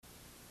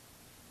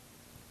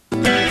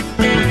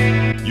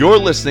You're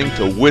listening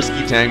to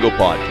Whiskey Tango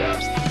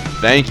Podcast.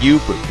 Thank you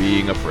for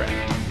being a friend.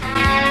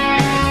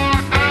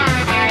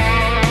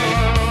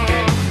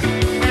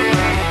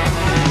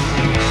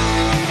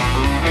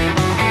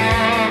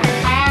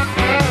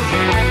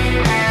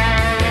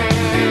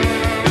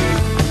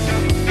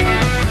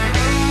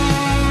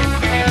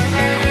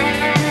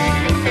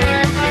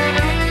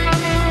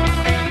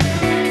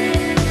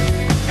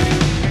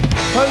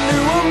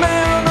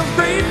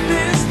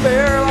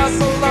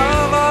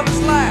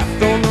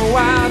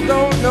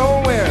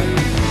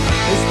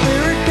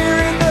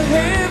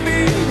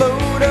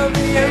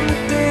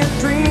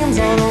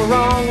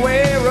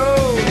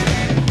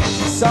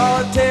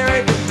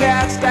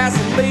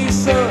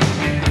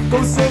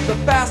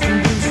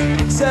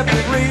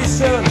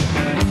 Separation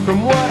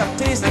from what I've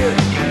tasted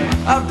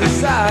of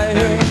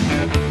desire.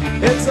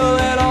 It's a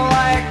little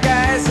like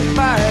ice and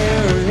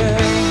fire,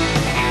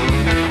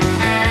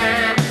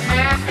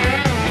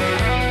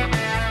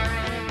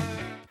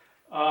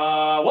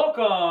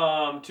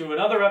 Welcome to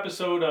another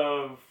episode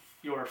of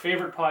your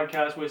favorite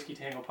podcast, Whiskey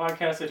Tango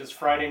Podcast. It is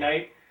Friday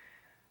night.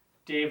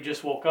 Dave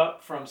just woke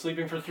up from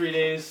sleeping for 3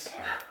 days.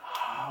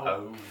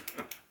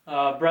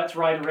 Brett's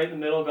riding right in the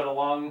middle. Got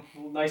a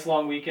nice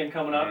long weekend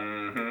coming up.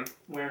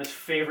 Mm-hmm. Wearing his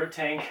favorite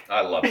tank.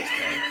 I love this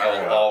tank.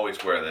 I will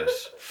always wear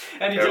this.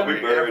 And I will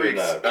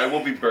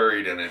be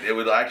buried in it. It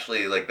would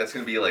actually, that's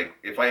going to be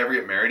if I ever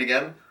get married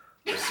again,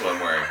 this is what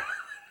I'm wearing.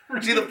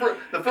 See,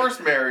 the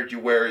first marriage, you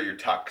wear your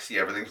tux,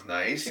 everything's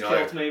nice.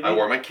 Kilt, maybe. I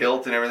wore my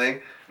kilt and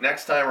everything.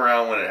 Next time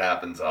around when it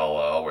happens,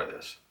 I'll wear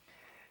this.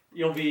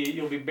 You'll be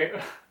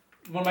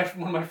when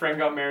my friend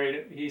got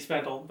married, he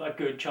spent a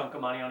good chunk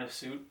of money on his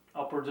suit,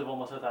 upwards of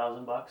almost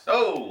 $1,000.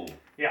 Oh,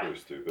 yeah, you're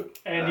stupid.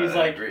 And he's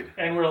agreed.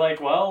 And we're like,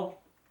 well,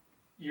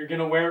 you're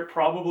gonna wear it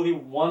probably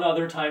one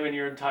other time in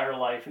your entire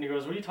life. And he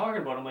goes, what are you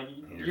talking about? I'm like,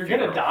 you're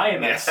gonna die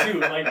in that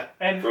suit.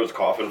 For his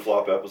coffin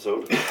flop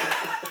episode.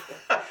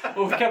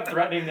 Well, we kept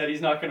threatening that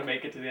he's not gonna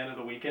make it to the end of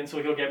the weekend,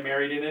 so he'll get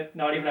married in it,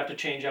 not even have to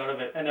change out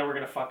of it, and then we're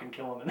gonna fucking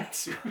kill him in that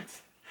suit.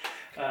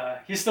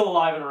 He's still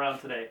alive and around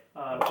today,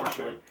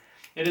 unfortunately.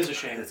 It is a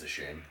shame. It's a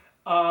shame.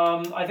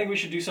 I think we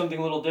should do something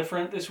a little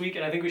different this week,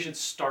 and I think we should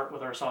start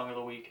with our Song of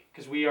the Week,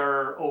 because we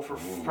are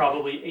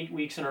probably 8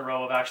 weeks in a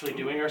row of actually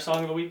doing our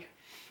Song of the Week.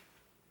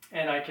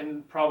 And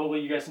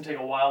you guys can take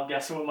a wild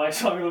guess at what my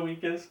Song of the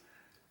Week is.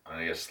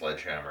 I guess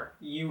Sledgehammer.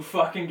 You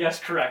fucking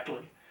guessed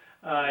correctly.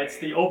 It's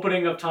the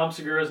opening of Tom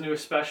Segura's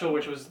newest special,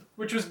 which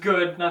was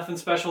good. Nothing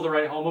special to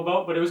write home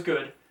about, but it was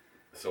good.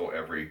 So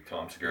every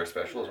Tom Segura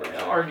special is what you're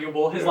saying?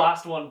 Arguable. His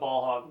last one,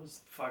 Ball Hog,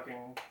 was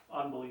fucking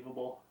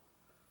unbelievable.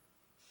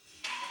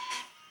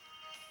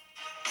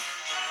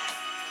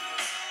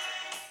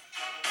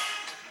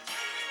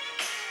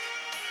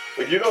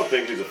 You don't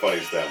think he's a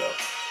funny stand-up?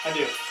 I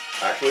do.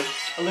 Actually?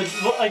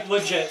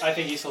 Legit, I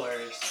think he's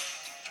hilarious.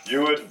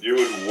 You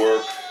would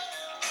work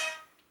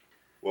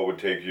what would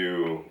take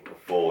you a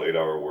full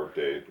 8-hour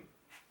workday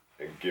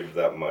and give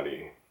that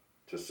money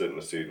to sit in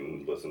a seat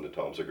and listen to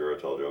Tom Segura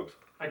tell jokes?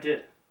 I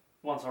did.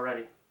 Once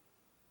already.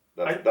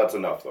 That's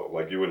enough,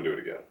 though. You wouldn't do it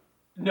again?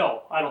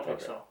 No, I don't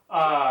think so.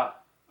 I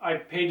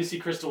paid to see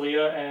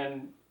Crystalia,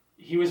 and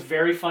he was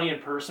very funny in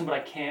person, but I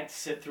can't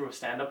sit through a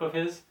stand-up of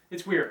his.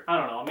 It's weird. I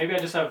don't know. Maybe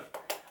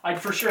I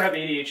for sure have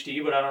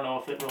ADHD, but I don't know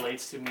if it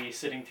relates to me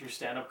sitting through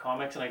stand-up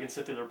comics and I can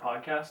sit through their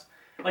podcast.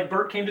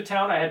 Bert came to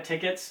town. I had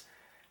tickets.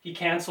 He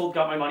canceled,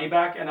 got my money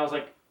back, and I was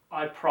like,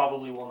 I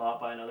probably will not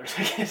buy another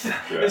ticket.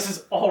 Yeah. This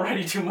is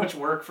already too much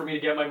work for me to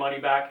get my money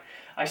back.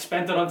 I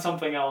spent it on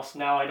something else.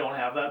 Now I don't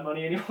have that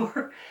money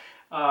anymore.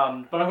 But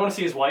I'm going to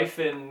see his wife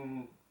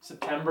in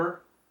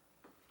September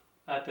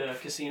at the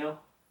casino.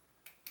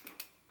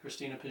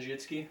 Christina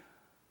Pajitsky.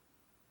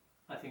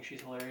 I think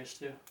she's hilarious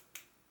too.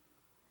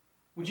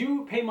 Would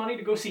you pay money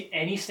to go see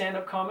any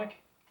stand-up comic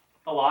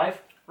alive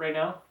right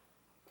now?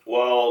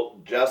 Well,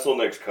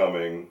 Jesselnick's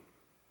coming,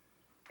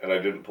 and I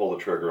didn't pull the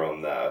trigger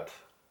on that.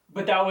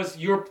 But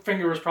your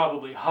finger was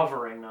probably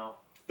hovering though.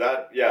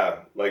 Him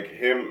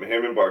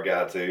and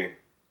Bargatze.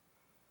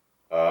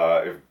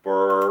 If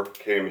Burr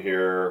came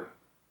here,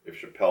 if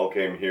Chappelle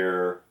came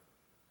here,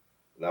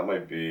 that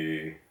might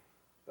be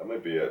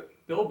it.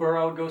 Bill Burr,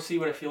 I would go see,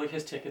 but I feel like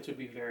his tickets would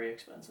be very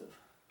expensive.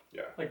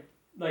 Yeah.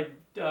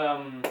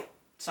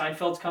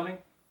 Seinfeld's coming.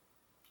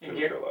 And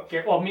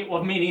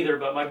me neither,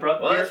 but my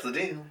brother. Well, that's the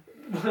deal.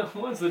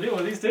 What's the deal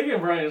with these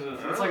ticket prices?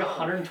 It's like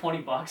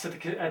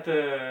 $120 at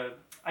the.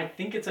 I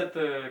think it's at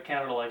the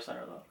Canada Life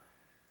Center though,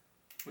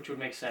 which would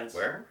make sense.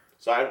 Where?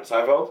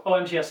 Seinfeld? Oh,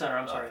 MTS Center.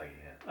 I'm sorry.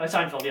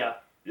 Seinfeld, yeah.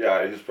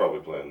 Yeah, he's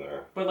probably playing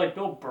there. But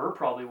Bill Burr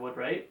probably would,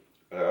 right?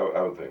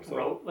 I would think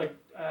so.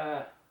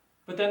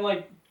 But then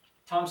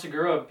Tom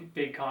Segura,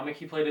 big comic,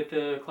 he played at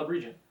the Club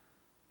Regent.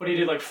 But he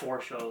did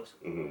 4 shows.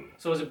 Mm-hmm.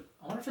 So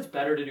I wonder if it's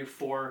better to do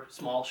 4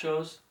 small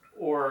shows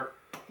or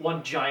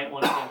one giant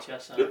one at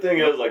MTS Center. The thing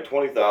is,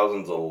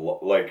 20,000's a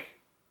lot.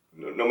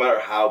 No matter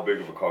how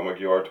big of a comic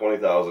you are,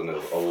 20,000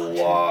 is a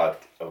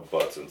lot of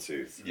butts and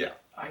seats. Yeah.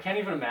 I can't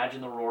even imagine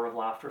the roar of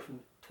laughter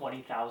from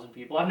 20,000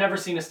 people. I've never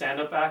seen a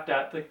stand-up act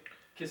at the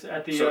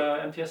At the So,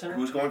 MTS Center.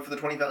 Who's going for the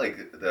 25?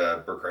 Like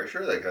the Bert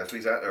Kreischer? Like that's what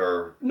he's at,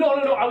 or No.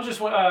 I was just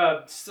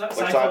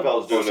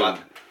Seinfeld's doing it.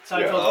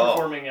 Seinfeld's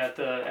performing at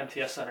the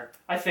MTS Center.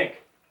 I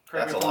think.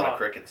 Correct that's me a if I'm lot wrong. of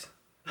crickets.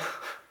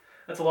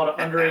 That's a lot of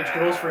underage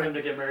girls for him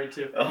to get married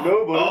to.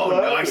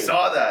 No, I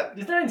saw that.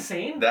 Isn't that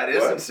insane? That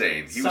is What?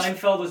 insane.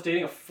 Seinfeld was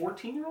dating a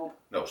 14-year-old?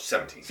 No,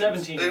 17.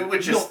 17.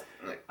 Which No, is.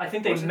 I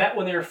think they met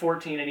when they were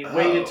 14, and he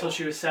waited till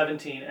she was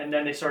 17, and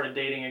then they started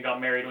dating and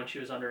got married when she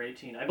was under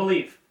 18. I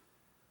believe.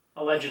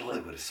 Allegedly.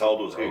 How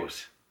old was he?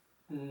 Gross.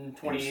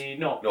 20,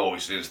 no. No,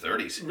 he's in his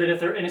 30s.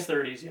 In his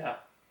 30s, yeah.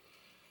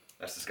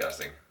 That's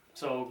disgusting.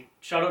 So,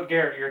 shout out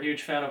Garrett, you're a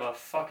huge fan of a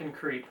fucking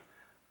creep.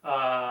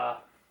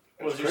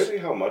 It's crazy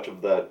how much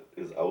of that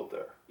is out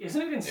there.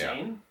 Isn't it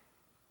insane?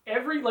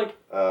 Every,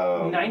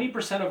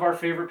 90% of our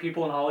favorite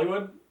people in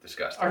Hollywood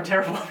Disgusting. are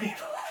terrible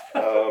people.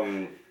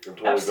 I'm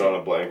totally Epstein.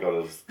 drawing a blank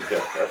on his.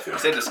 Yeah, Epstein. I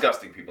said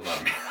disgusting people,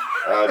 not me.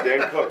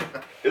 Dane Cook.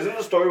 Isn't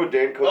the story with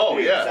Dane Cook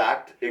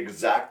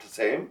exact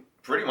same?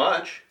 Pretty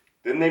much.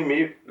 Didn't they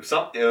meet?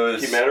 It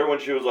was. He met her when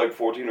she was like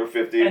 14 or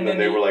 15, and then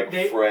they were like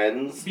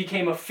friends.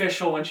 Became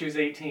official when she was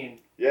 18.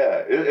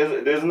 Yeah,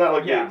 isn't that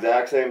like the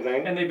exact same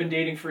thing? And they've been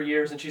dating for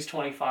years, and she's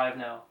 25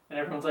 now. And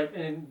everyone's like,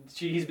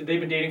 they've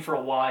been dating for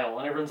a while,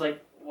 and everyone's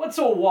like, what's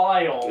a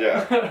while?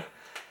 Yeah.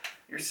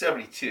 You're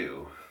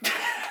 72.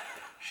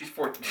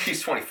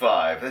 She's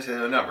 25. That's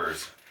the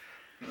numbers.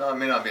 No, I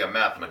may not be a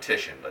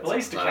mathematician, but At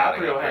least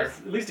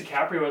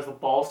DiCaprio has the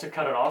balls to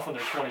cut it off when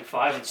they're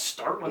 25 and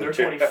start when they're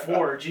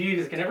 24.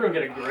 Jeez, can everyone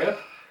get a grip?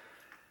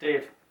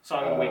 Dave,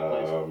 song of the week,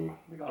 please.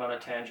 We got on a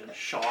tangent.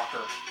 Shocker.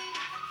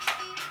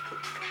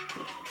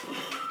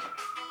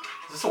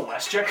 Is this a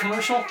WestJet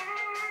commercial?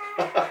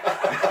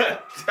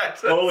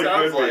 Totally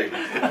sounds could be.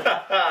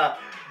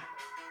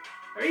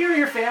 Are you or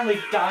your family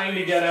dying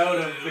to get out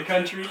of the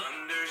country?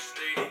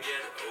 I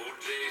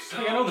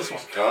think I know this one.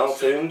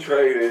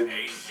 Concentrated.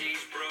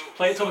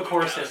 Play it till the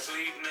chorus hits.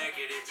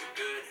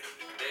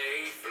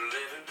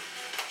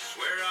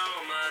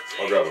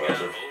 I'll grab an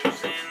answer.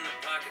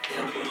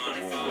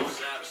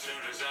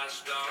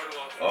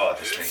 Oh,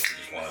 this makes me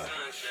just want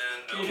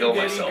to kill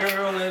myself.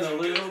 Girl in a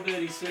little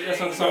bitty city. That's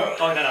not the song.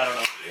 Oh, then I don't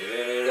know.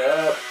 Live it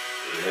up,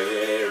 live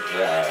it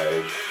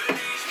right.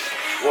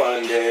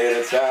 One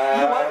day at a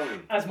You know what?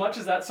 time. As much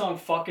as that song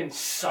fucking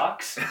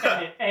sucks,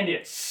 and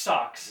it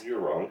sucks, You're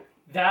wrong.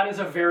 that is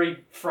a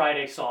very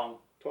Friday song.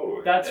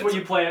 Totally. That's what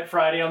you play at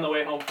Friday on the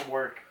way home from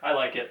work. I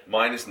like it.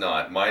 Mine is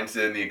not. Mine's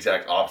in the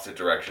exact opposite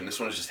direction. This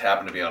one just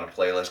happened to be on a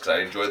playlist because I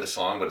enjoyed the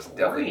song, but it's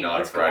definitely Great, not a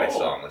let's Friday go.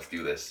 song. Let's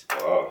do this.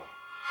 Wow.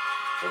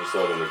 I just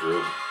saw it in the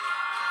group.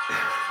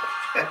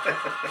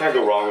 Can't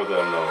go wrong with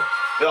them, though.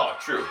 No,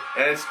 true.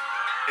 And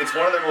it's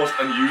one of their most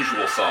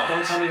unusual songs.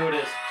 Don't tell me who it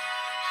is.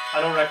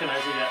 I don't recognize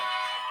it yet.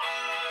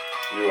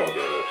 You won't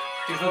get it.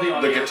 Do you feel the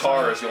on The air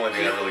guitar song? is the only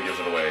thing that really gives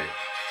it away.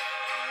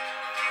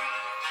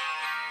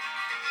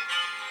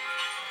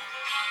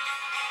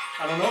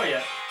 I don't know it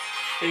yet.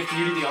 Dave, can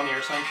you do the on the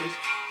air sign, please?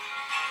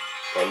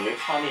 Pardon me?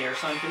 On the air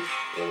sign, please.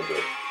 A little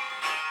bit.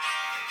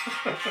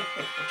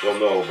 You'll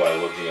know by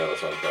looking at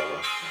us on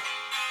camera.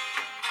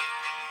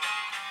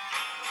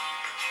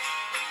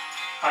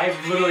 I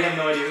literally have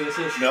no idea who this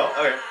is. No?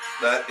 Okay.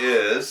 That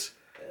is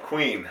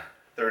Queen,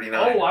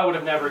 39. Oh, I would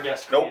have never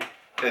guessed. Queen. Nope.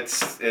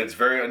 It's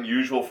very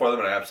unusual for them,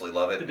 and I absolutely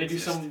love it. Did they do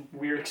It's just- some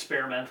weird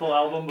experimental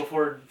album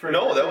before?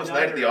 No, that was Mercury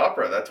Night at the died, or-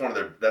 Opera.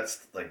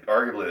 That's like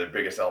arguably their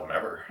biggest album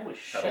ever. Holy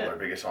Had all their shit!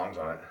 biggest songs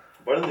on it.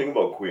 What do you think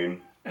about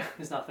Queen?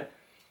 There's nothing.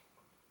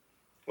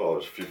 Well,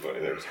 there's a few funny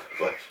things,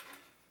 but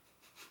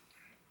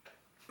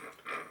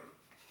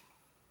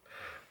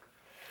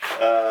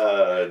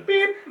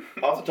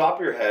off the top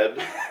of your head,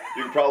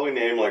 you can probably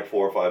name like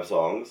 4 or 5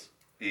 songs,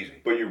 Easy.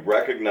 but you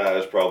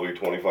recognize probably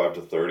 25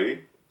 to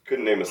 30.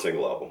 Couldn't name a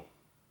single album.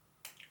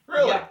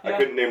 Really? Yeah. I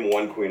couldn't name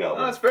one Queen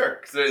album. Oh, that's fair.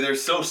 Because they're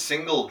so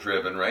single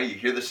driven, right? You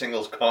hear the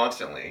singles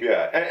constantly.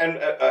 Yeah, and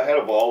ahead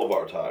of all of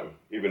our time,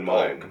 even Oh,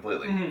 mine.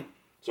 completely. Mm-hmm.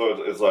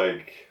 So it's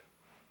like,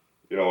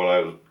 you know, when I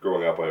was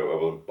growing up, I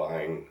wasn't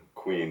buying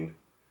Queen,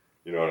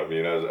 you know what I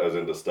mean? I was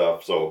into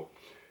stuff. So,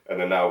 and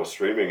then now with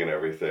streaming and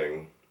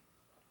everything,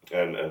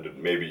 and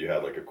maybe you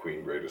had like a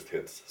Queen Greatest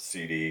Hits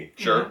CD,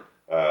 Sure.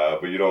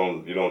 but you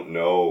don't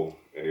know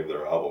any of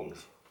their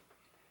albums.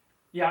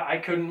 Yeah, I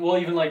couldn't. Well,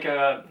 even like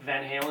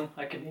Van Halen,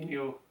 I could name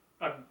you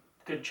a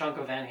good chunk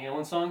of Van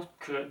Halen songs.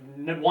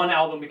 One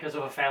album because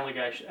of a Family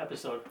Guy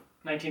episode,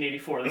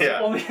 1984.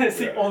 That's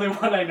the only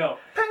one I know.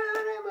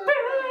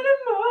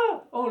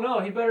 Oh no,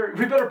 we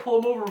better pull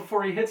him over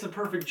before he hits a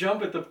perfect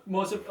jump at the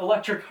most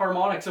electric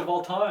harmonics of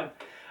all time.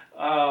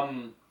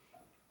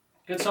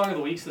 Good song of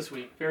the weeks this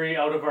week. Very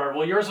out of our.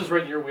 Well, yours was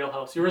right in your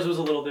wheelhouse. Yours was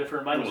a little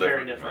different. Mine was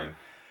very different.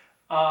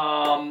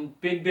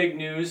 Big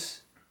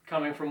news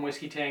coming from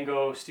Whiskey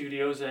Tango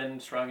Studios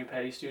and Strong and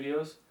Petty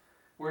Studios.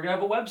 We're gonna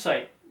have a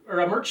website or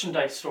a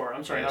merchandise store.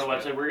 I'm sorry, That's not a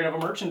website. right. We're gonna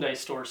have a merchandise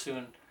store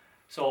soon.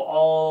 So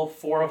all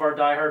 4 of our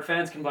diehard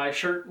fans can buy a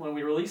shirt when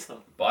we release them.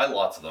 Buy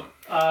lots of them.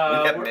 We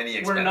have We're- many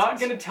expenses. We're not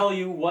going to tell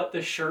you what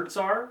the shirts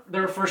are.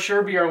 They're for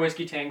sure be our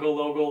Whiskey Tango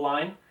logo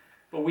line,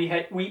 but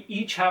we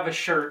each have a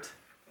shirt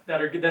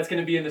that's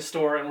going to be in the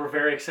store, and we're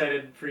very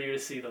excited for you to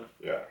see them.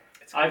 Yeah.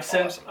 I've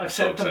sent I'm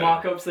so the excited.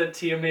 mock-ups that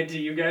Tia made to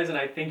you guys, and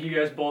I think you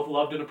guys both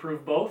loved and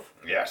approved both.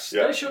 Yes.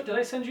 Yeah. Did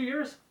I send you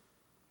yours?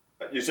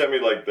 You sent me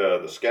like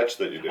the sketch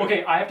that you did.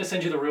 Okay, I have to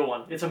send you the real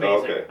one. It's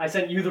amazing. Okay. I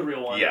sent you the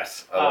real one.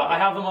 Yes. I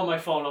have them on my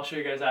phone. I'll show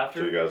you guys after.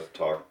 So you guys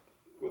talk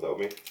without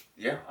me?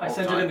 Yeah. I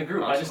sent it in the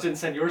group. I just didn't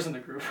send yours in the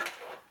group.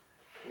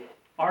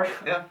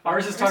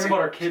 Ours is talking about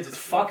our kids. It's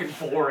fucking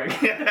boring.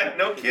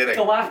 No kidding.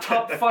 The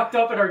laptop fucked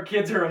up and our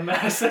kids are a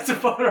mess. That's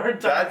about our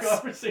entire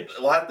conversation.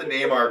 We'll have to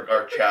name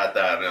our chat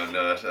that in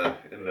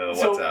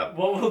So WhatsApp.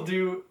 what we'll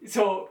do,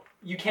 so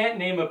you can't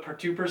name a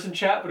two-person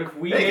chat, but if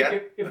we Yeah, you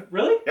make it,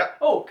 really? Yeah.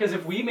 Oh, because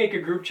if we make a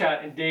group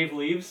chat and Dave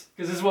leaves,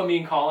 because this is what me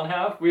and Colin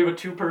have, we have a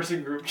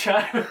two-person group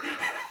chat.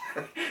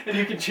 And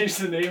you can change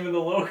the name and the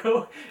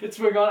logo. It's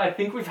been on. I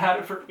think we've had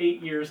it for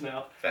 8 years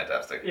now.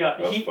 Fantastic. Yeah,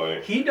 That's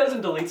funny. he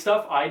doesn't delete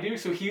stuff. I do,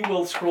 so he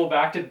will scroll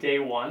back to day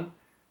one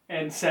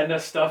and send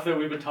us stuff that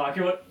we've been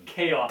talking about.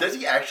 Chaos. Does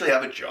he actually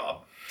have a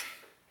job?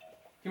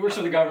 He works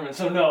for the government,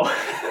 so no.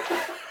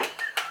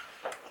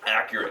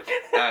 Accurate.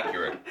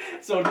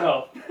 So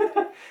no.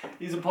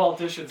 He's a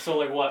politician, so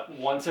like what,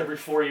 once every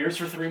 4 years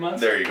for 3 months?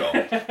 There you go. Oh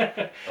my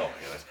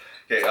goodness.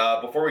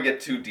 Okay, before we get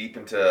too deep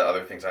into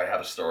other things, I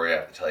have a story I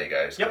have to tell you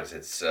guys because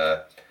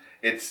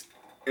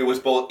it was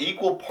both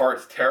equal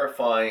parts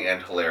terrifying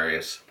and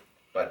hilarious.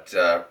 But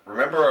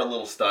remember our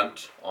little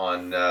stunt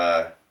on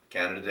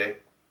Canada Day?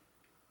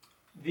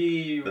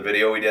 The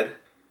video we did?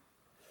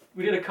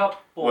 We did a couple.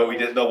 Well, we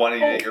did the one you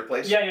did at your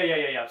place?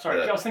 Yeah. Sorry,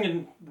 I was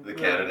thinking the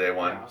Canada Day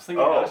one. I was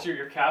thinking last year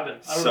your cabin.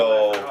 I don't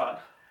know why I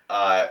forgot.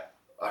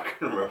 I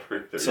can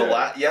remember it. So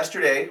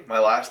yesterday, my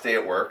last day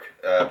at work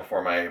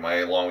before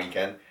my long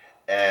weekend,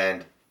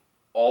 and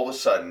all of a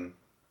sudden,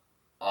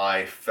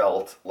 I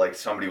felt like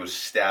somebody was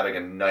stabbing a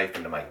knife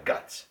into my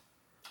guts,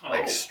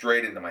 like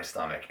straight into my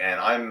stomach. And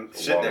I'm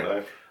sitting there.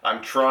 Knife.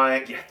 I'm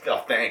trying. Yeah,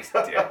 oh, thanks,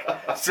 Dick.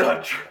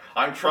 So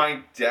I'm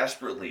trying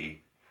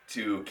desperately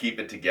to keep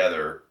it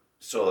together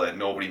so that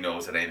nobody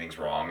knows that anything's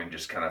wrong, and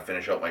just kind of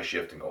finish up my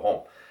shift and go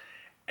home.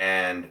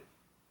 And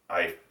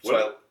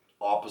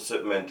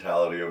opposite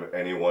mentality of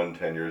anyone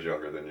 10 years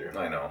younger than you.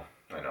 I know.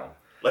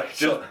 Like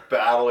just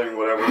battling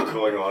whatever's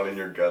going on in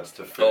your guts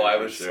to finish I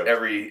your was shift.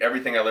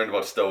 everything I learned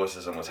about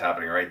stoicism was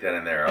happening right then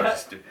and there. I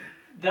was just,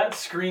 That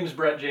screams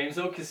Brett James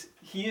though, because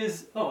he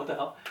is. Oh, what the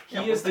hell?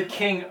 He is the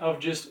king of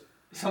just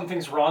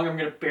something's wrong. I'm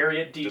gonna bury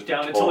it deep Just a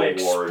down until they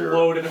total warrior.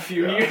 explode in a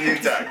few Yeah. years.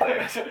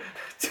 exactly.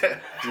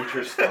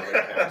 Future stomach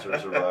cancer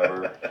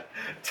survivor.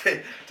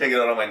 Take it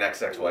out on my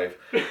next ex-wife.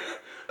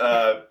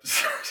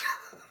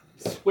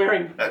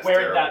 Wearing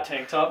terrible. that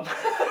tank top.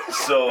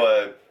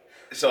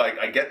 So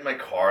I get in my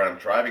car and I'm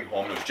driving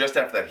home. It was just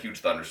after that huge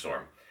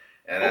thunderstorm,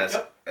 and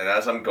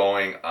as I'm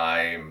going,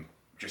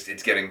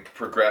 it's getting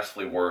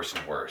progressively worse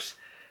and worse.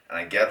 And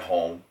I get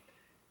home,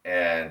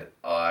 and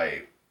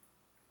I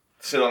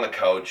sit on the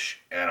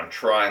couch, and I'm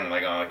trying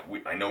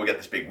I know we got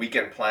this big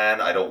weekend plan.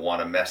 I don't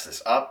want to mess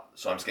this up,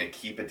 so I'm just gonna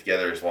keep it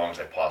together as long as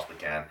I possibly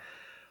can.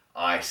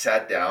 I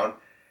sat down,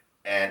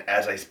 and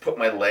as I put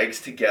my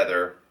legs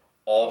together,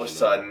 all of a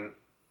sudden,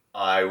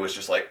 I was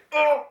just like,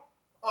 oh,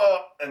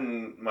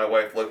 and my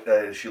wife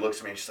she looks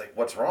at me and she's like,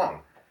 what's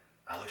wrong?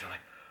 I looked at her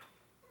like,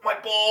 my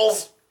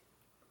balls.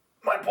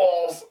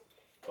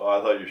 Oh,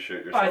 I thought you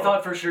shit yourself. I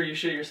thought for sure you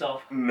shit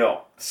yourself.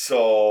 No.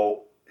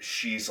 So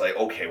she's like,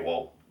 okay,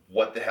 well,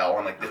 what the hell?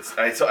 I'm like,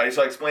 so I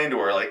explained to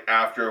her, like,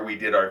 after we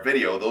did our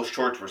video, those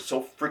shorts were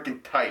so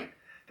freaking tight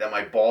that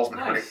my balls been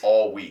hurting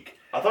all week.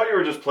 I thought you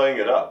were just playing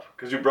it up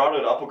because you brought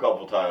it up a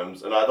couple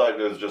times, and I thought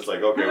it was just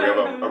like, okay, we have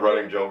a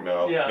running joke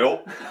now. Yeah.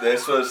 Nope,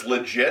 this was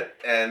legit.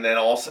 And then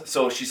also,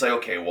 so she's like,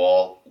 okay,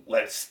 well,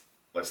 let's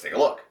take a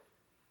look.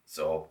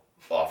 So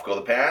off go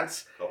the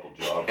pants. Couple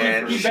jobs.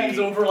 And He bends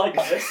over like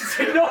this.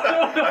 No.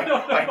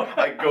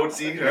 I go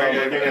see You're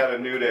looking at a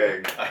nude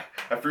egg.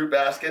 a fruit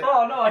basket.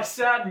 Oh no, I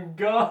sat in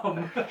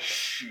gum.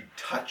 She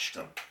touched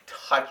them,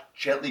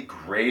 gently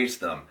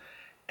grazed them,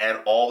 and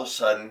all of a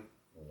sudden,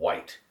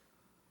 white.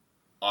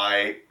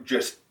 I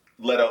just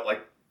let out,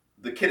 like,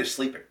 the kid is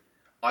sleeping.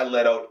 I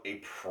let out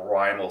a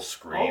primal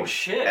scream. Oh,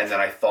 shit. And then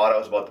I thought I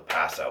was about to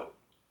pass out.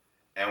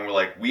 And we're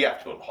like, we have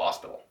to go to the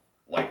hospital.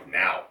 Like,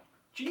 now.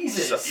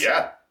 Jesus.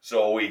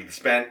 So we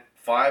spent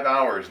 5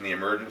 hours in the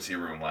emergency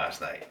room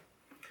last night.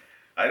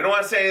 I didn't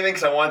want to say anything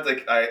because I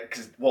wanted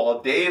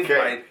to, Dave...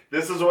 Okay,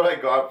 this is what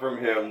I got from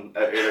him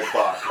at 8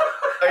 o'clock.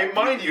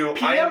 Mind you,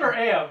 PM or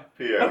AM?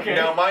 PM. Okay.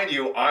 Now, mind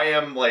you, I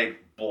am, like,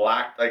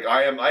 black. Like,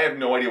 I have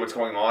no idea what's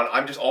going on.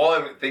 All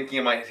I'm thinking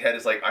in my head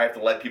is, like, I have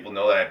to let people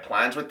know that I have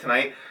plans with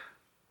tonight.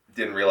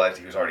 Didn't realize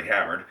he was already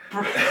hammered.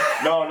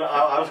 No,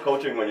 I was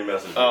coaching when you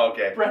messaged me. Oh,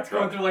 okay. Brett's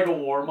going through like a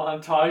war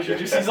montage. You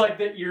just, he's like,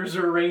 the ears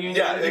are ringing.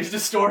 Yeah, Everything's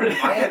distorted.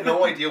 I had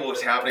no idea what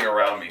was happening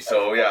around me.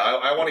 So, yeah,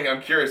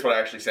 I'm curious what I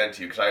actually sent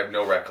to you because I have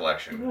no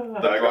recollection.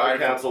 I got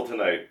canceled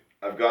tonight.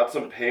 I've got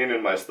some pain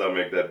in my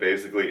stomach that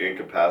basically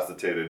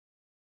incapacitated.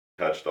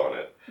 Touched on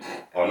it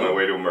on my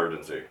way to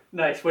emergency.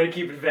 Nice way to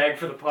keep it vague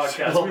for the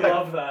podcast. We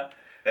love that.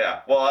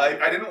 Yeah. Well,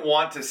 I didn't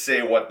want to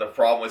say what the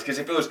problem was because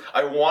because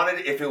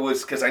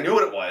I knew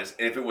what it was.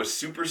 If it was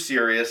super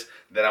serious,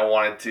 then I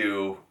wanted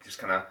to just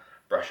kind of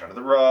brush under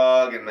the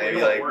rug and maybe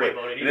worry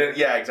about it either.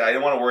 Yeah, exactly. I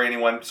didn't want to worry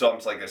anyone, so I'm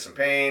just like, there's some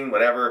pain,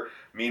 whatever.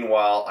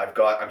 Meanwhile,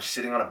 I'm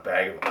sitting on a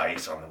bag of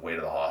ice on the way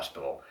to the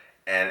hospital.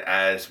 And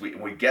as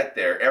we get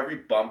there, every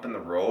bump in the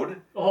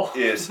road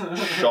is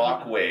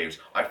shock waves.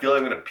 I feel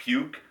like I'm going to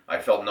puke. I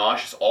felt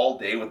nauseous all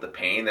day with the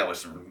pain that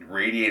was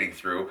radiating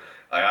through.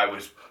 I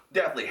was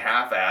definitely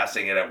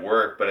half-assing it at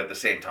work, but at the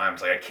same time,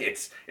 it's like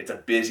it's a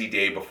busy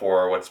day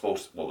before what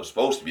was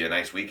supposed to be a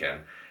nice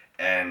weekend.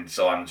 And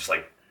so I'm just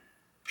like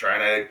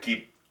trying to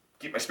keep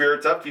my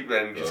spirits up, keep.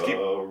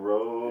 The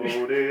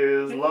road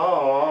is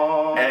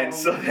long. And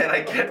so then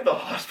I get to the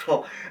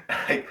hospital,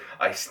 and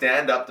I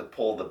stand up to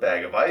pull the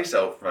bag of ice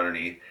out from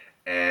underneath,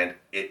 and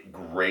it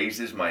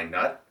grazes my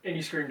nut. And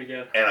you screamed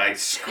again. And I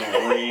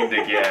screamed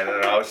again,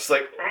 and I was just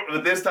like,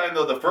 but this time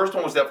though, the first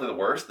one was definitely the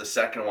worst. The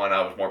second one,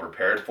 I was more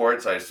prepared for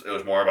it, so it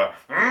was more of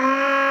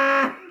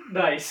a.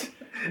 Nice.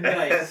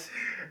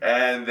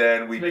 And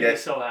then we get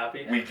so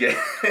happy. We get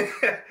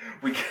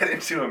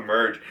into a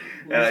merge,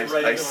 and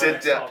I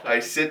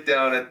sit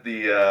down at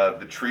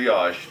the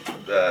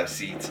triage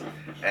seats,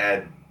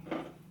 and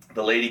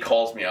the lady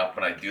calls me up,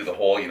 and I do the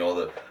whole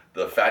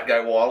the fat guy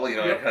waddle,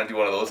 I kind of do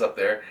one of those up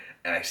there,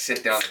 and I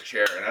sit down in the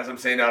chair, and as I'm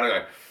sitting down, I'm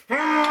going.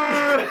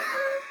 I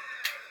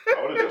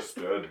would have just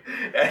stood.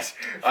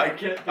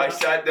 I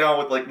sat down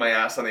with like my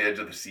ass on the edge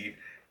of the seat,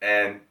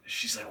 and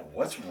she's like,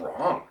 "What's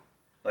wrong?"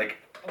 Like,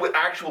 with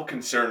actual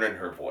concern in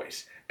her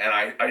voice. And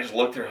I just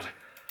looked at her, I was like,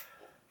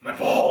 "My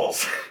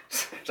balls."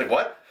 She's like,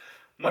 "What?"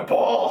 "My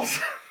balls."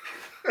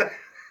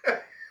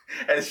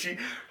 And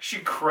she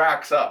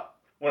cracks up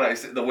when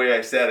the way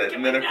I said it.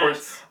 And then of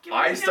course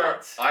I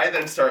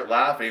then start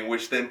laughing,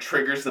 which then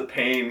triggers the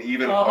pain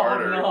even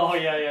harder. Oh no,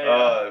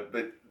 yeah.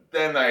 But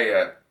then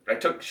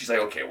she's like,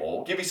 "Okay, well,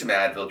 we'll give you some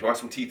Advil. Do you want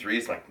some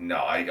T3s?" I'm like,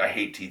 "No, I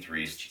hate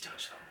T3s." Did she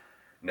touch them?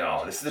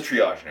 No, this is the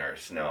triage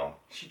nurse. No.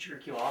 She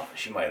jerk you off?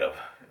 She might have.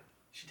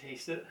 She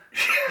taste it?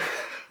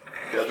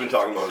 He's been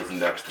talking about his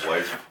next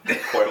wife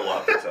quite a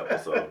lot this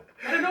episode.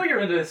 I didn't know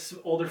you're into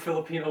older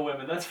Filipino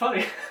women. That's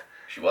funny.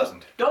 She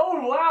wasn't.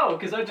 Oh, wow,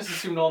 because I just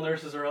assumed all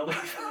nurses are older.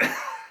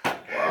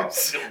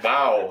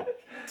 Wow.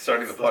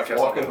 Starting the podcast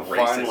walking the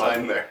fine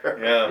line there.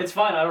 Yeah. It's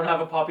fine. I don't have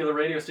a popular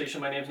radio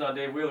station. My name's not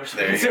Dave Wheeler, so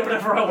I can say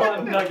whatever I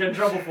want and not get in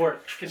trouble for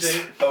it.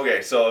 Continue.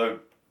 Okay, so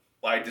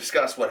I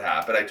discussed what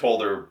happened. I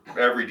told her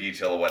every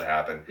detail of what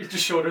happened. You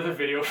just showed her the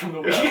video from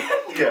the weekend.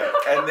 Yeah,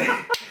 and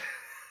then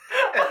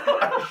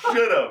I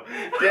should have.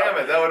 Damn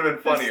it, that would have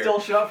been funnier. Still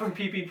shot from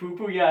pee pee poo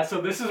poo. Yeah, so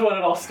this is when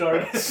it all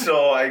started.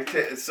 So I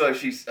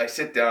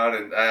sit down,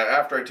 and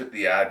after I took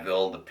the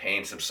Advil, the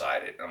pain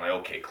subsided. I'm like,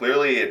 okay,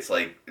 clearly it's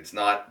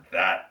not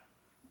that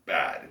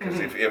bad, because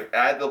if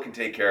Advil can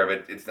take care of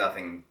it, it's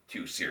nothing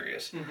too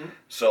serious. Mm-hmm.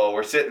 So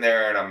we're sitting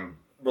there, and I'm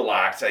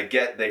relaxed.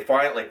 They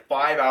find like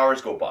 5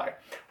 hours go by.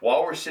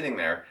 While we're sitting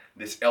there,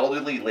 this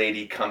elderly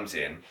lady comes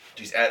in.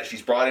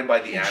 She's brought in by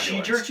the ambulance.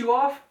 She jerked you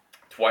off?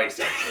 Twice,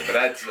 actually, but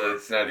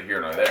that's neither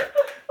here nor there.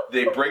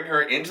 They bring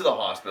her into the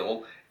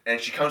hospital, and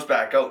she comes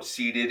back out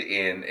seated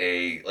in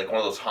one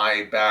of those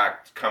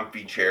high-backed,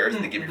 comfy chairs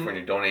that they give you when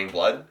you're donating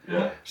blood.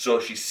 Yeah. So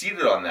she's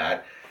seated on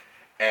that,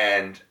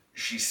 and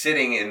she's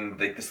sitting in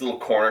this little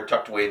corner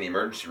tucked away in the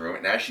emergency room,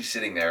 and as she's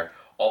sitting there,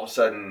 all of a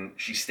sudden,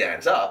 she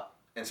stands up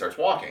and starts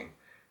walking.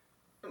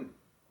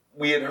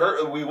 We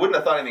wouldn't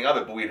have thought anything of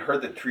it, but we had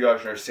heard the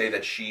triage nurse say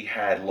that she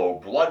had low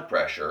blood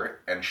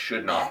pressure and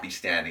should not be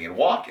standing and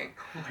walking.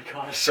 Oh my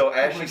god. So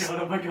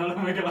Oh my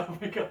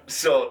god.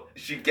 So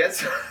she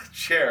gets on the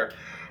chair,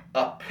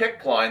 a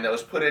PICC line that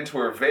was put into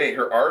her vein,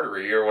 her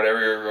artery or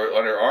whatever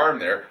on her arm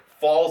there,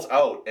 falls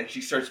out, and she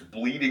starts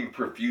bleeding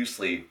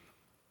profusely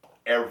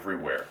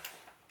everywhere.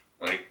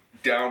 Like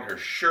down her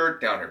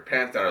shirt, down her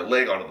pants, down her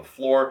leg, onto the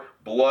floor,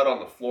 blood on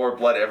the floor,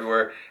 blood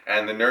everywhere,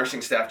 and the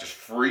nursing staff just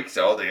freaks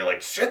out. They're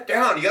like, "Sit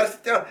down, you gotta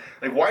sit down."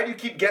 Like, "Why do you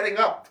keep getting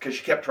up?" Because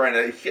she kept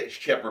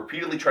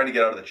repeatedly trying to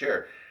get out of the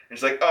chair. And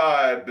she's like, "Oh,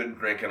 I've been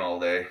drinking all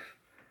day."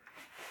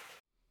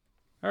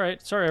 All right,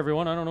 sorry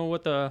everyone. I don't know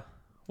what the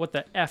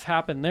F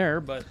happened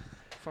there, but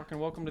fucking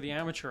welcome to the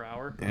amateur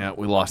hour. Yeah,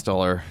 we lost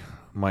all our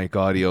mic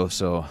audio,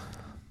 so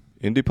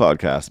Indie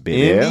podcast,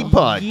 baby. Indie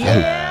podcast.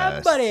 Yeah,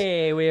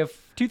 buddy. We have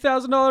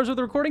 $2,000 worth of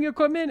recording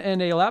equipment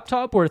and a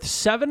laptop worth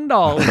 $7.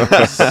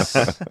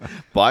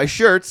 Buy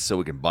shirts so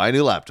we can buy a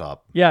new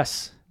laptop.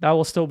 Yes, that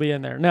will still be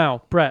in there.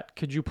 Now, Brett,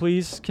 could you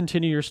please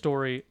continue your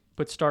story,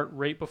 but start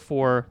right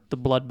before the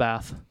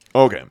bloodbath?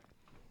 Okay.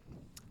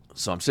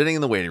 So I'm sitting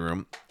in the waiting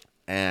room,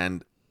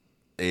 and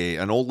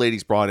an old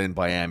lady's brought in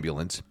by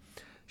ambulance.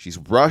 She's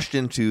rushed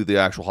into the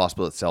actual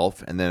hospital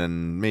itself, and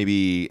then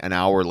maybe an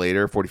hour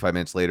later, 45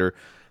 minutes later,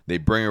 they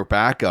bring her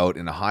back out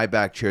in a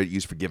high-back chair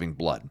used for giving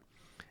blood.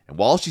 And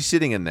while she's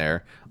sitting in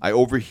there, I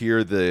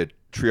overhear the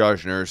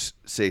triage nurse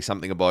say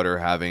something about her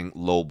having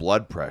low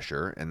blood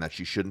pressure and that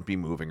she shouldn't be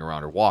moving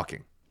around or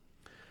walking.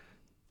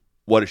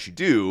 What does she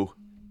do?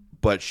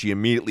 But she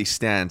immediately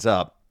stands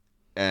up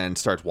and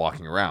starts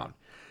walking around.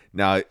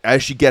 Now,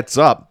 as she gets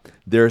up,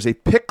 there's a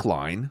PICC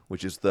line,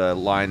 which is the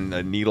line,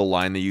 a needle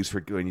line they use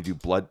for when you do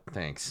blood.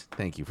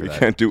 Thank you for We that.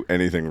 can't do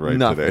anything right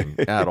Nothing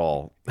today. at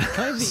all. Can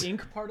I have the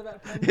ink part of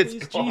that pen, It's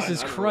please? gone. Jesus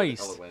I don't know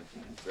Christ. where the hell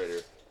it went. It's right here.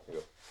 Here you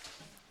go.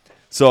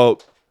 So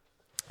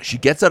she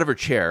gets out of her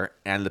chair,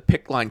 and the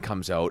PICC line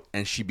comes out,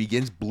 and she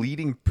begins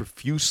bleeding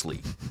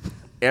profusely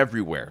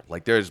everywhere.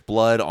 Like, there's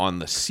blood on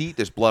the seat,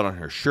 there's blood on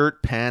her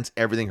shirt, pants,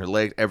 everything, her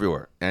legs,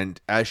 everywhere. And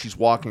as she's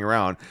walking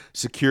around,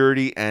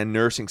 security and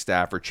nursing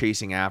staff are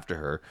chasing after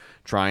her,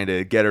 trying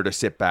to get her to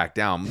sit back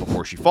down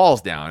before she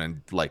falls down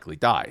and likely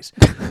dies.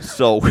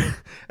 So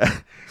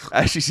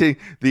as she's saying,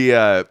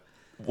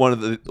 one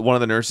of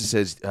the nurses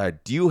says,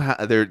 "Do you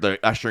have?" They're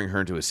ushering her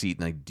into a seat.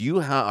 And like,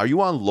 are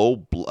you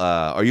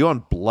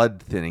on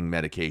blood thinning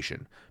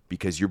medication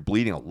because you're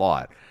bleeding a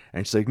lot?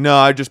 And she's like, "No,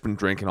 I've just been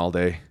drinking all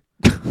day."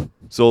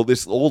 So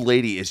this old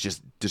lady is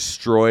just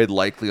destroyed,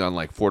 likely on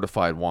like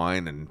fortified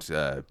wine and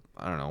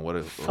I don't know what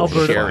is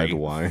Alberta sherry.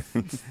 Wine.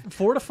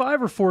 4 to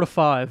 5 or 4 to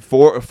 5?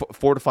 4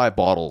 to 5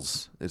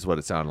 bottles is what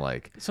it sounded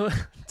like. So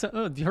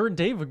her and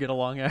Dave would get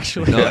along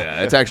actually. No,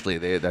 yeah, it's actually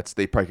they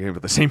probably came to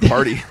the same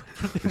party.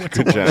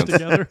 Good chance.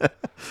 Together.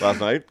 Last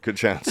night, good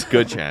chance.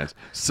 Good chance.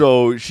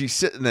 So she's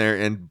sitting there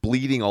and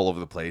bleeding all over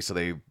the place. So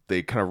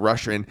they kind of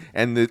rush her in,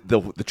 and the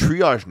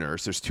triage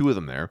nurse. There's 2 of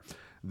them there.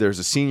 There's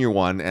a senior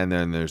one, and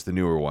then there's the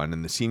newer one.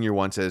 And the senior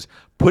one says,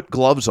 "Put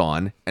gloves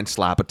on and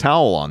slap a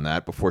towel on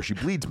that before she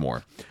bleeds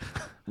more."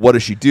 What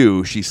does she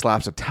do? She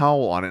slaps a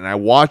towel on it, and I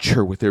watch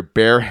her with her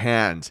bare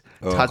hands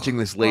touching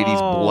this lady's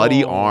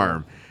bloody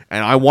arm.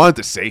 And I wanted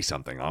to say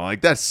something. I'm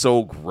like, that's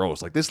so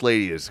gross. Like, this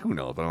lady is, who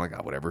knows? But I'm like,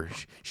 oh, whatever.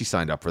 She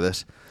signed up for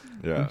this.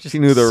 Yeah. Just She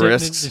knew the sit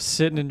risks. just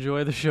sit and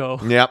enjoy the show.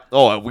 Yep.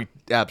 Oh, we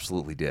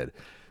absolutely did.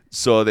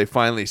 So they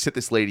finally sit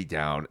this lady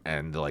down,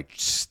 and they're like,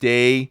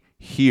 stay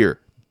here.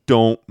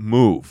 Don't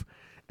move.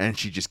 And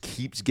she just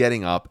keeps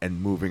getting up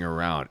and moving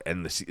around.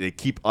 And they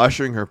keep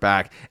ushering her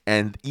back.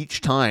 And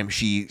each time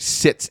she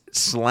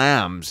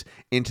slams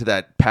into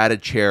that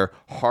padded chair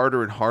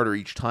harder and harder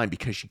each time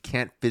because she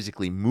can't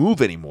physically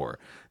move anymore.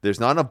 There's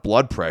not enough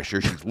blood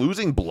pressure. She's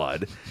losing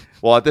blood.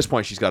 Well, at this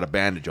point, she's got a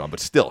bandage on. But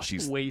still,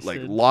 she's Wasted.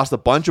 like lost a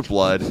bunch of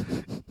blood,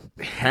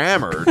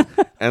 hammered,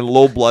 and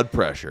low blood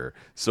pressure.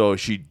 So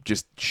she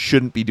just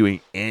shouldn't be doing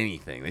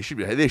anything. They should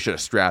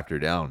have strapped her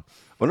down.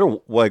 Wonder,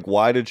 like,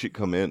 why did she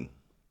come in?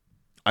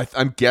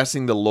 I'm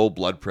guessing the low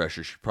blood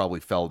pressure. She probably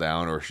fell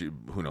down, or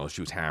who knows?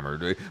 She was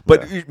hammered, right?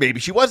 But maybe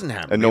she wasn't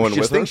hammered. And no Maybe one she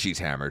just with her? thinks she's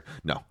hammered.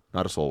 No,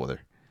 not a soul with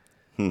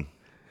her.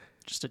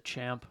 Just a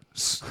champ.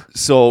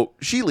 So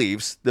she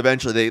leaves.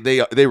 Eventually,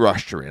 they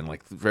rushed her in,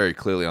 like very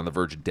clearly on the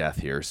verge of death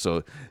here.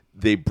 So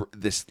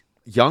this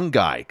young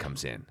guy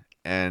comes in,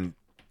 and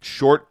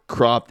short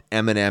cropped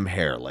M&M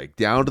hair, like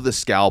down to the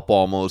scalp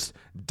almost,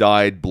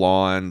 dyed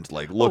blonde,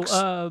 like looks.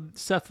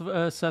 Seth.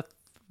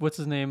 What's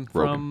his name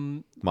Rogan.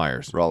 from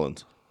Myers.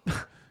 Rollins.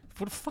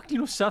 What the fuck do you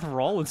know Seth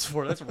Rollins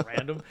for? That's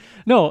random.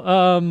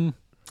 No,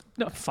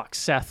 fuck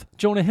Seth.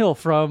 Jonah Hill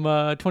from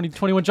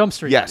 2021 Jump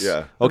Street. Yes.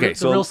 Yeah. Okay. The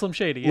So real Slim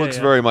Shady. looks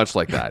Yeah. very much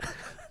like that.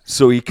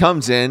 So he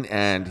comes in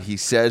and he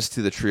says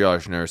to the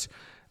triage nurse,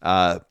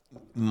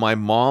 "My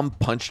mom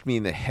punched me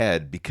in the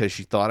head because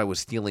she thought I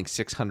was stealing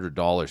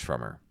 $600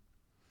 from her."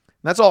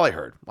 And that's all I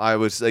heard. I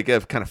was like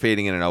kind of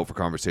fading in and out for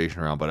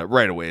conversation around, but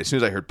right away, as soon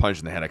as I heard punch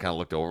in the head, I kind of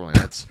looked over like,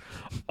 that's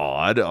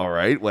odd. All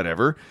right,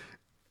 whatever.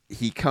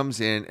 He comes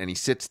in and he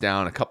sits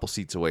down a couple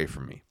seats away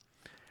from me.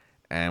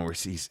 And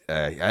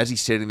as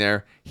he's sitting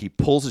there, he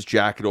pulls his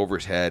jacket over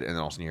his head, and then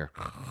all of a sudden you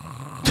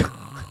hear,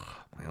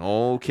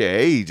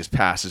 okay, he just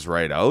passes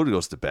right out. He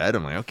goes to bed.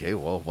 I'm like, okay,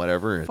 well,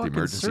 whatever. At the Fucking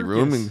emergency circus.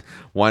 room, and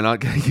why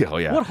not? Oh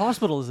yeah. What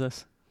hospital is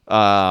this? The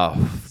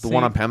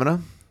one on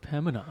Pembina.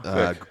 Pembina.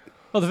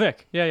 Oh, the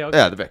Vic. Yeah. Okay.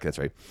 Yeah, the Vic. That's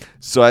right.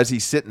 So as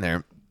he's sitting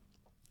there,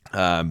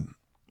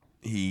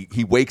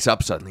 he wakes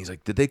up suddenly. He's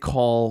like, "Did they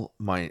call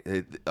my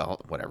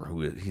whatever?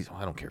 Who he's?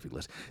 I don't care if he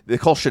listens. Did they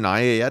call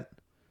Shania yet?"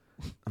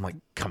 I'm like,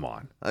 "Come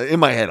on!" In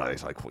my head, I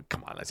was like,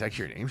 "Come on, that's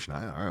actually your name,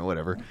 Shania." All right,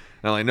 whatever. And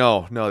I'm like,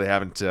 "No, they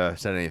haven't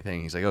said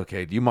anything." He's like,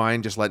 "Okay, do you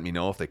mind just letting me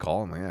know if they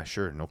call?" I'm like, "Yeah,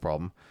 sure, no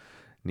problem."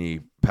 And he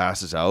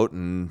passes out,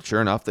 and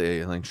sure enough,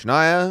 they like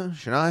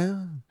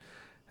Shania,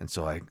 and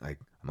so I'm like,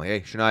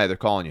 "Hey, Shania, they're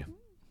calling you.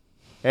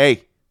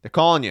 Hey, they're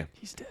calling you."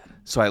 He's dead.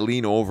 So I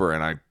lean over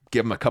and I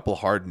give him a couple of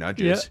hard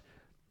nudges. Yeah.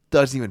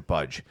 Doesn't even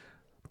budge.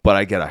 But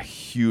I get a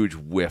huge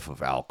whiff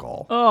of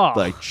alcohol. Oh.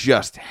 Like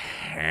just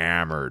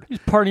hammered. He's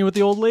partying with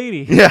the old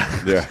lady. Yeah.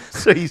 Yeah.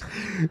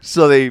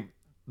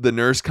 The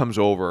nurse comes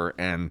over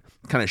and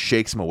kind of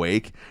shakes him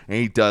awake, and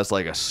he does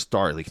like a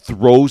start, like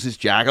throws his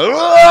jacket.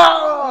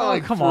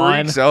 Like come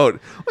freaks out.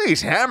 Well,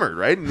 he's hammered,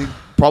 right? And he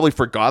probably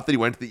forgot that he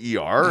went to the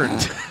ER.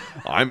 And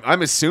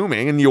I'm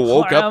assuming, and you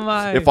woke Where up. am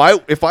I?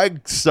 If I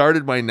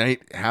started my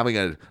night having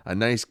a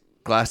nice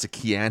glass of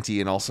Chianti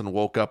and all of a sudden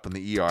woke up in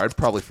the ER, I'd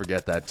probably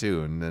forget that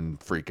too, and then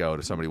freak out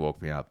if somebody woke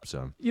me up.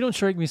 So You don't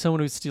strike me as someone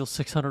who would steal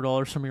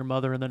 $600 from your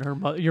mother and then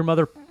your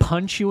mother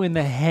punch you in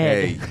the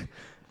head. hey,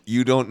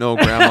 you don't know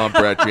Grandma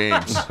Brett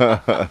James.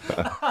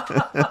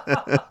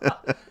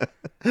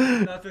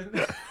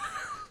 Nothing.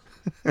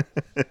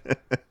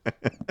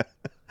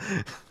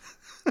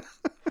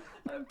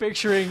 I'm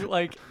picturing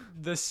like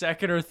the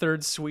second or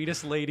third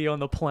sweetest lady on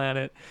the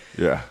planet.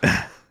 Yeah.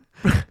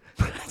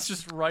 It's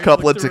just right.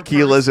 Couple of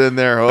tequilas in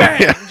there. Oh,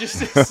 yeah.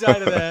 Just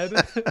inside of the head.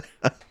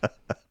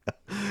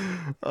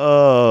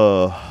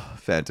 Oh,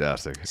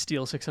 fantastic.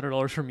 Steal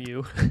 $600 from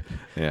you.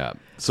 Yeah.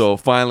 So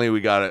finally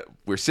we got it.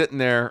 We're sitting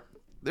there.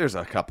 There's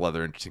a couple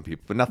other interesting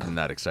people, but nothing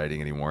that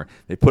exciting anymore.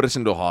 They put us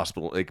into a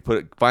hospital.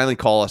 Finally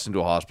call us into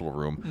a hospital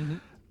room. Mm-hmm.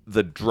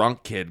 The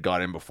drunk kid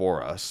got in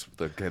before us.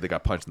 The guy that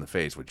got punched in the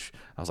face, which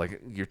I was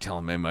like, you're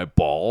telling me my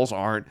balls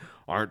aren't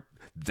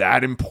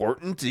that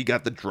important? You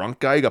got the drunk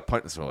guy, you got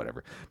punched, so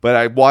whatever. But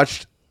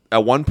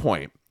at one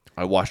point,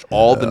 I watched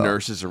all the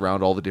nurses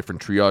around all the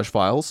different triage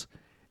files,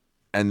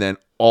 and then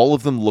all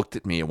of them looked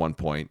at me at one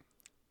point,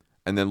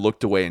 and then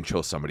looked away and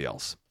chose somebody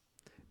else.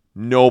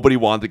 Nobody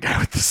wanted the guy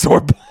with the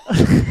sore balls.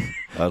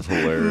 That's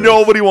hilarious.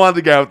 Nobody wanted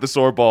the guy with the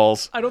sore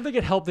balls. I don't think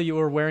it helped that you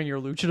were wearing your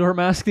luchador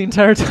mask the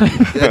entire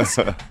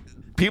time.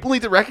 People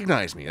need to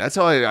recognize me. That's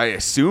how I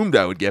assumed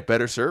I would get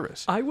better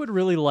service. I would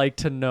really like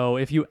to know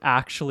if you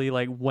actually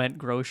like went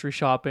grocery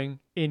shopping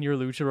in your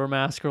luchador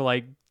mask or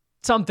like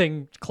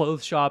something,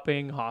 clothes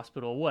shopping,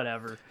 hospital,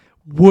 whatever.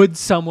 Would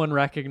someone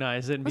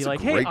recognize it and That's be like,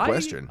 a great hey,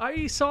 question.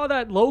 I saw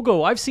that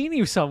logo. I've seen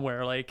you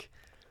somewhere. Like,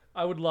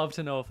 I would love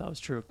to know if that was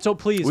true. So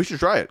please. We should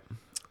try it.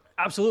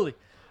 Absolutely.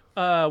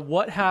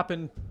 What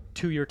happened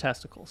to your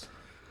testicles?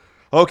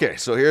 Okay,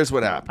 so here's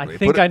what happened. I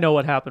think I know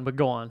what happened, but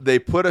go on. They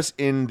put us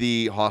in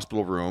the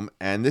hospital room,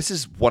 and this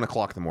is 1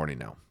 o'clock in the morning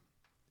now.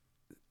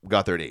 We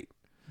got there at 8.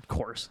 Of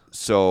course.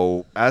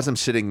 So as I'm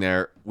sitting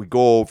there, we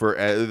go over.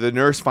 The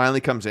nurse finally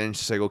comes in.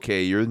 She's like,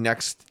 okay, you're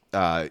next.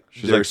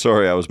 She's like,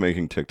 sorry, I was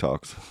making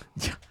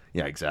TikToks.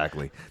 Yeah,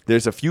 exactly.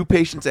 There's a few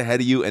patients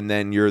ahead of you, and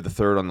then you're the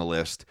third on the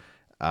list.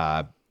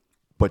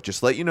 But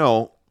just let you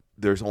know,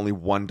 there's only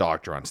one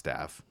doctor on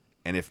staff.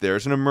 And if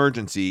there's an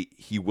emergency,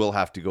 he will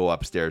have to go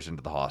upstairs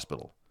into the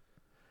hospital.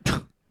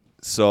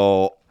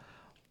 So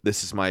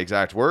this is my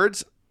exact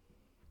words.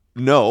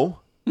 No,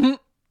 I'm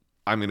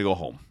going to go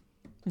home.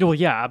 Well,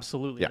 yeah,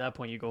 absolutely. Yeah. At that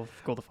point, you go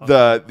the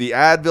fuck. The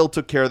Advil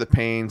took care of the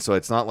pain, so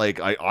it's not like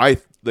I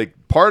like.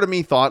 Part of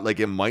me thought like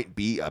it might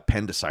be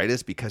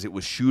appendicitis because it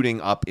was shooting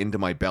up into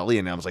my belly,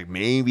 and I was like,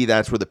 maybe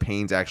that's where the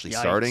pain's actually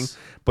starting.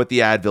 But the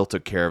Advil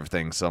took care of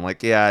things, so I'm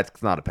like, yeah,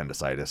 it's not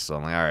appendicitis. So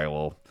I'm like, all right,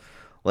 well,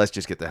 let's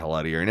just get the hell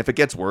out of here. And if it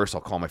gets worse,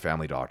 I'll call my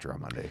family doctor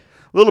on Monday.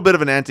 A little bit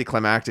of an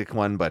anticlimactic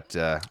one, but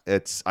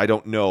I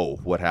don't know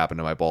what happened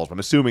to my balls. But I'm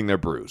assuming they're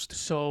bruised.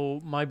 So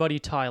my buddy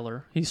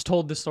Tyler, he's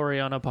told this story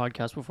on a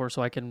podcast before,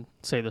 so I can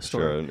say the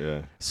story. Sure,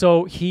 yeah.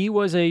 So he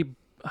was a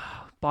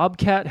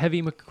Bobcat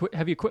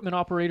heavy equipment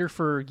operator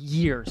for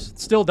years.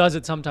 Still does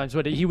it sometimes,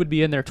 but he would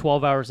be in there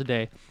 12 hours a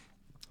day.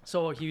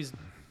 So he was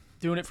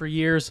doing it for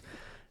years.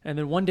 And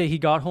then one day he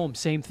got home,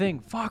 same thing.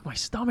 Fuck, my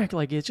stomach,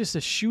 like it's just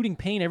a shooting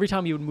pain. Every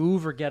time he would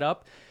move or get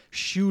up,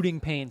 shooting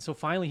pain. So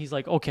finally he's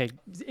like, okay,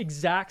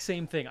 exact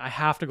same thing. I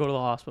have to go to the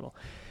hospital.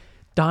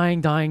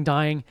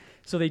 Dying.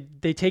 So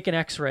they take an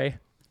x-ray,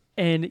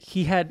 and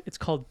he had, it's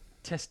called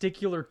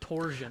testicular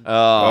torsion.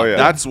 Oh yeah.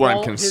 That's why I'm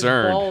His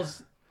concerned.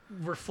 balls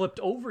were flipped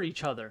over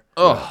each other.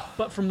 Oh.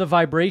 But from the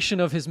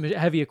vibration of his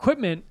heavy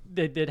equipment,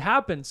 it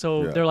happened.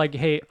 So they're like,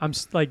 hey,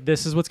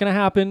 this is what's going to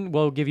happen.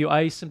 We'll give you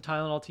ice, some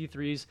Tylenol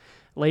T3s,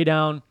 lay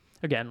down.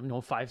 Again,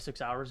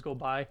 5-6 hours go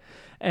by.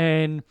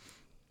 And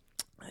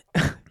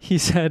he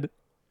said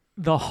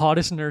the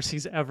hottest nurse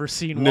he's ever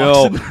seen.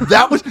 No,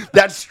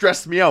 that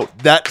stressed me out.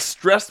 That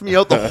stressed me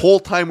out the whole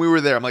time we were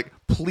there. I'm like,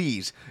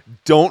 please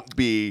don't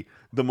be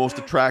the most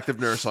attractive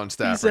nurse on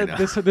staff He right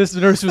said now. this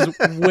nurse was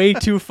way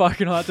too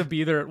fucking hot to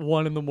be there at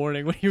 1 a.m.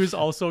 when he was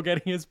also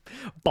getting his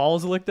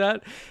balls looked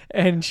at.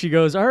 And she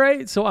goes, all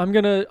right, so I'm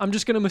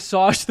just gonna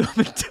massage them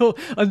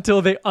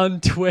until they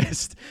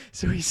untwist.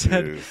 So he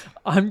said, Dude.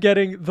 I'm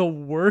getting the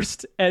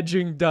worst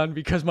edging done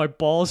because my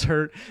balls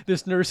hurt.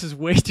 This nurse is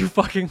way too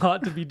fucking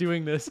hot to be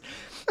doing this.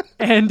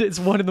 And it's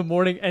 1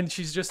 a.m. and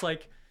she's just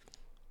like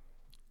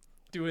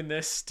doing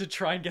this to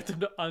try and get them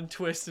to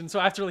untwist. And so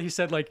after he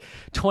said like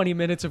 20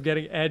 minutes of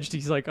getting edged,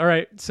 he's like, all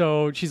right.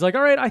 So she's like,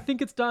 all right, I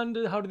think it's done.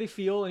 How do they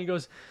feel? And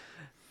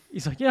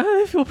he's like, yeah,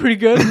 I feel pretty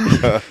good.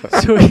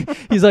 So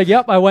he's like,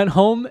 yep, I went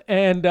home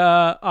and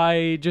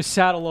I just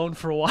sat alone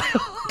for a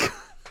while.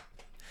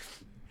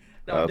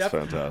 That's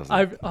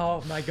fantastic.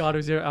 Oh my God,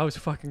 I was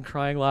fucking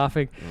crying,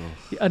 laughing.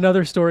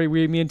 Another story,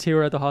 me and T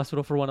were at the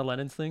hospital for one of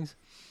Lennon's things.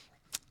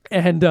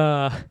 And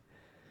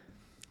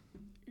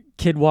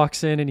kid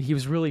walks in and he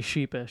was really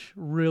sheepish,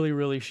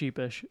 really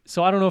sheepish.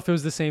 So I don't know if it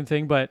was the same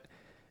thing, but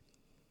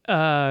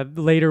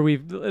later we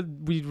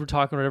were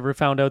talking or whatever,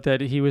 found out that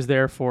he was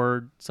there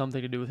for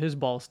something to do with his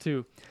balls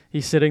too.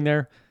 He's sitting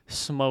there,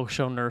 smoke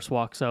show nurse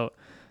walks out.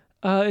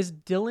 Is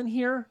Dylan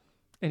here?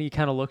 And he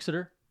kind of looks at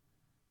her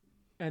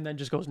and then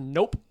just goes,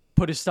 nope.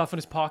 Put his stuff in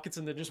his pockets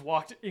and then just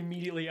walked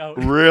immediately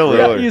out. Really?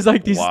 Yeah, he's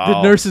like, the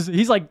Wow. nurses,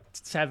 he's like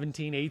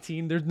 17,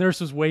 18. The nurse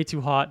was way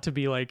too hot to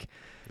be like,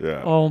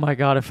 Yeah. oh my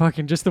God, I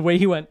fucking, just the way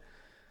he went,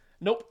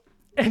 nope.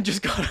 and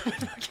just got up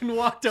and fucking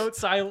walked out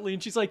silently.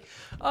 And she's like,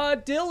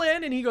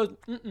 Dylan. And he goes,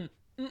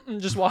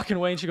 just walking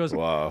away. And she goes,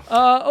 Wow.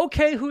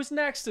 Okay, who's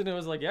next? And it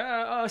was like,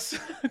 yeah, us.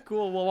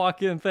 Cool, we'll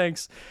walk in.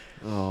 Thanks.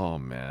 Oh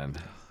man.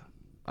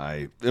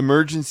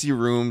 Emergency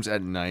rooms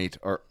at night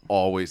are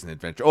always an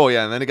adventure. Oh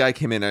yeah, and then a guy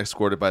came in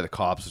escorted by the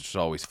cops, which is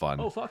always fun.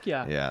 Oh, fuck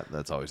yeah. Yeah,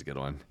 that's always a good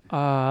one.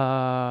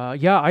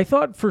 Yeah, I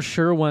thought for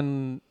sure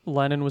when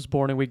Lennon was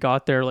born and we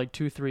got there like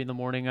 2-3 in the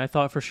morning, I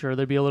thought for sure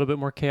there'd be a little bit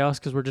more chaos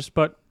because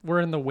we're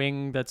in the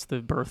wing that's the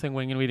birthing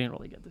wing and we didn't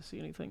really get to see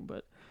anything.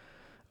 But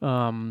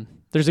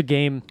there's a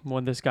game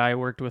when this guy I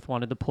worked with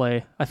wanted to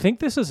play. I think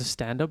this is a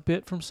stand-up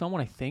bit from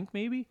someone. I think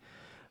maybe,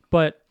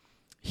 but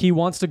he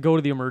wants to go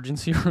to the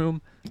emergency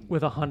room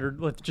with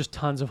just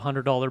tons of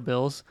 $100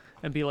 bills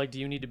and be like, "Do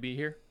you need to be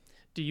here?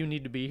 Do you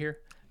need to be here?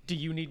 Do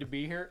you need to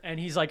be here?" And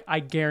he's like, "I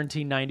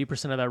guarantee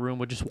 90% of that room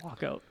would just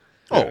walk out."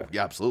 Oh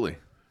yeah, absolutely.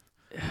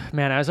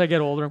 Man, as I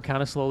get older, I'm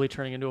kind of slowly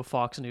turning into a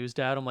Fox News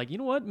dad. I'm like, you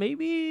know what?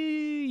 Maybe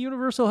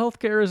universal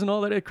healthcare isn't all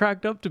that it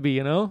cracked up to be.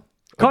 You know,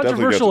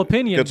 controversial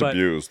opinion, gets but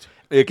abused.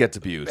 It gets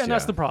abused, and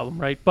that's the problem,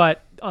 right?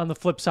 But on the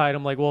flip side,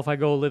 I'm like, well, if I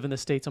go live in the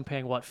States, I'm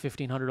paying what,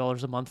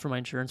 $1,500 a month for my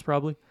insurance,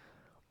 probably.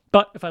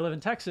 But if I live in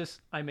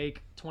Texas, I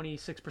make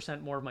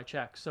 26% more of my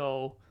check.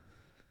 So,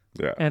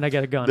 Yeah. and I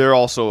get a gun. There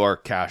also are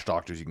cash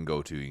doctors you can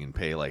go to. You can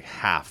pay like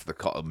half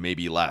the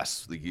maybe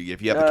less. Like,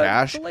 if you have the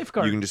cash, the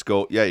lifeguard. you can just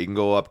go. Yeah, you can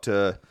go up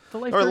to The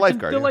or a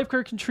lifeguard. the yeah.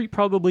 lifeguard can treat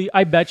probably,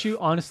 I bet you,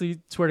 honestly,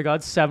 swear to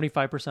God,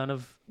 75%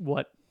 of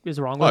what is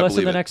wrong with I us in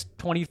believe the it. next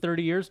 20,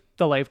 30 years.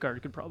 The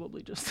lifeguard could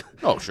probably just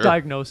Oh, sure.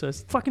 diagnose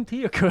us. Fucking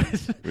Tia could.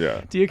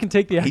 Yeah. Tia can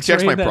take the X-ray. He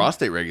checks my and then-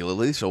 prostate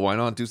regularly, so why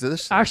not do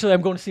this? Actually, I'm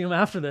going to see him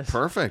after this.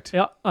 Perfect.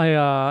 Yeah,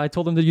 I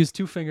told him to use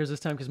 2 fingers this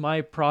time because my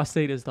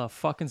prostate is the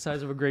fucking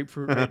size of a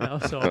grapefruit right now.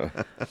 So,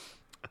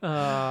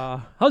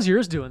 how's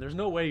yours doing? There's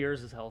no way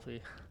yours is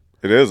healthy.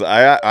 It is.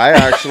 I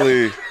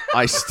actually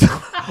I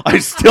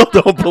still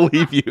don't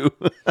believe you.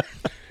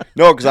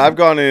 no, because I've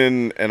gone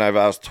in and I've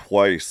asked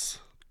twice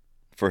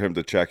for him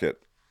to check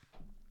it,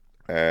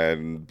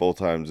 and both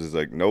times he's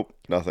like, "Nope,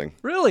 nothing."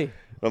 Really?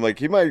 I'm like,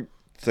 he might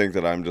think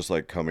that I'm just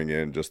like coming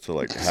in just to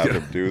like have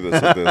him do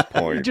this at this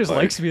point. He just like,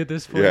 likes me at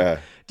this point. Yeah,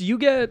 Do you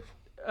get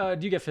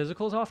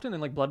physicals often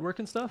and like blood work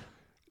and stuff?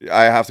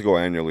 I have to go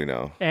annually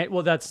now. And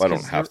well, that's I don't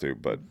 'cause have you're to,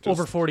 but just,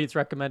 over 40. It's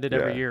recommended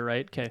every Yeah. year,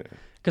 right? Okay.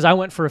 Because I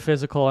went for a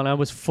physical and I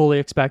was fully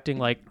expecting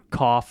like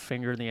cough,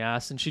 finger in the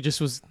ass, and she just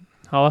was,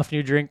 "How often do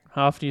you drink?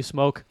 How often do you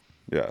smoke?"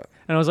 yeah,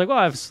 And I was like, "Well,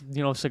 I have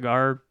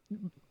cigar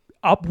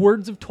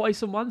upwards of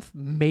twice a month,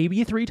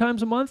 maybe 3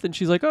 times a month." And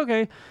she's like,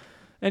 "Okay,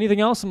 anything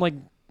else?" I'm like,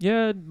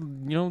 "Yeah,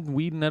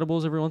 weed and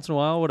edibles every once in a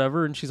while,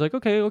 whatever." And she's like,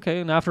 okay.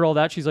 And after all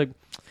that, she's like,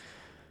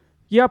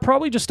 "Yeah,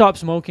 probably just stop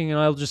smoking and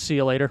I'll just see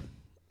you later."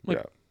 Like,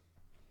 yeah.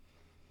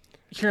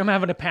 here I'm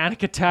having a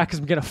panic attack because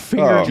I'm getting a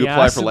finger Oh. in Do you the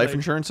apply ass for and, life like-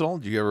 insurance at all?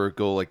 Do you ever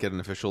go like get an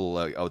official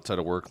outside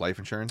of work life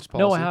insurance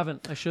policy? No, I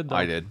haven't. I should though.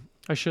 I did,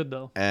 I should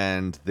though.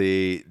 and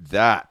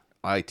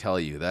I tell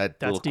you that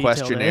That's little detailed,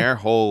 questionnaire.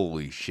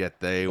 Holy shit,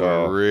 they were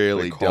Oh,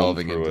 really they combed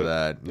delving through into it.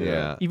 that. Yeah.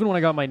 Yeah. Even when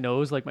I got my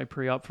nose, like my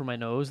pre-op for my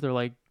nose, they're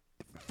like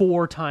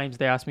 4 times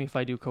they asked me if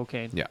I do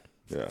cocaine. Yeah.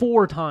 Yeah.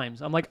 4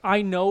 times. I'm like,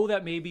 I know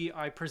that maybe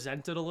I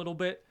presented a little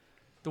bit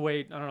the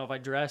way, I don't know if I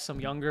dress, I'm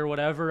younger,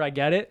 whatever. I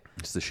get it.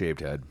 It's the shaved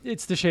head.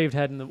 It's the shaved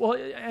head and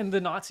the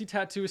Nazi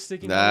tattoo is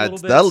sticking out a little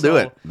bit. That'll do so-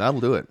 it.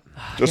 That'll do it.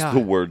 Just Yeah. the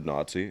word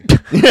Nazi.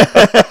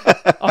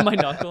 On my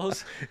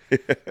knuckles.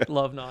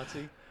 Love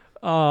Nazi.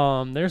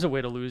 There's a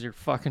way to lose your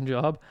fucking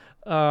job.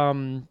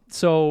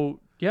 So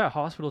yeah,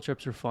 hospital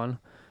trips are fun.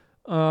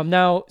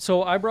 Now,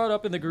 so I brought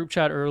up in the group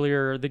chat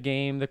earlier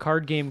the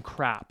card game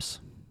Craps.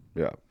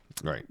 Yeah,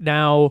 Right.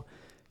 Now,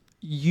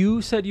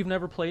 you said you've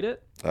never played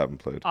it. I haven't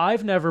played.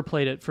 I've never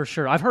played it for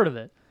sure. I've heard of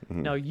it.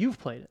 Now you've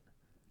played it.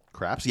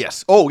 Craps?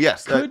 Yes. Oh,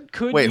 yes.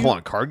 Could wait, you- hold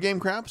on. Card game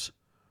craps?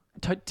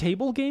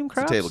 Table game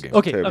Craps? table game.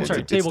 Okay, Table I'm sorry.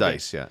 game. Table It's game.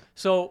 dice, yeah.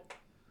 So,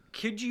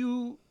 could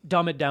you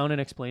dumb it down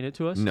and explain it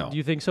to us? No. Do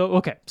you think so?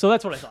 Okay, so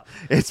that's what I thought.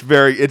 It's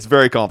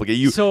very complicated.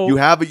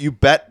 You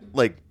bet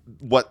like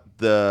what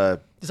the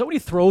Is that when you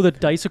throw the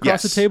dice across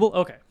Yes. the table?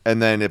 Okay. and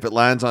then if it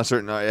lands on a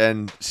certain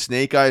and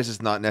snake eyes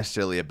is not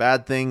necessarily a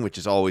bad thing, which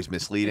is always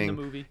misleading. In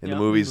the movie. In Yeah, the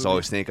movies, in it's the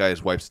always snake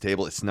eyes wipes the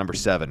table. It's number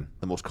 7,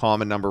 the most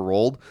common number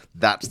rolled.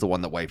 That's the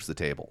one that wipes the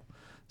table.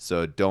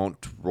 So don't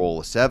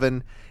roll a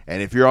 7.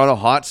 And if you're on a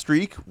hot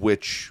streak,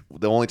 which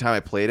the only time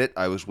I played it,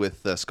 I was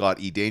with Scott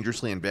E.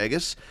 Dangerously in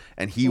Vegas,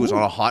 and he was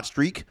on a hot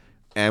streak,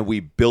 and we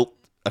built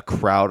a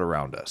crowd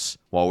around us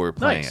while we were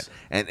playing Nice. it.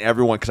 And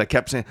everyone, because I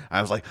kept saying, I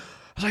was like,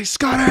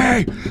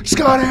 Scotty!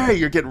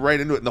 You're getting right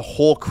into it, and the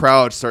whole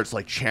crowd starts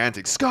like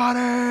chanting,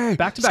 Scotty!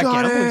 Back-to-back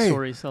Scotty!" gambling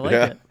stories. I like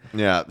Yeah. it.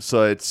 Yeah,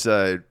 so it's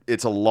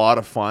a lot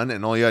of fun,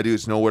 and all you gotta do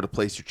is know where to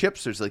place your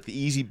chips. There's like the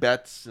easy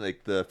bets,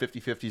 like the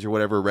 50-50s or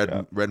whatever,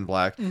 red and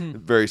black,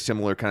 very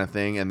similar kind of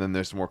thing. And then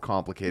there's some more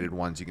complicated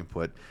ones you can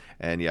put.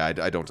 And yeah,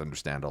 I don't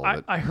understand all of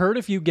it. I heard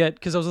if you get,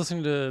 because I was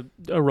listening to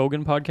a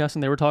Rogan podcast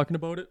and they were talking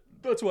about it.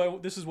 That's why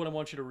this is what I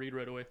want you to read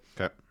right away.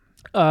 Okay.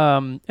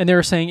 And they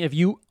were saying if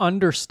you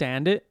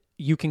understand it,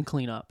 you can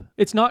clean up.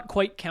 It's not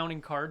quite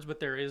counting cards, but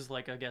there is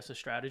like, I guess, a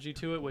strategy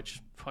to it, which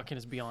fucking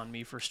is beyond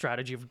me for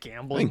strategy of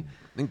gambling.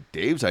 I think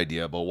Dave's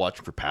idea about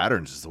watching for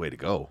patterns is the way to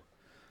go.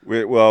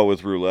 Well,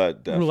 with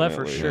roulette, definitely. Roulette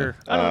for sure.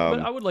 Yeah. But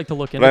I would like to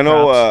look into But I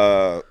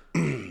craps.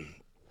 know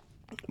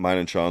mine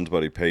and Sean's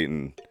buddy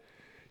Peyton,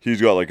 he's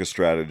got like a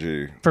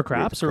strategy For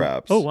craps? with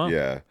craps. Oh, wow.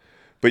 Yeah.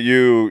 But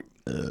you,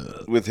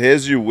 with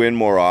his, you win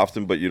more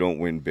often, but you don't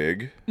win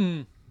big.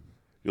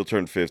 You'll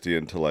turn 50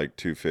 into like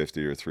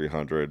 250 or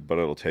 300, but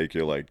it'll take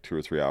you like 2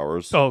 or 3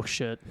 hours. Oh,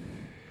 shit.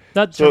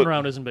 That So-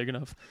 turnaround isn't big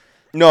enough.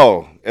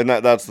 No, and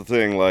that's the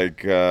thing. Like,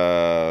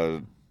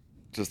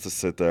 just to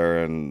sit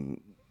there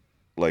and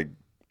like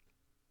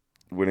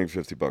winning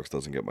 $50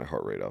 doesn't get my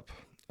heart rate up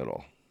at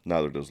all.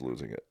 Neither does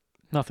losing it.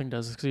 Nothing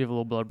does because you have a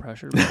little blood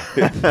pressure.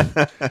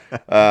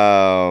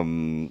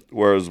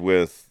 Whereas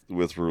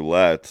with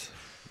roulette,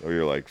 or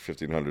you're like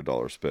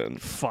 $1,500 spin,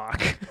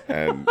 Fuck.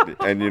 and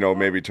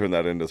maybe turn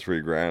that into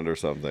 $3,000 or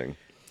something.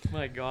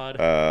 My God.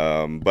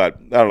 But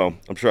I don't know.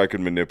 I'm sure I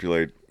could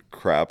manipulate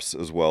craps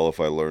as well if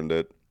I learned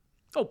it.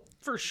 Oh,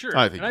 for sure.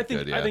 I think and you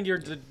could, yeah. I think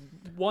you're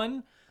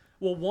one.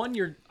 Well,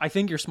 one, I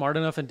think you're smart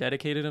enough and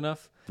dedicated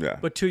enough. Yeah.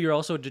 But two, you're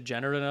also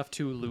degenerate enough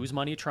to lose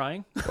money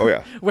trying. Oh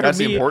yeah. Where That's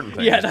the me- important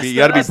thing. Yeah, You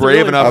got to be that's the brave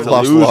really enough I've to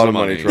lost a lose lot the of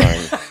money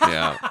trying.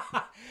 Yeah.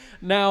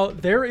 Now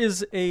there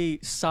is a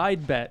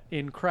side bet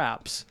in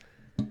craps,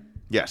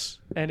 Yes.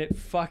 and it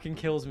fucking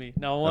kills me.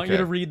 Now I want you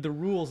Okay. to read the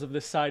rules of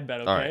this side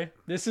bet. Okay. All right.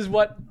 This is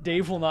what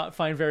Dave will not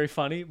find very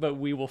funny, but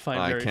we will find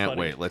I very can't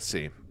funny. wait. Let's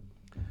see.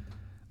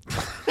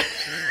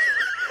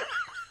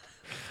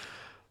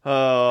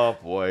 Oh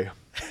boy.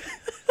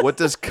 What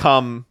does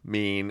cum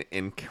mean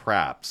in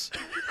craps?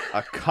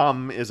 A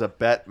cum is a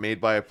bet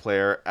made by a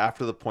player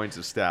after the points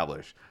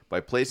established. By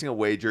placing a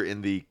wager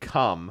in the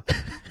cum,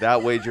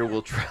 that wager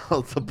will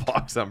trail the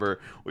box number,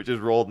 which is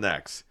rolled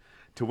next.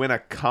 To win a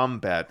cum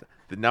bet,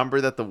 the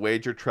number that the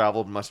wager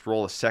traveled must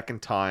roll a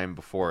second time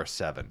before a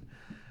 7.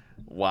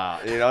 Wow.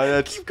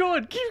 That's Keep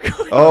going. Keep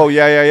going. Oh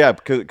yeah.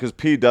 Because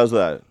P does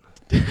that.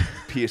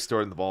 P is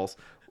stored in the balls.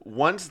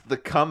 Once the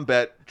cum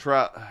bet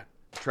travels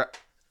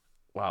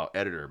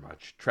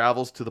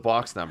to the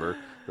box number,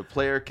 the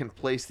player can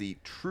place the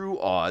true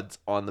odds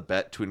on the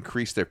bet to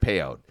increase their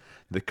payout.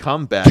 The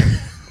cum bet.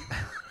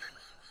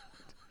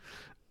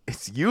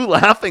 It's you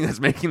laughing that's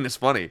making this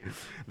funny.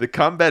 The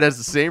cum bet has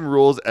the same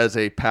rules as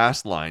a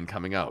pass line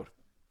coming out.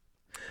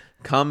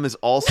 Cum is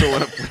also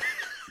in a.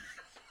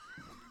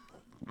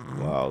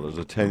 Wow, there's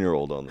a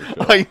 10-year-old on the show.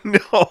 I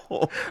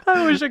know.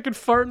 I wish I could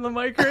fart in the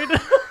mic right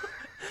now.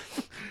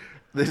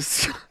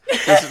 This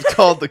is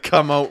called the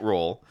come out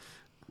roll.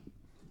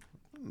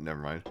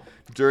 Never mind.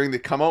 During the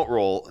come out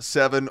roll,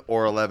 7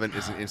 or 11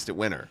 is an instant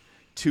winner.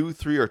 2,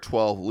 3, or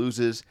 12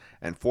 loses,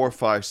 and 4,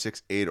 5,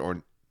 6, 8,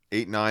 or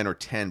 8, 9, or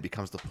 10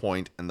 becomes the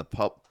point, and the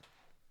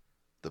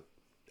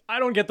I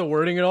don't get the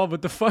wording at all,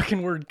 but the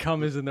fucking word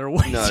 "cum" is in there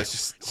way. No, it's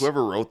just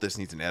whoever wrote this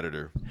needs an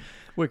editor.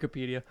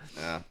 Wikipedia.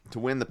 To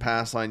win the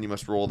pass line, you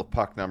must roll the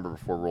puck number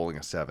before rolling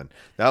a 7.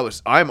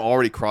 I'm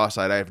already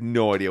cross-eyed. I have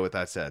no idea what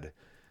that said.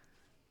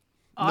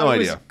 No I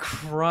idea. was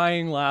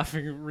crying,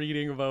 laughing,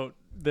 reading about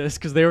this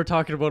because they were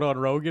talking about it on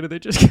Rogan, and they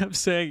just kept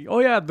saying, "Oh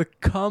yeah, the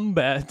cum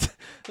bet."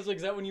 I was like,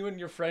 "Is that when you and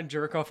your friend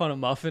jerk off on a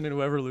muffin, and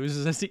whoever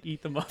loses has to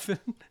eat the muffin?"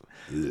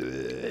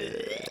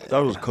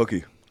 That was a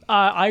cookie.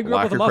 I grew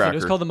up with a Whacker muffin. It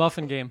was cracker. called the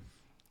muffin game,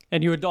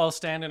 and you would all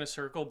stand in a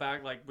circle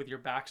back, like with your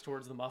backs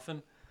towards the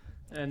muffin,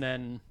 and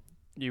then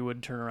you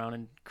would turn around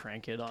and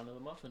crank it onto the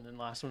muffin, and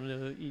last one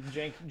to eat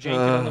jank it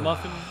on the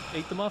muffin,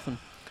 ate the muffin.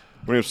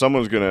 I mean, if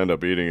someone's going to end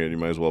up eating it, you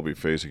might as well be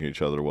facing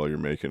each other while you're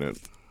making it.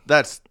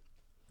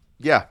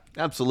 Yeah,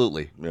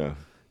 absolutely. Yeah.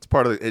 It's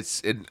part of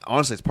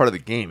honestly, it's part of the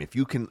game. If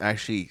you can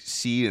actually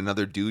see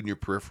another dude in your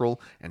peripheral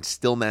and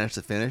still manage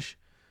to finish,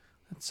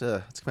 it's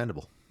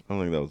commendable. I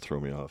don't think that would throw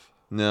me off.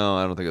 No,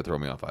 I don't think it'd throw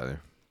me off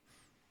either.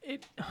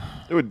 It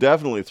would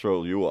definitely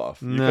throw you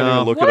off. You No. can't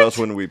even look What? at us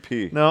when we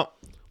pee. No,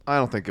 I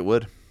don't think it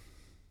would.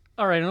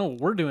 All right, I know what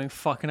we're doing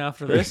fucking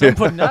after this. I'm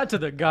putting that to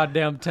the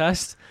goddamn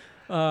test.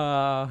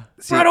 Brad,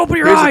 open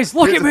your eyes.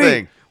 Look at me.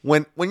 Thing.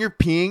 When you're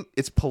peeing,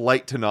 it's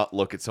polite to not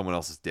look at someone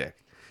else's dick.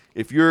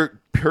 If you're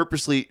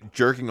purposely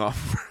jerking off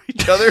for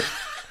each other,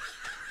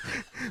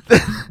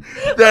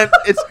 then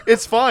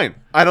it's fine.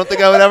 I don't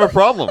think I would have a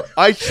problem.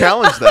 I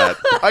challenge that.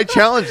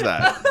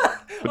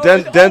 But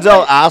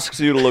Denzelle asks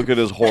you to look at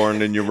his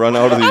horn, and you run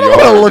out of the I yard.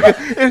 don't look at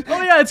it.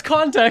 Oh yeah, it's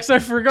context. I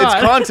forgot.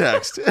 It's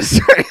context.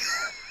 Sorry.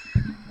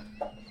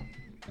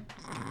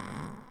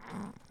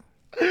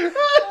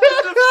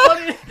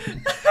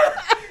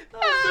 That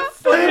was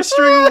the funniest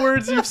string of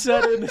words you've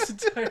said in this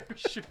entire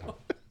show.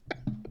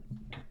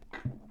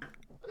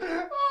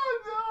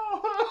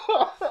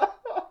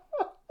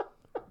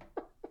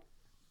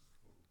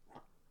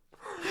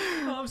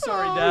 Oh, I'm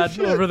sorry, Dad.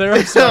 Over there.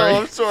 I'm sorry.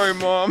 I'm sorry,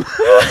 Mom.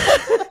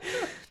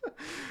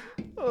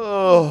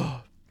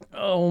 Oh.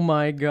 Oh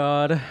my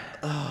God.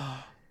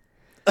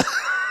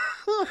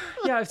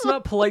 Yeah, it's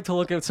not polite to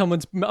look at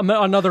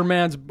another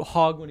man's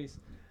hog when he's.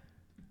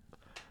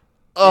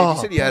 You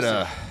said you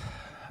had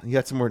You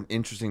got some more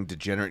interesting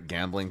degenerate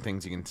gambling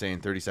things you can say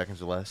in 30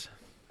 seconds or less?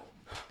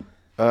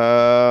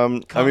 I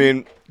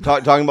mean,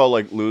 talking about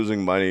like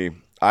losing money,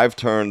 I've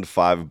turned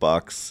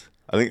 $5.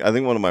 I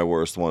think one of my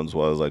worst ones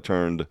was I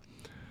turned, in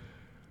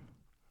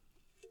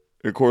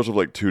the course of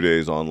like 2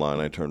 days online,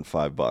 I turned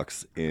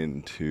 $5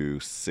 into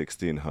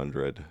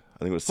 1,600. I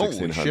think it was Holy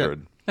 1,600.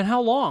 shit. And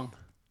how long?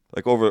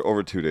 Like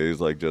over 2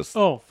 days, like just.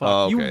 Oh, fuck.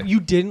 Oh, okay. You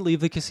didn't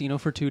leave the casino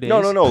for 2 days?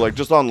 No, like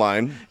just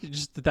online.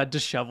 Just that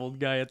disheveled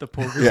guy at the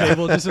poker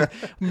table. Just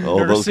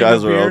Oh, those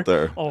guys are out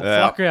there. Oh,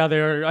 Yeah. fuck yeah, they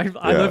are.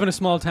 I live in a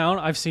small town.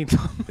 I've seen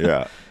them.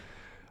 Yeah.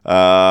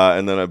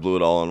 And then I blew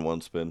it all on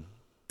one spin.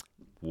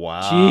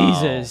 Wow.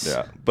 Jesus.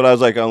 Yeah. But I was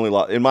like,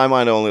 in my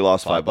mind, I only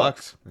lost $5.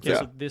 $5. Yeah, Yeah.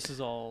 so this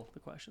is all the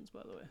questions,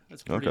 by the way.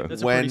 That's pretty. Okay.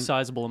 That's a pretty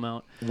sizable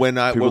amount. When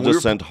People when we just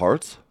were, sent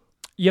hearts?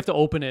 You have to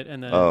open it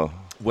and then. Oh.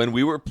 when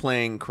we were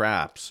playing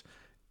craps,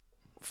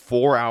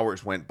 4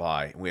 hours went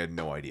by and we had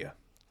no idea.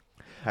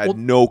 Had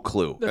no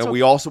clue. And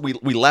we also we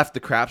left the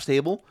craps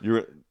table.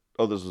 This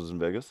was in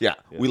Vegas? Yeah.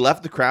 We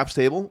left the craps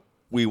table.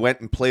 We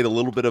went and played a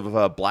little bit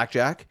of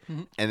blackjack,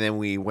 and then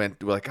we're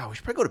like, oh, we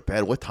should probably go to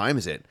bed. What time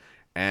is it?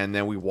 And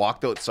then we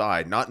walked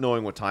outside, not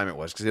knowing what time it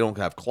was, because they don't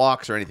have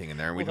clocks or anything in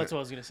there. And Well, that's what I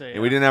was gonna say.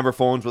 And we didn't have our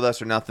phones with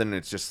us or nothing.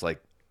 It's just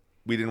like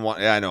we didn't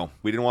want. Yeah, I know.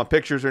 We didn't want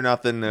pictures or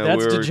nothing. That's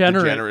we were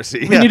degeneracy.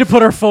 Yeah. We need to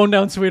put our phone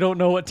down so we don't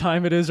know what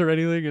time it is or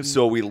anything. And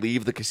So we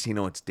leave the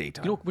casino. It's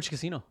daytime. you know which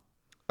casino?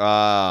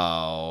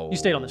 Oh. You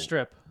stayed on the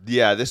Strip.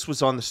 Yeah, this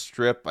was on the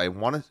Strip. I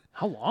want to.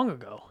 How long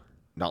ago?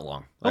 Not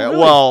long. Oh, really?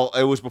 Well,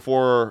 it was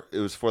before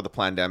the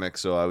pandemic,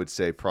 so I would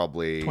say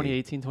probably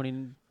 2018,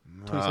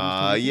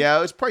 2017. yeah,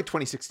 it was probably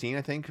 2016,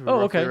 I think. Oh,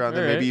 roughly okay. around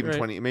there, All maybe right,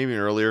 even right. maybe even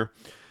earlier.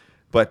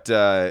 But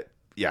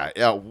yeah,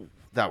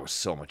 that was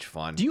so much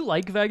fun. Do you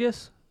like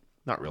Vegas,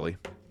 Not really.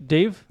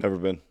 Dave? Never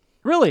been.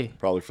 Really?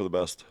 Probably for the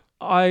best.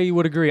 I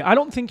would agree. I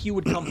don't think you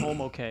would come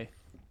home okay.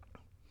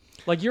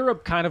 Like, you're a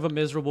kind of a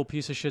miserable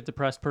piece of shit,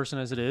 depressed person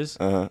as it is.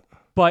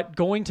 But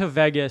going to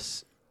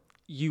Vegas,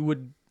 you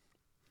would.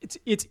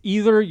 It's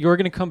either you're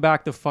going to come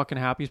back the fucking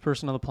happiest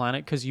person on the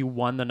planet because you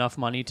won enough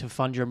money to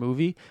fund your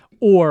movie,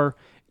 or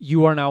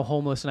you are now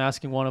homeless and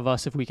asking one of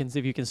us if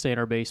you can stay in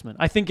our basement.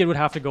 I think it would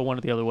have to go one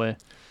or the other way.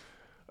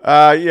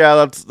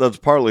 Yeah, that's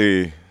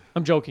partly.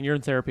 I'm joking. You're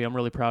in therapy. I'm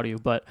really proud of you.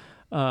 But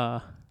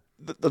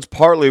That's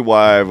partly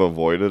why I've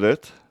avoided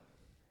it.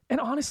 and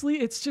honestly,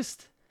 it's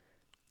just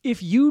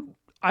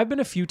I've been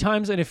a few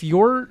times, and if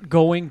you're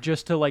going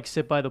just to like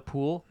sit by the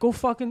pool, go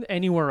fucking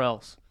anywhere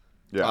else.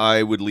 Yeah.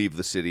 I would leave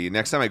the city.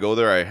 Next time I go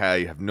there,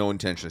 I have no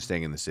intention of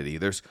staying in the city.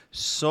 There's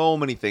so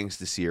many things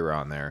to see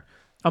around there.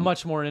 I'm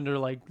much more into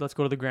like, let's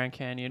go to the Grand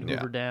Canyon, Yeah.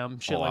 Hoover Dam,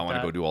 shit I like want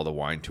that. to go do all the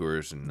wine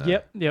tours and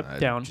Yep, I'd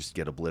down. Just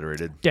get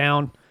obliterated.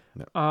 Down.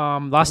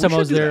 Last We time I should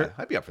was do there, that.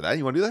 I'd be up for that.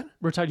 You want to do that?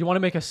 retired. You want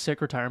to make a sick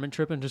retirement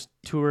trip and just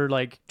tour,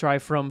 like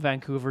drive from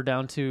Vancouver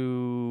down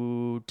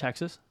to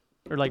Texas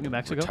or like New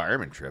Mexico?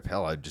 Retirement trip.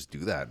 Hell, I'd just do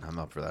that. I'm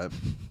up for that.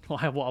 Well,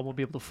 I won't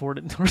be able to afford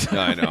it.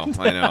 Yeah, I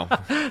know.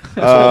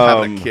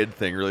 Having a kid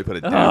thing really put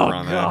a damper Oh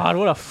on that. God,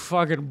 what a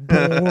fucking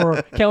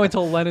bore! Can't wait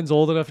till Lennon's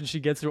old enough and she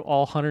gets through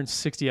all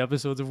 160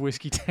 episodes of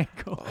Whiskey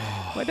Tango.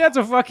 My dad's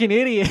a fucking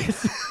idiot.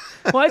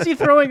 Why is he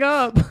throwing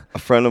up? A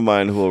friend of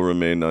mine who will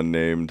remain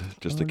unnamed,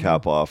 just to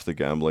cap off the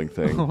gambling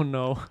thing. Oh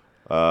no.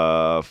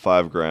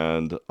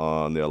 $5,000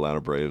 on the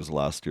Atlanta Braves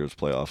last year's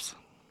playoffs.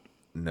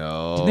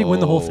 No. Didn't they win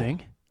the whole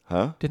thing?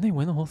 Huh? Didn't they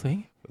win the whole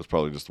thing? It was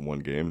probably just one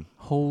game.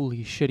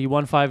 Holy shit, he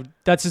won 5.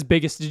 That's his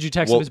biggest. Did you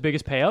text him his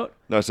biggest payout?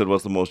 No, I said,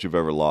 what's the most you've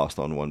ever lost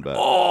on one bet?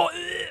 Oh,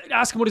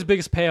 ask him what his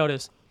biggest payout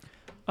is.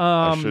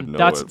 I should know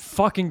That's it.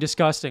 fucking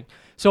disgusting.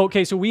 So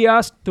we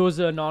asked those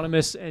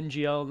anonymous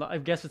NGL, I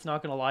guess it's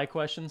not going to lie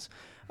questions,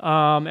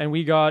 and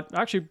we got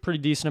actually a pretty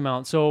decent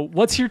amount. So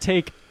what's your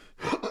take?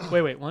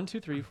 Wait. 1, 2,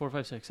 3, 4,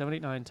 5, 6, 7,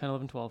 8, 9, 10,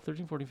 11, 12,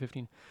 13, 14,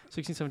 15,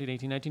 16, 17,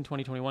 18, 19,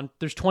 20, 21.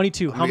 There's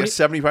 22. How I many? get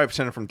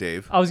 75% from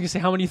Dave. I was going to say,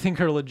 how many you think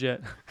are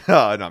legit?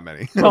 Not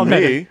many. Not From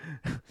many. me?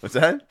 What's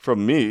that?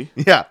 From me?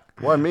 Yeah.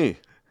 Why me?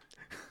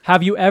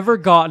 Have you ever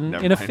gotten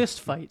Never in a mind.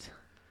 fist fight?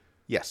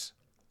 Yes.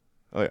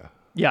 Oh, yeah.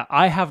 Yeah,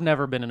 I have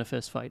never been in a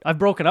fist fight. I've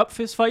broken up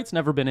fist fights,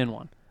 never been in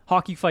one.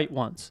 Hockey fight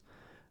once.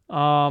 As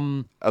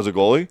a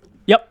goalie?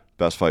 Yep,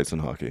 Best fights in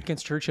hockey.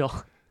 against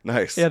Churchill.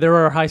 Nice. Yeah, they were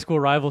our high school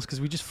rivals because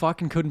we just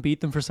fucking couldn't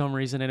beat them for some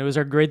reason. And it was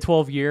our grade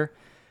 12 year.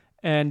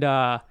 And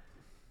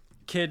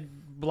kid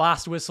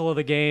blast whistle of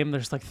the game.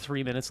 There's like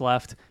 3 minutes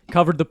left.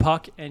 Covered the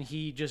puck, and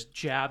he just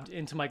jabbed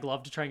into my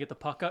glove to try and get the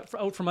puck out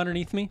from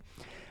underneath me.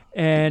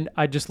 And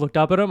I just looked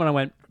up at him, and I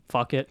went,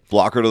 fuck it.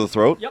 Blocker to the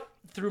throat? Yep.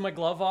 Threw my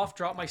glove off,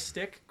 dropped my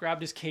stick,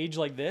 grabbed his cage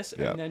like this,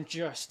 Yeah. and then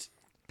just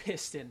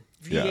piston.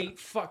 Yeah. V8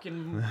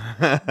 fucking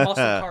muscle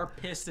car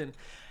piston.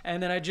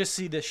 And then I just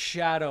see this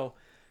shadow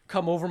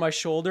come over my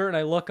shoulder, and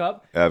I look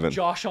up. Evan.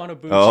 Josh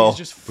Onabuchi Oh, is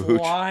just Booch.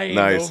 flying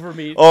Nice. over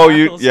me. Oh,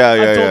 you- Tackles. yeah, I've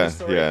yeah, told yeah, the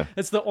story. yeah.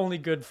 It's the only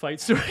good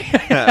fight story I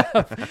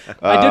have.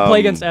 I did play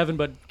against Evan,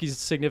 but he's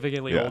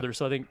significantly Yeah. older,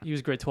 so I think he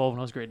was grade 12 and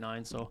I was grade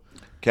 9. So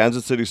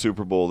Kansas City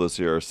Super Bowl this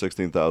year,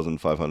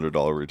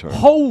 $16,500 return.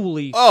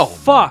 holy Oh,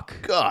 fuck,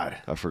 God.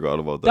 I forgot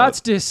about that. that's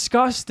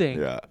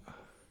disgusting. Yeah.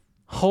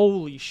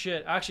 Holy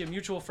shit. Actually, a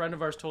mutual friend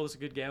of ours told us a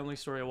good gambling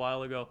story a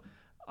while ago.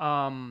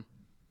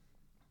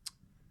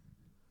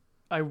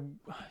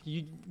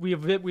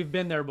 We've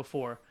been there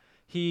before.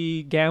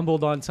 He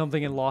gambled on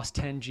something and lost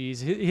 10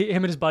 G's. Him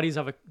and his buddies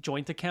have a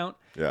joint account.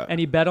 Yeah. And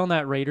he bet on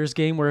that Raiders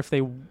game where if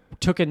they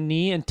took a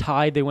knee and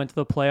tied, they went to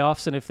the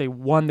playoffs. And if they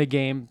won the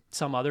game,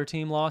 some other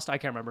team lost. I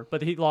can't remember.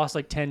 But he lost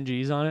like 10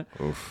 G's on it.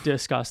 Oof.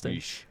 Disgusting.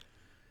 Yeesh.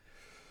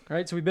 All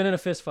right, so we've been in a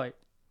fist fight.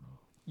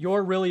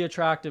 You're really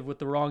attractive with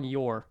the wrong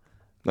you're.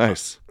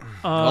 Nice.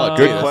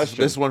 Good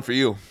question. This is one for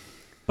you.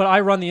 But I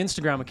run the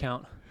Instagram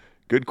account.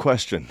 Good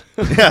question.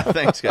 Yeah,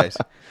 thanks, guys.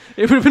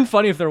 It would have been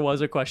funny if there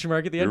was a question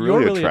mark at the end. You're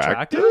You're really really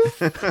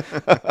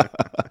attractive?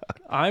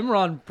 I'm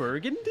Ron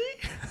Burgundy?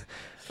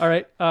 All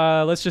right,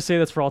 let's just say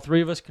that's for all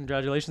three of us.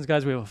 Congratulations,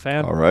 guys. We have a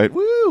fan. All right.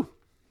 Woo!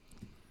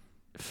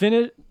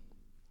 Finish.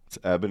 It's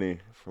Ebony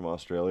from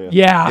Australia.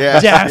 Yeah, Yeah.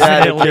 definitely.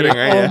 Yeah, no kidding,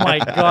 right? Oh Yeah. my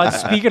God.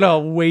 Speaking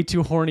of way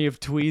too horny of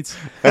tweets.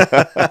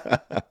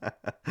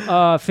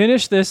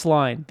 Finish this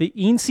line. The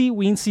eensy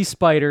weensy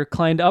spider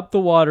climbed up the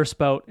water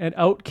spout and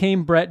out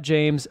came Brett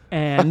James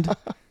and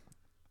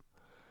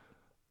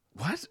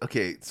What?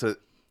 Okay, so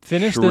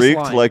finish this Shrieked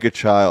line. like a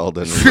child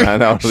and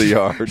ran out of the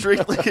yard.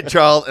 shrieked like a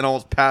child and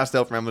almost passed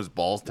out from Emma's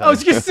balls. I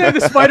was going to say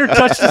the spider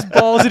touched his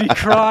balls and he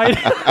cried.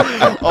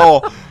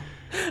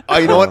 Oh,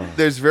 you know what?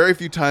 There's very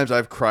few times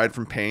I've cried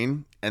from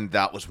pain, and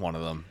that was one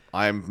of them.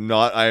 I am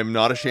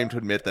not ashamed to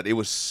admit that it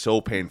was so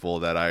painful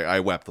that I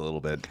wept a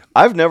little bit.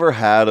 I've never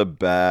had a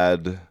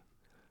bad,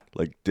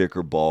 like, dick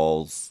or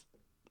balls,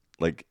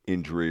 like,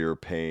 injury or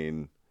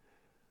pain.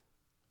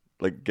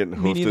 Like, getting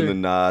Me hoofed in neither. the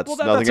nuts. Well,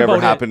 Nothing that's ever about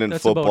it. happened in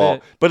That's about football.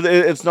 it. But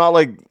it's not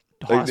like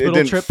it Hospital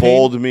didn't trip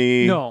fold pain?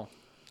 me. No.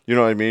 You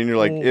know what I mean? You're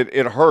like, Oh.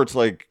 it hurts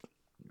like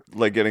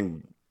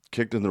getting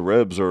kicked in the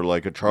ribs or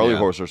like a Charlie Yeah.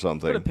 horse or But the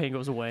something. pain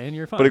goes away and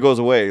you're fine. But it goes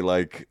away.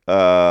 Like,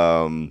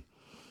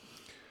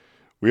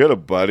 we had a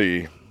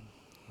buddy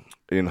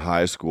in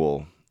high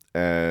school,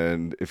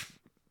 and if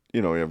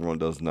you know, everyone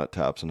does nut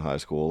taps in high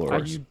school, or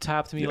You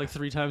tapped me like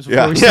 3 times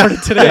Yeah. before we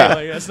started today.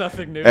 Like, that's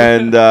nothing new.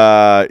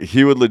 and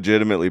he would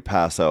legitimately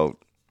pass out.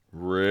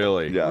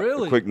 Really? Yeah,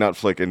 Really? a quick nut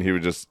flick, and you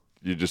just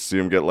see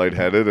him get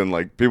lightheaded, and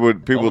like people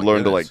would my learn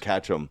to goodness. like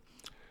catch him.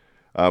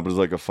 But it's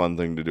like a fun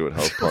thing to do at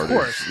house parties.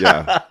 course.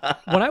 Yeah,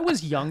 When I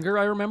was younger,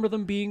 I remember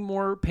them being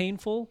more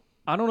painful.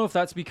 I don't know if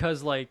that's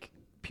because like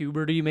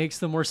puberty makes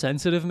them more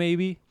sensitive,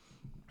 maybe.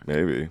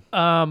 maybe.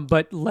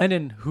 But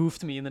Lennon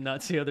hoofed me in the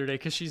nuts the other day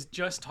because she's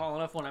just tall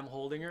enough when I'm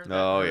holding her. that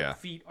Oh, her yeah.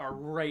 feet are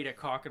right at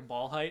cock and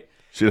ball height.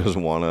 She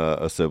doesn't want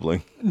a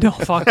sibling. No,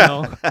 fuck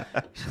no.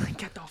 She's like,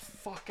 get the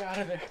fuck out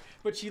of there.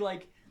 But she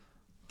like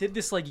did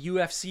this like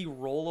UFC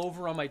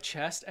rollover on my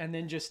chest and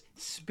then just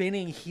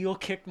spinning heel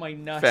kicked my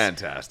nuts.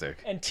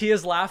 Fantastic. And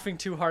Tia's laughing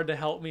too hard to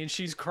help me, and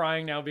she's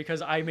crying now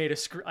because I made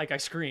I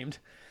screamed.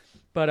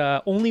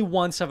 But only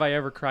once have I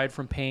ever cried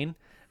from pain,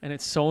 and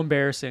it's so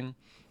embarrassing.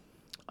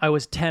 I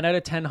was 10 out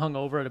of 10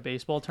 hungover at a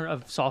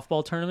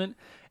softball tournament,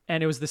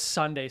 and it was this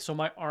Sunday, so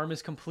my arm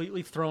is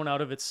completely thrown out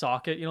of its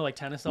socket, you know, like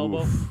tennis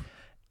elbow.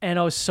 And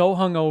I was so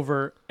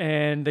hungover,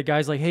 and the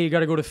guy's like, "Hey, you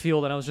got to go to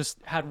field." And I was just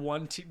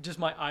just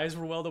my eyes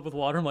were welled up with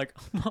water. I'm like,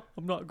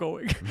 I'm not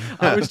going.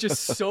 I was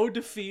just so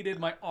defeated.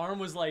 My arm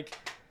was like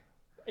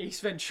Ace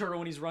Ventura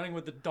when he's running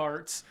with the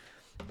darts.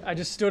 I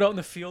just stood out in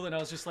the field, and I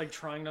was just like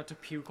trying not to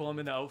puke while I'm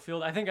in the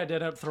outfield. I think I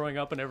did end up throwing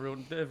up, and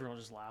everyone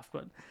just laughed.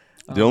 But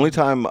The only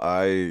time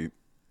I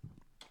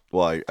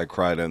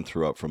cried and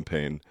threw up from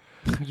pain.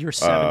 your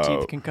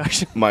 17th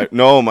concussion.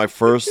 My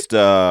first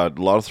a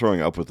lot of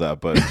throwing up with that,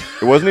 but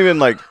it wasn't even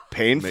like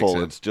painful.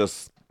 sense. It's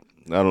just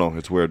I don't know.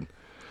 It's weird.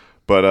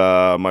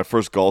 But my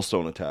first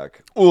gallstone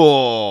attack,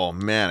 Oh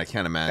man, I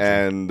can't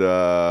imagine.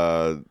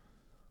 and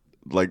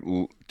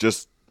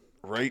just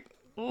right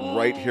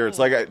here. It's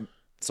like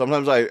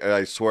sometimes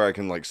I swear I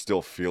can like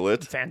still feel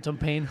it. Phantom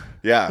pain.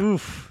 Yeah.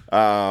 Oof.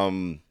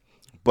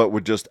 But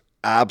would just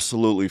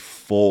absolutely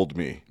fold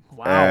me.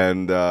 Wow.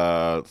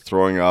 And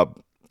throwing up,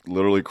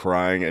 literally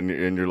crying, and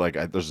you're like,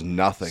 there's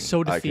nothing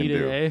So I can defeated,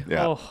 do. eh?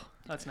 Yeah. Oh,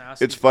 that's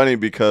nasty. It's funny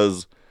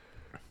because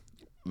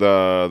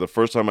the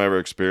first time I ever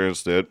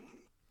experienced it,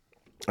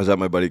 I was at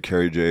my buddy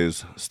Kerry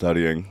J's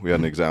studying. We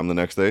had an exam the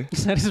next day.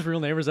 Is that his real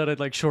name, or is that a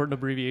like shortened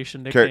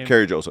abbreviation nickname?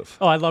 Kerry Joseph.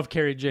 Oh, I love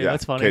Kerry J. Yeah,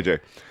 That's funny. KJ.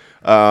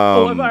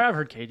 Oh, I've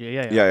heard KJ.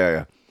 Yeah.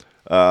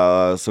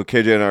 Yeah. So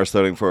KJ and I are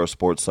studying for a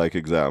sports psych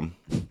exam.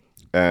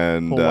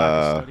 And Whole whack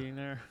of studying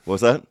there.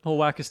 what's that? Whole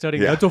whack of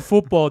studying. Yeah. That's a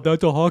football.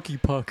 That's a hockey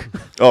puck.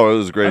 Oh, it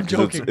was great I'm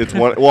because joking. it's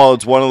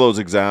one of those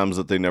exams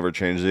that they never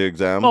change the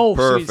exam. Oh,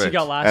 Perfect. sweet. So you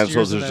got last and so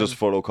year's there's just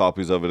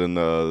photocopies of it in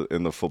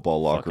the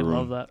football locker Fucking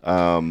room. love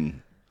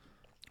that.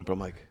 But I'm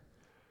like,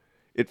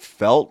 it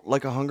felt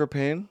like a hunger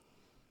pain,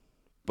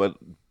 but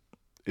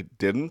it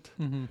didn't.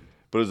 Mm-hmm.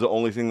 But it was the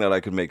only thing that I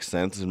could make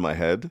sense in my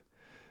head.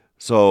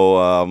 So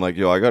I'm like,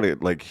 yo, I gotta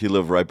like. He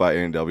lived right by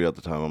A&W at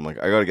the time. I'm like,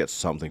 I gotta get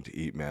something to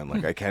eat, man.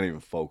 Like I can't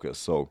even focus.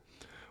 So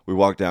we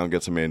walk down,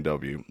 get some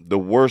A&W. The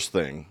worst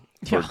thing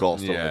for a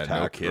gallstone Yeah, no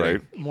attack, kidding.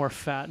 right? more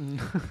fat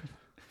and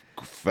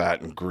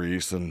fat and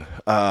grease, and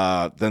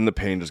then the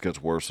pain just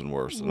gets worse and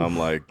worse. And I'm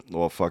like,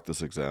 well, fuck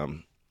this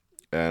exam.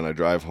 And I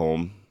drive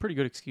home. Pretty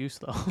good excuse,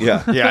 though.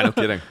 Yeah. Yeah, no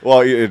kidding.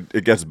 Well,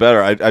 it gets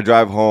better. I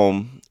drive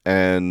home,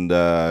 and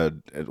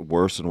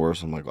worse and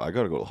worse. I'm like, well, I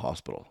got to go to the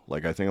hospital.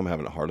 Like, I think I'm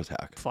having a heart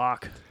attack.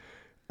 Fuck.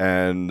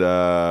 And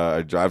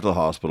I drive to the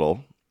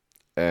hospital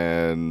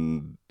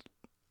and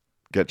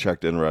get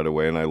checked in right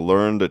away. And I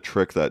learned a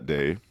trick that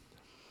day.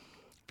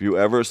 If you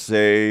ever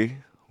say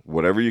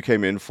whatever you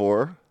came in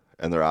for,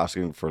 and they're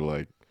asking for,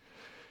 like,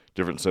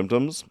 different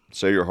symptoms,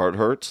 say your heart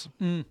hurts,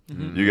 you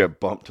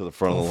get bumped to the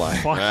front of the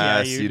line. Fuck yeah,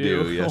 Yes, you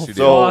do. Yes, you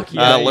do. Fuck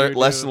yeah, you do.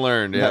 Lesson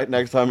learned. Yeah.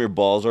 Next time your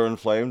balls are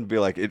inflamed, be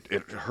like, it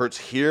hurts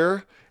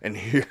here and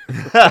here.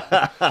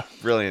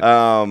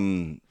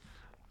 Brilliant.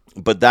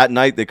 But that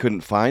night they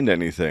couldn't find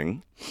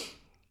anything.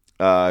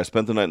 I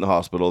spent the night in the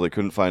hospital. They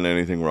couldn't find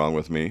anything wrong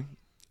with me.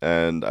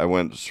 And I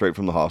went straight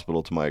from the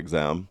hospital to my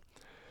exam.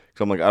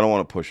 So I'm like, I don't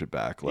want to push it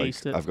back. Like,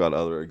 Aced it. I've got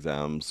other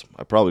exams.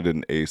 I probably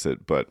didn't ace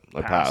it, but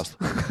I passed.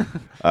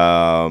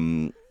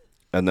 And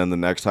then the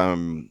next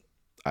time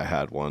I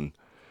had one,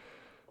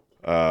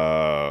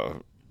 I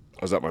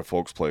was at my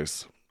folks'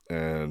 place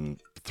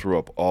and threw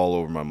up all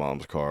over my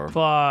mom's car.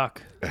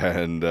 Fuck.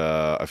 And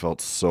I felt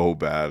so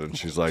bad. And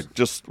she's like,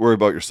 just worry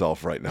about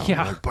yourself right now.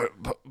 Yeah. I'm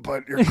like,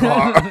 but your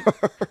car.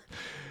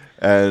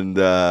 And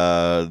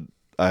I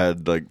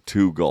had like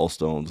 2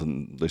 gallstones,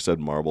 and they said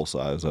marble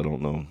size. I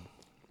don't know.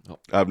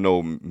 I have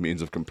no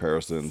means of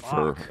comparison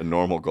for a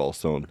normal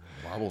gallstone.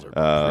 Marbles are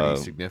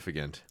pretty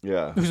significant.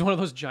 Yeah. It was one of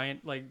those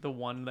giant, like the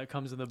one that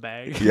comes in the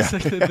bag. Yeah. It's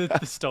like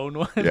the stone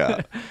one.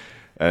 Yeah.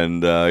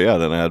 And then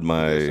I had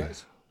my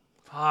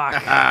Fuck.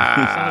 Son of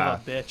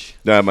a bitch.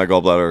 I had my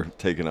gallbladder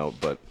taken out,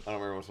 but I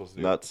don't remember what I'm supposed to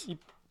do. nuts. You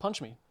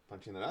punch me.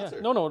 Punching the Yeah.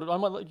 nuts? No,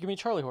 I'm give me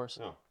Charlie horse.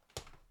 No.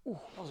 Ooh,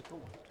 that was a good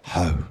one.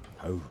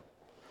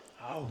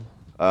 How?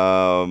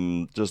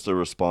 Just a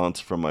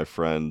response from my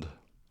friend.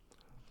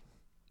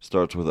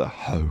 Starts with a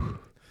how.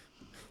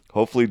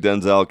 Hopefully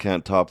Denzelle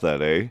can't top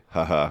that, eh?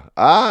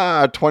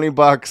 Haha.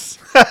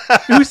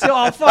 $20. You say,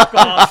 oh, fuck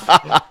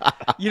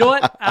off. You know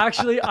what?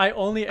 Actually, I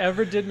only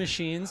ever did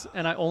machines,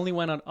 and I only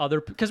went on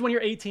other... Because when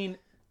you're 18,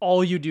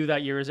 all you do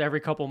that year is every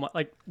couple months,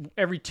 like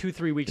every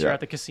 2-3 weeks, you're at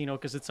the casino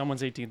because it's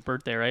someone's 18th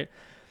birthday, right?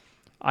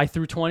 I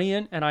threw 20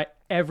 in, and I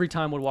every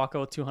time would walk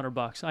out with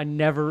 $200. I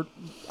never...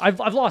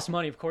 I've lost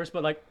money, of course,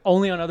 but like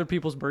only on other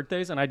people's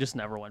birthdays, and I just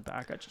never went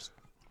back.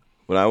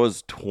 When I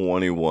was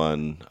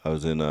 21, I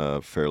was in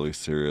a fairly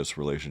serious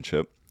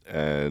relationship,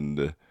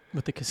 and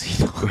With the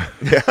casino.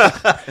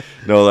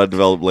 no, that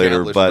developed later.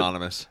 Gamblers But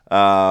Anonymous.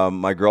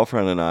 my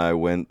girlfriend and I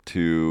went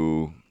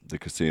to the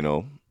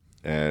casino,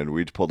 and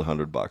we each pulled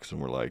 $100, and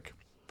we're like,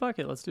 Fuck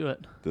it, let's do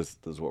it. "This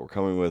is what we're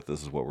coming with.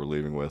 This is what we're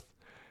leaving with."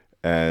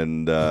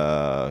 And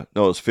no, it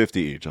was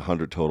 50 each,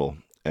 100 total,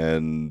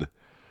 and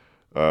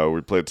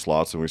we played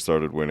slots, and we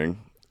started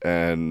winning,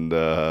 and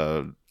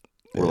we're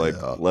like,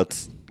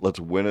 let's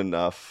win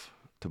enough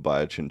to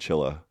buy a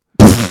chinchilla.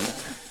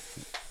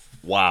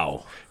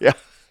 Wow. Yeah.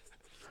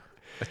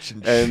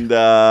 And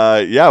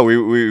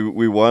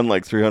we won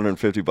like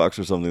 $350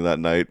 or something that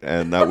night,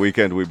 and that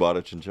weekend we bought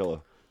a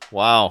chinchilla.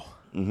 Wow.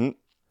 And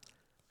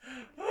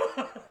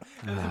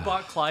then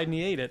bought Clyde and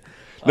he ate it.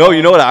 No,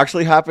 you know what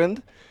actually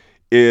happened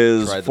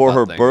is Tried the for butt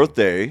her thing.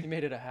 birthday. He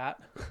made it a hat.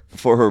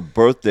 For her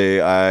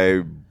birthday,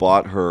 I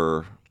bought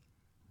her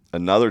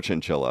another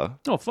chinchilla.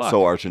 Oh, fuck.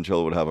 So our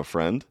chinchilla would have a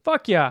friend.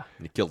 Fuck yeah.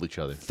 You killed each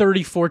other.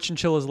 34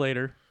 chinchillas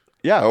later.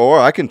 Yeah, or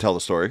I can tell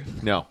the story.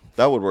 No.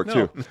 That would work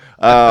No. too.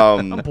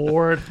 I'm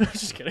bored.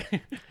 Just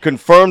kidding.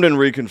 Confirmed and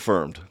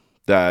reconfirmed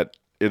that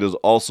it is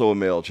also a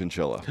male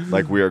chinchilla.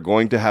 Like, we are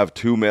going to have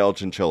 2 male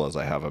chinchillas.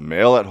 I have a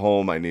male at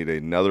home. I need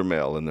another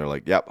male. And they're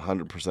like, yep,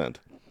 100%.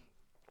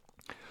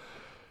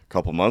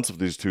 Couple months of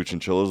these 2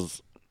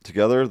 chinchillas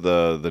together.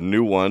 The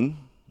new one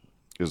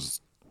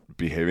is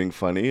behaving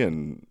funny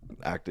and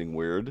acting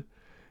weird.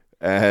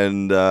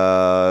 And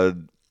the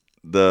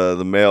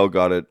male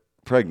got it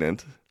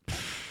pregnant.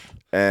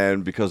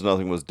 And because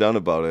nothing was done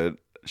about it,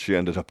 she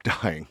ended up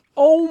dying.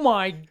 Oh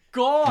my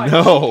God.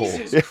 No.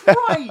 Jesus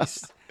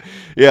Christ.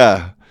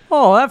 Yeah.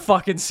 Oh, that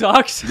fucking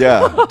sucks.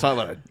 Yeah. Talk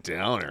about a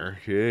downer.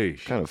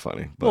 Sheesh. Kind of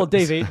funny. But Well,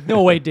 Dave ate.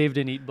 No way Dave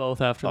didn't eat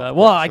both after that.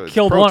 Well, I so it's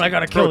killed one. I protein, got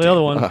to kill the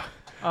protein. other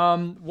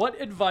one. What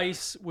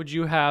advice would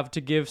you have to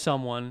give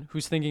someone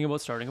who's thinking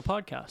about starting a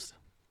podcast?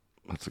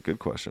 that's a good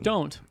question.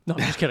 Don't. No,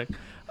 I'm just kidding.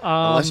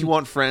 Unless you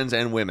want friends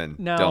and women.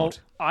 Now, Don't.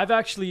 I've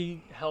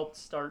actually helped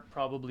start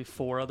probably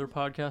 4 or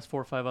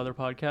 5 other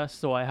podcasts,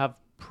 so I have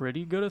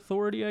pretty good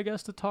authority, I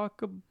guess, to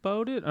talk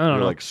about it. I don't You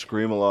know. like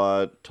scream a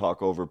lot,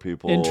 talk over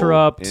people.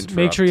 Interrupt.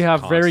 Make sure you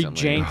have very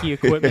constantly. janky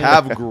equipment.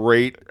 Have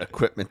great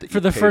equipment that For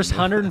you the paid first me.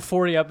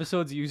 140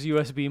 episodes, use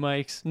USB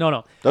mics.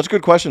 No. That's a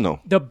good question, though.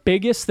 The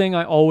biggest thing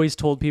I always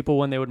told people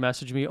when they would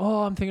message me,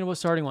 oh, I'm thinking about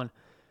starting one.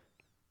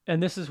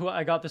 And this is what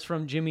I got this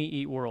from Jimmy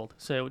Eat World.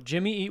 So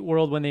Jimmy Eat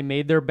World, when they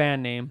made their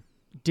band name,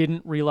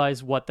 didn't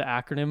realize what the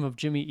acronym of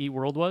Jimmy Eat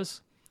World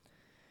was.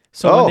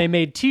 So when they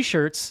made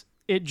t-shirts,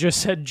 it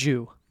just said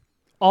Jew.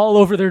 all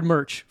over their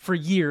merch for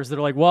years. They're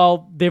like,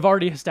 well, they've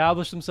already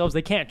established themselves.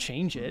 They can't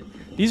change it.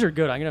 These are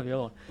good. I'm going to have the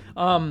other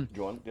one. Do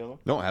you want the other one?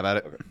 No, have at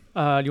it. Do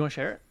you want to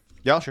share it?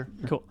 Yeah, sure.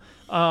 Cool.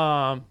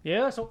 The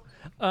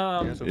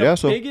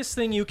biggest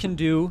thing you can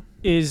do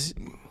is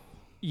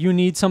you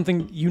need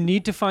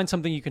to find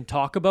something you can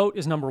talk about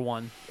is number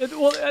one. And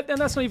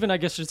that's not even, I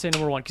guess I should say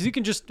number one, because you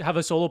can just have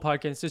a solo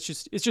podcast.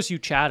 It's just you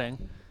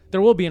chatting.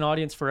 There will be an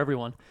audience for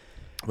everyone.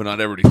 But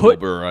not everybody's Bill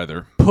Burr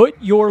either.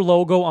 Put your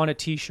logo on a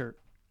t-shirt.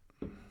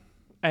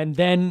 And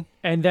then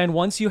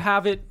once you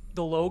have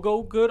the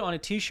logo good on a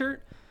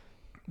t-shirt,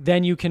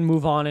 then you can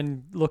move on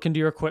and look into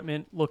your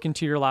equipment, look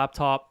into your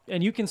laptop,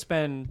 and you can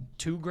spend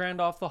 $2,000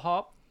 off the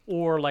hop,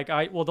 or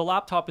the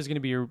laptop is going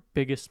to be your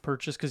biggest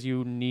purchase because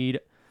you need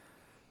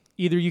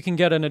either you can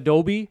get an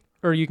Adobe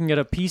or you can get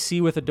a PC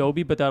with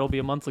Adobe, but that'll be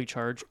a monthly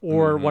charge.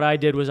 Or what I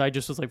did was I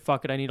just was like,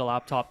 fuck it, I need a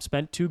laptop.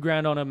 Spent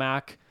 $2,000 on a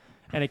Mac,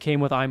 and it came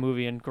with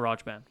iMovie and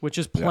GarageBand, which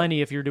is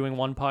plenty if you're doing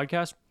one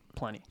podcast.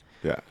 Plenty.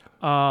 Yeah.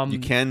 You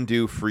can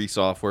do free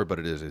software, but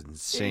it is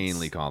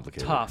insanely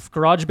complicated. Tough.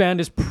 GarageBand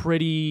is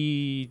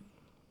pretty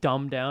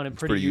dumbed down and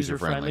pretty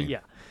user-friendly. Yeah.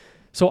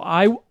 So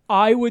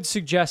I would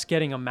suggest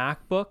getting a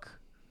MacBook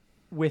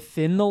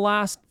within the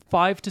last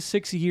 5 to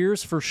 6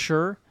 years for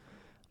sure.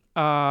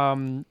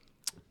 A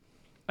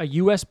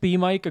USB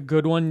mic, a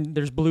good one.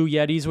 There's Blue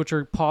Yetis, which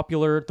are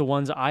popular. The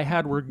ones I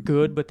had were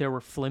good, but they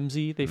were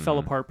flimsy. They fell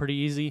apart pretty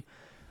easy.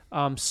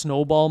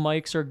 Snowball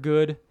mics are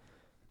good.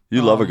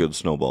 You love a good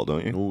snowball,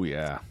 don't you? Oh,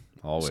 yeah.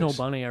 Always. Snow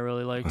Bunny I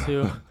really like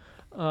too.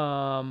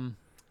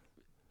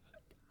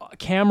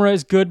 Camera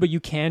is good, but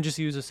you can just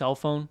use a cell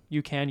phone.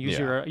 You can use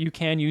your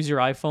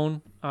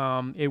iPhone.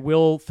 It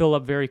will fill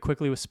up very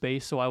quickly with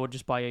space, so I would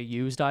just buy a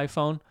used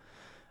iPhone.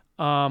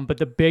 But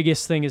the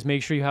biggest thing is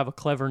make sure you have a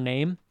clever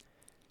name.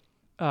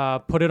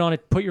 Put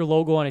your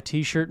logo on a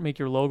t-shirt, make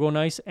your logo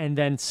nice, and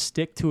then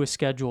stick to a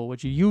schedule,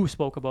 which you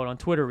spoke about on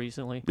Twitter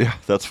recently. Yeah,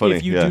 that's funny.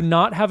 If you do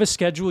not have a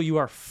schedule, you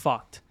are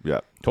fucked.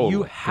 Yeah, totally.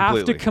 You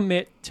have to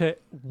commit to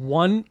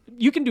one.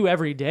 You can do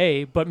every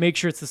day, but make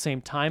sure it's the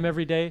same time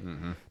every day,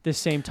 the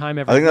same time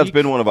every week. I think that's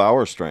been one of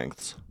our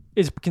strengths.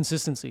 Is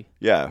consistency.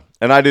 Yeah,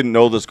 and I didn't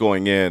know this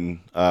going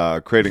in,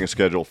 creating a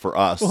schedule for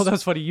us. Well,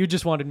 that's funny. You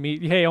just wanted me,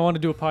 hey, I want to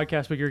do a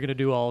podcast, but you're going to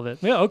do all of it.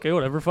 Yeah, okay,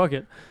 whatever, fuck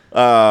it.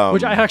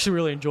 Which I actually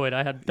really enjoyed.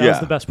 That was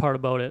the best part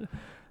about it.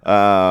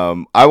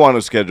 I want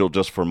a schedule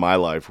just for my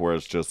life where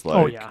it's just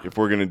like, if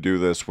we're going to do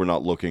this, we're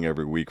not looking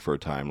every week for a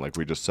time. Like,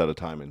 we just set a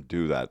time and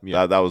do that.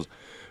 Yeah.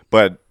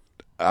 But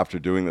after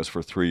doing this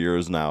for 3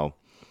 years now,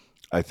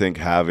 I think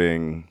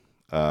having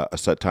a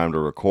set time to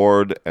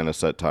record and a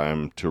set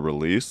time to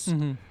release,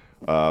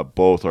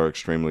 both are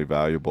extremely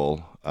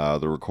valuable.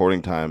 The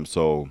recording time,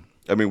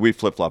 we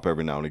flip-flop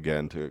every now and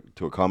again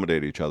to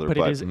accommodate each other. But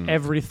it is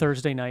every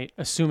Thursday night,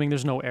 assuming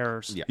there's no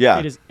errors. Yeah.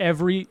 It is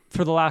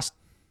for the last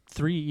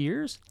 3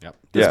 years. Yep.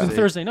 It's been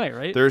Thursday night,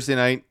 right? Thursday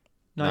night,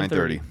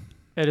 9:30.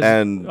 It is,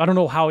 and I don't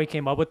know how he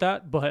came up with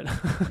that, but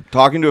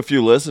talking to a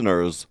few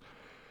listeners,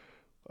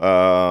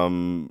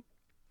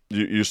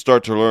 you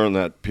start to learn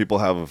that people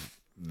have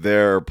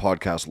their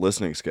podcast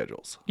listening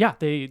schedules. Yeah,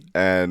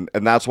 and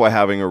that's why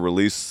having a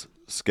release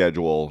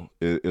schedule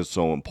is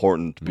so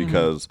important,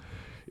 because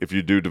if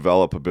you do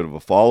develop a bit of a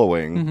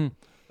following,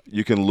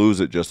 you can lose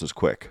it just as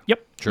quick.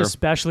 Yep. Sure.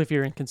 Especially if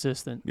you're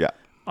inconsistent. Yeah.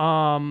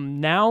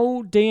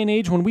 Now, day and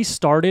age, when we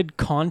started,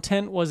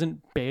 content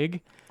wasn't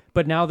big,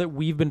 but now that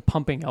we've been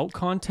pumping out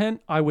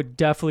content, I would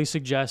definitely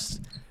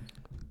suggest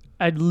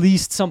at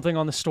least something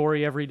on the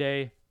story every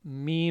day.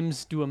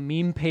 Memes, do a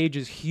meme page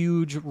is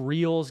huge.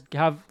 Reels,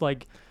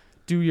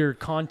 do your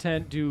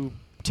content, do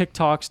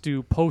TikToks,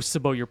 do posts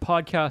about your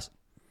podcast.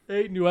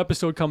 Hey, new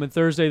episode coming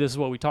Thursday. This is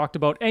what we talked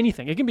about.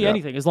 Anything. It can be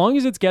anything. As long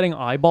as it's getting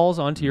eyeballs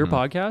onto your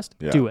podcast,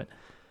 do it.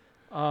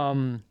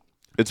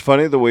 It's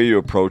funny the way you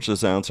approach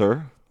this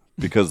answer,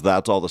 because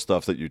that's all the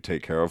stuff that you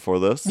take care of for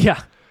this.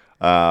 Yeah.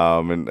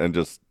 And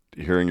just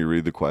hearing you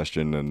read the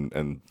question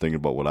and thinking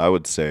about what I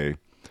would say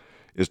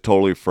is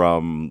totally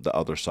from the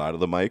other side of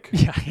the mic.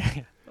 Yeah.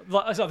 The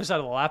other side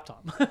of the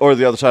laptop. Or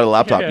the other side of the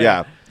laptop,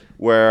 yeah.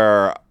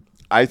 Where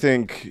I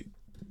think...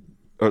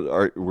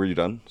 were you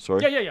done?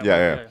 Sorry?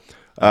 Yeah.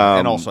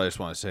 And also, I just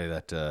want to say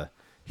that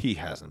he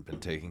hasn't been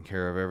taking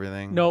care of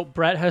everything. No,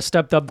 Brett has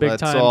stepped up big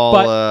time. All,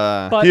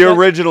 but he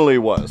originally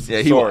was.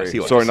 Yeah, he was.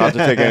 Sorry, not to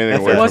take anything away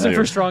from you. If it wasn't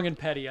for Strong and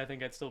Petty, I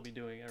think I'd still be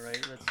doing it,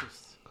 right? That's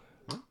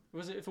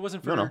just... If it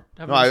wasn't for... No,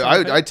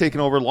 I'd taken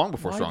over long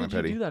before Strong and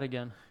Petty. Why did you do that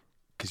again?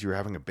 Because you were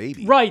having a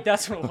baby. Right,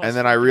 that's what it was. And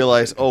then I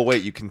realized, oh,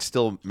 wait, you can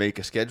still make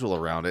a schedule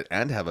around it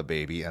and have a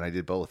baby, and I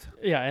did both.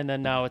 Yeah, and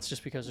then now it's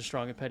just because of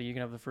Strong and Petty, you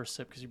can have the first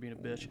sip because you're being a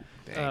bitch.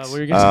 Thanks. What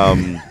are you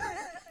going to say?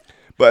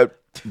 But...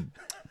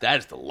 That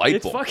is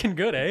delightful. It's fucking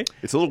good, eh?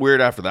 It's a little weird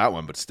after that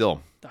one, but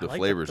still, the like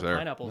flavor's the there.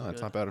 pineapple's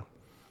It's good. not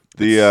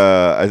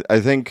bad. I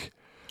think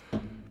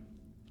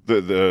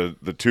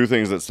the two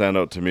things that stand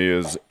out to me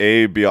is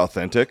be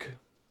authentic.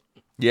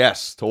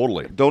 Yes,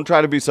 totally. Don't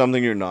try to be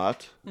something you're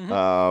not.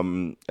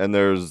 And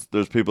there's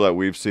people that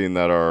we've seen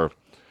that are,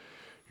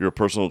 you're a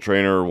personal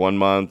trainer 1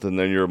 month, and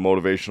then you're a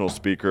motivational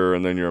speaker,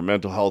 and then you're a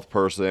mental health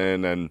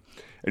person, and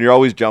you're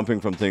always jumping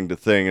from thing to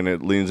thing, and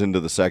it leans into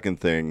the second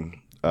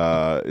thing,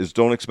 is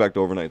don't expect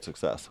overnight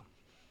success.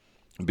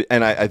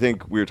 And I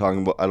think we were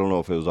talking about, I don't know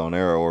if it was on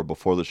air or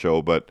before the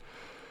show, but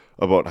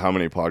about how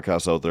many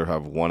podcasts out there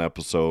have 1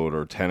 episode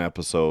or 10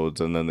 episodes,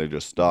 and then they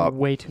just stop.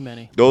 Way too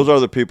many. Those are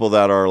the people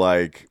that are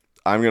like,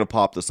 I'm going to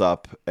pop this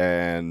up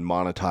and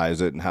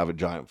monetize it and have a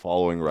giant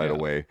following right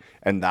away.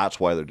 And that's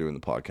why they're doing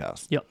the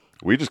podcast. Yep.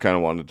 We just kind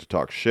of wanted to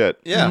talk shit.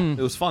 Yeah, it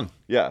was fun.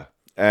 Yeah.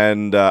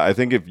 And I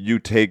think if you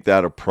take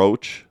that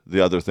approach,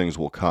 the other things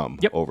will come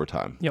Yep. over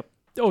time. Yep.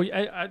 Oh,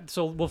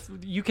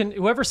 you can,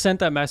 whoever sent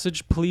that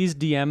message, please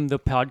DM the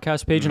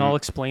podcast page and I'll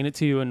explain it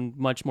to you in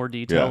much more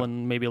detail Yeah.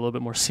 and maybe a little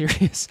bit more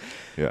serious.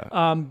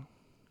 Yeah.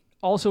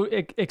 Also,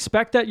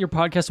 expect that your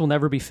podcast will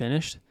never be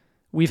finished.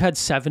 We've had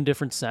 7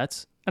 different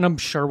sets, and I'm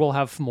sure we'll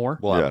have more.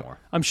 We'll have Yeah. more.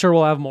 I'm sure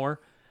we'll have more.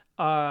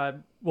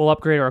 We'll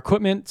upgrade our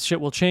equipment. Shit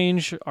will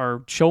change.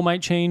 Our show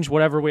might change.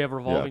 Whatever. We have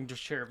revolving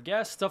just share of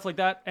guests, stuff like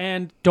that.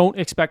 And don't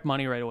expect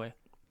money right away.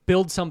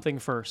 Build something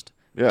first.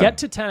 Yeah. Get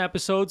to 10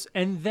 episodes,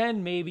 and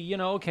then maybe,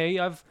 okay,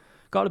 I've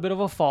got a bit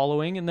of a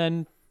following, and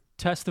then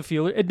test the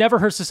feeler. It never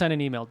hurts to send an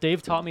email.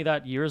 Dave taught me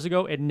that years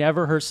ago. It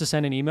never hurts to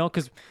send an email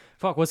because,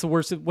 fuck, what's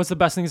the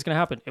best thing that's going to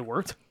happen? It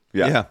worked.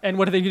 Yeah. And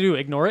what do they do?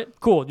 Ignore it?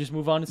 Cool. Just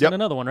move on and send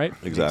another one, right?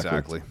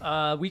 Exactly.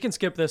 We can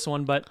skip this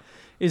one, but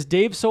is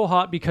Dave so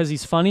hot because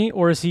he's funny,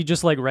 or is he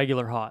just like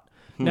regular hot?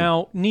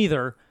 Now,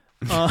 neither.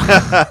 So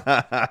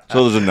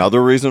there's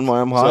another reason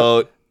why I'm hot?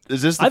 So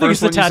is this the I think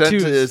first it's the one you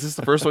sent? tattoos. Is this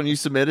the first one you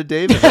submitted,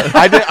 Dave?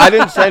 I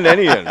didn't send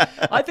any in.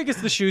 I think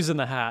it's the shoes and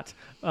the hat.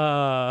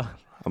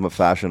 I'm a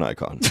fashion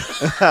icon.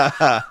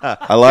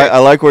 I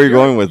like where you're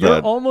going with You're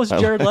that. almost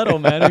Jared Leto,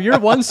 man. You're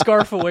one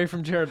scarf away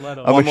from Jared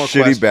Leto. I'm One a more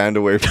shitty question. band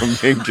away from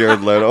being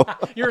Jared Leto.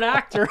 You're an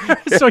actor,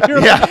 so you're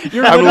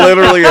I'm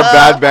literally a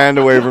bad band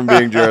away from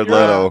being Jared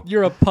Leto.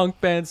 You're a punk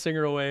band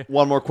singer away.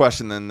 One more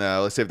question, then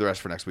let's save the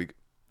rest for next week.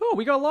 Oh,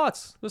 we got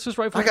lots. Let's just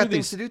rifle I through got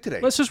things these. to do today.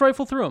 Let's just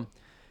rifle through them.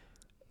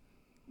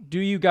 Do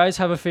you guys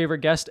have a favorite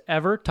guest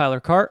ever? Tyler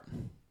Cart,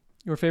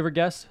 your favorite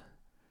guest?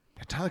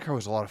 Tyler Carr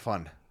was a lot of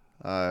fun.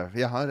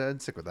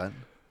 I'd stick with that.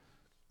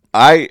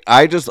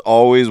 I just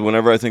always,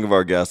 whenever I think of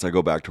our guests, I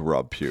go back to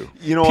Rob Pugh.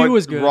 You know Pugh what?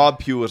 was good. Rob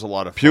Pugh was a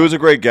lot of fun. Pugh was a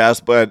great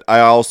guest, but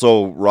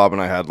Rob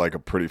and I had like a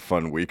pretty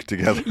fun week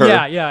together.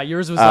 Yeah.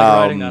 Yours was like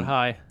riding that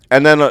high.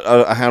 And then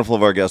a handful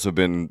of our guests have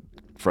been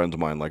friends of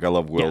mine. Like I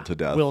love Will to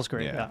death. Will's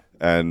great. Yeah.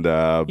 And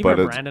Even but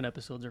our it's Brandon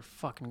episodes are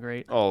fucking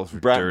great. Oh,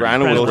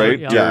 Brandon was Those great.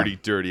 were Yeah.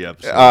 dirty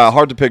episodes.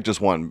 hard to pick just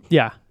one.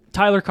 Yeah.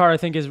 Tyler Carr, I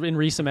think, is in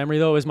recent memory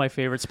though, is my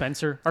favorite.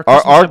 Spencer. Our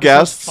Christmas episodes,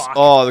 guests- fuck.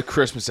 Oh, the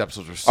Christmas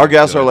episodes were so Our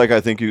guests good. are like, I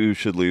think you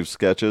should leave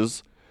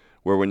sketches,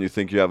 where when you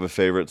think you have a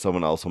favorite,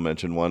 someone else will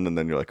mention one, and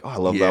then you're like, oh, I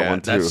love that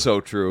one too. That's so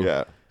true.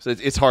 Yeah. So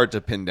it's hard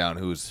to pin down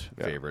who's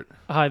favorite.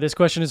 Hi, this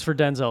question is for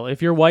Denzelle.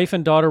 If your wife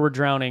and daughter were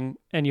drowning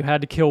and you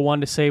had to kill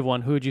one to save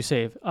one, who would you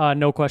save?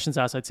 No questions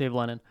asked. I'd save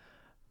Lennon.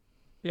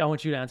 Yeah, I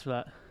want you to answer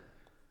that.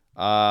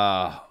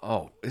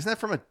 Isn't that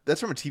from a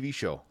TV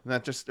show?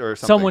 Not just or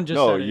something. Someone just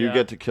No, said it, you yeah.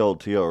 get to kill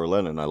Tia or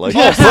Lennon. I like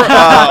Yes. it.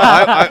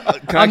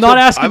 Can I'm I not kill-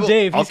 asking I will-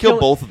 Dave. I'll He's kill kill-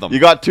 both of them. You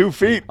got 2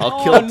 feet.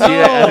 I'll kill Tia.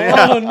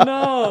 and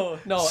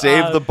No.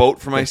 Save the boat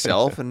for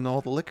myself and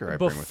all the liquor I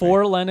bring with me.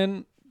 Before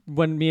Lennon,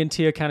 when me and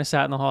Tia kind of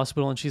sat in the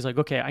hospital, and she's like,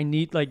 "Okay, I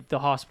need the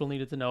hospital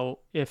needed to know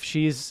if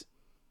she's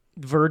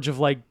verge of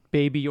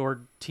baby or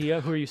Tia.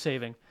 Who are you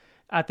saving?"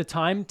 At the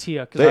time,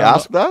 Tia. They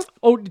asked that?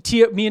 Oh,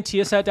 Tia. Me and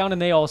Tia sat down, and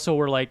they also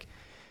were like,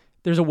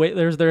 "There's a way."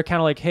 They're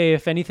kind of like, "Hey,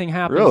 if anything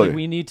happens, Really?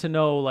 we need to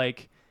know.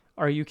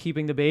 Are you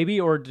keeping the baby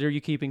or are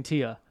you keeping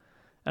Tia?"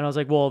 And I was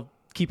like, "Well,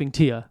 keeping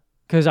Tia."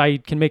 Because I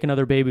can make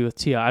another baby with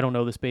Tia. I don't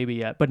know this baby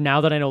yet. But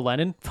now that I know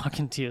Lennon,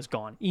 fucking Tia's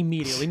gone.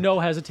 Immediately. No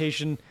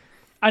hesitation.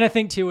 And I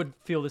think Tia would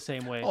feel the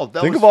same way.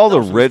 Think of all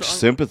the rich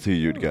sympathy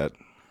you'd get.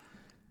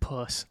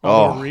 Puss.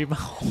 Oh, the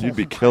rebound. You'd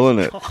be killing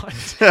it.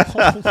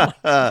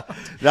 Now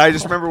I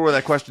just remember where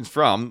that question's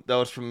from. That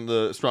was from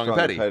the Strong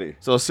and Petty.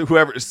 So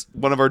whoever,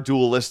 one of our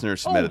dual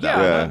listeners submitted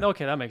that. Yeah.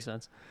 Okay, that makes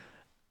sense.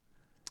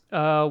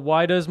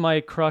 Why doesn't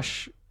my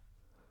crush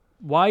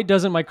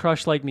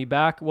like me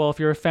back? Well, if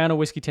you're a fan of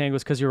Whiskey Tango,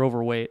 it's because you're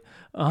overweight.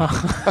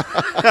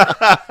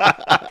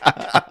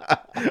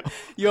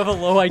 You have a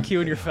low IQ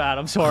and you're fat.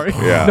 I'm sorry.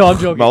 Yeah. No, I'm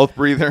joking. Mouth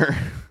breather.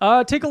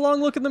 Take a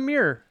long look in the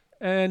mirror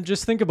and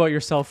just think about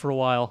yourself for a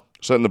while.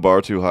 Setting the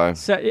bar too high.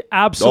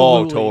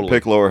 Absolutely. totally.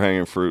 Pick lower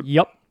hanging fruit.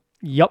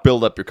 Yep.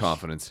 Build up your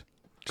confidence.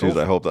 Jeez,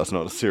 I hope that's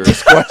not a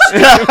serious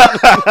question.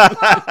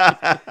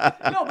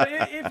 No, but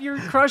if your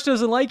crush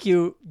doesn't like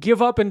you,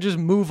 give up and just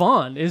move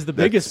on is the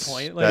biggest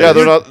point. Yeah,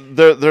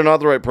 they're not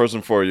the right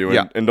person for you, and,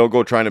 Yeah. and don't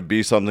go trying to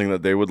be something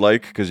that they would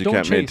like because you Don't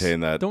can't chase.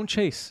 maintain that. Don't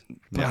chase.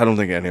 I don't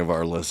think any of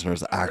our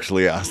listeners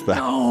actually asked that.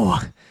 No.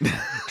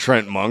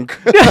 Trent Monk.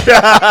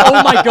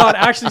 Oh my God!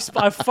 Actually,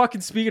 I'm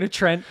fucking speaking of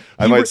Trent.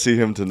 I might see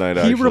him tonight.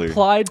 He Actually,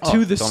 replied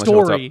to the tell him I said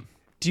what's story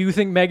do you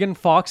think Megan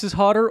Fox is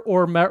hotter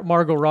or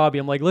Margot Robbie?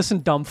 I'm like,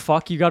 listen, dumb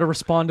fuck, you got to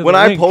respond to When the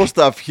I link. post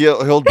stuff,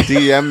 he'll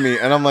DM me,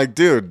 and I'm like,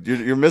 dude,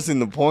 you're missing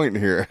the point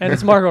here. And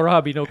it's Margot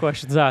Robbie, no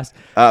questions asked.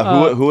 Who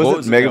what is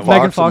was it? it? Megan Fox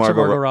Megan Fox or or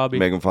Margot Robbie?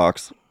 Megan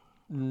Fox.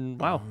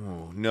 Wow.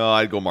 No,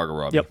 I'd go Margot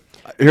Robbie. Yep.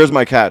 Here's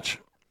my catch: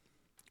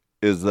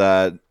 is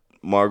that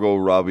Margot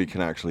Robbie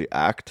can actually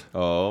act,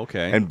 Oh,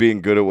 okay. and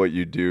being good at what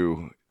you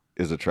do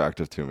is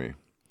attractive to me.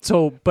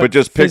 So, But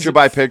just picture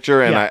by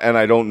picture, and yeah.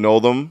 I don't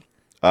know them.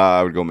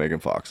 I would go Megan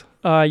Fox.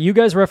 You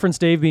guys reference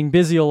Dave being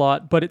busy a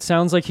lot, but it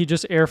sounds like he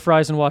just air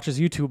fries and watches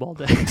YouTube all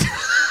day.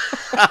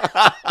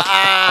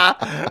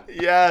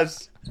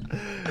 Yes.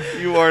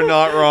 You are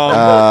not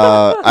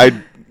wrong.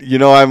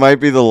 I might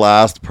be the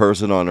last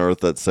person on earth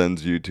that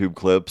sends YouTube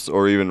clips,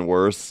 or even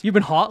worse. You've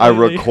been hot I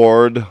lately.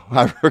 record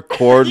my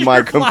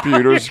You're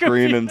computer flying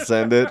screen and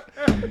send it.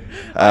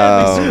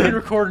 Screen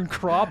record and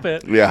crop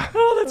it. Yeah,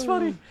 Oh, that's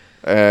funny.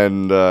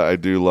 and I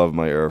do love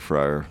my air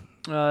fryer.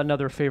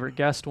 Another favorite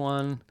guest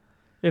one.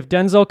 If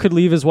Denzelle could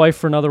leave his wife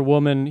for another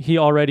woman, he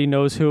already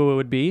knows who it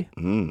would be.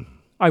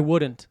 I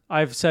wouldn't.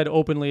 I've said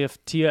openly,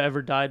 if Tia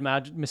ever died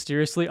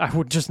mysteriously, I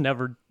would just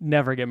never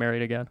get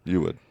married again.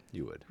 You would.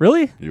 You would.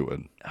 Really? You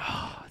would.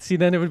 See,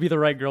 then it would be the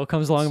right girl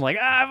comes along. I'm like,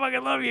 I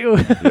fucking love you.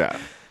 Yeah.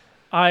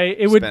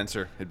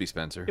 Spencer. It'd be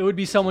Spencer. It would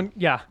be someone.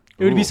 Yeah.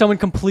 It would be someone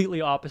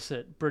completely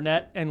opposite.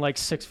 Brunette and like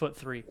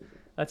 6'3".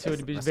 That's who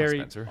would be That's not very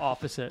Spencer.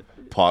 opposite.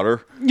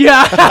 Potter.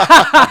 Yeah.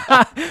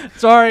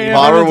 Sorry,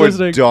 Potter everyone's would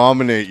listening.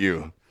 dominate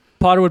you.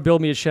 Potter would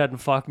build me a shed and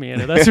fuck me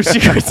in it. That's what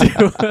she would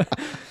do.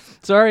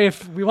 Sorry,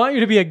 if we want you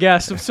to be a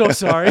guest, I'm so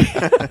sorry.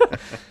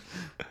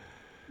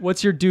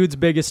 What's your dude's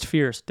biggest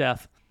fears?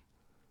 Death.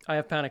 I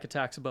have panic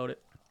attacks about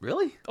it.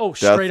 Really? Oh,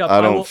 Death, straight up.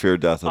 I don't fear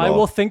death at all. I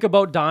will think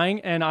about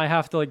dying, and I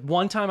have to, like,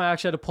 one time I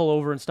actually had to pull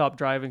over and stop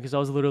driving because I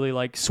was literally,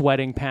 like,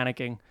 sweating,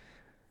 panicking.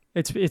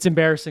 It's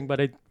embarrassing, but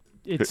it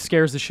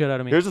scares the shit out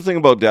of me. Here's the thing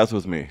about death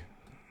with me.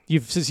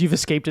 You've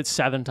escaped it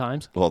 7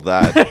 times. Well,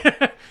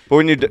 that.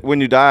 But when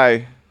you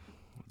die,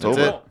 it's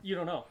over. it. You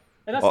don't know.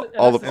 And that's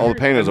All the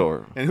pain is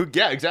over. And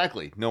yeah,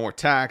 exactly. No more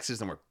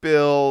taxes, no more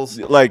bills,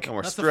 Like, no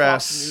more That's the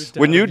Fox stress.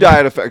 News when you die,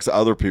 it affects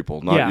other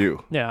people, not yeah.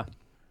 you. Yeah.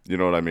 You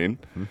know what I mean?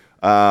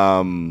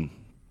 I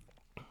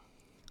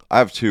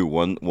have two.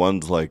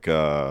 One's like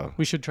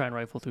We should try and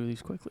rifle through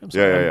these quickly. I'm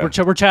Yeah, sorry. yeah,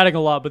 yeah. We're chatting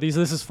a lot, but this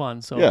is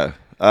fun. So yeah.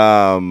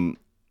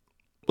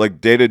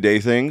 Like day-to-day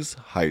things,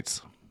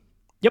 heights.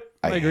 Yep,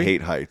 I I agree.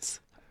 hate heights.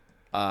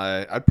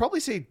 I'd probably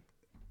say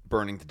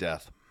burning to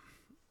death.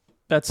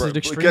 That's an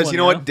extreme Because one, you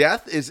know yeah? what?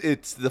 Death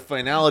it's the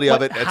finality But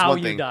of it. It's how one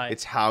you thing. die.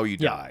 It's how you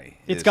Yeah. die.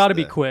 It's is got to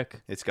be the-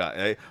 quick. It's got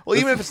well,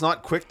 even if it's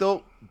not quick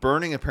though,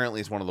 burning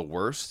apparently is one of the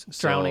worst.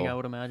 Drowning, so, I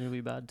would imagine, would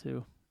be bad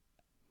too.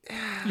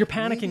 You're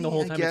panicking the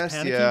whole time. I guess,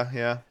 It's panicking.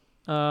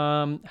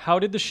 yeah. How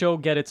did the show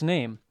get its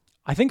name?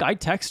 I think I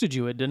texted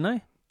you it, didn't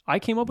I? I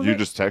came up with You it.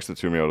 just texted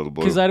to me out of the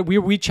blue. Because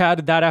we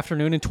chatted that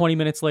afternoon, and 20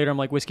 minutes later, I'm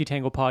like, Whiskey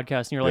Tango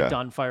podcast, and you're like, Yeah.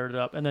 done, fired it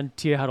up. And then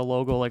Tia had a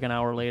logo like an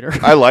hour later.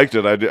 I liked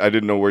it. I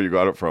didn't know where you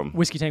got it from.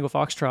 Whiskey Tango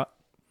Foxtrot.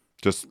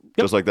 Just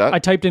like that. I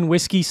typed in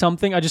whiskey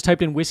something. I just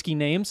typed in whiskey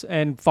names,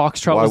 and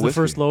Foxtrot Why was the whiskey?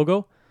 first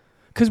logo.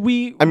 Because I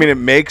mean, it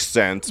makes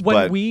sense, when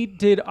but we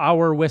did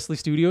our Wesley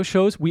Studio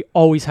shows, we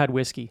always had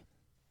whiskey.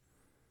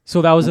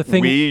 So that was a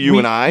thing. you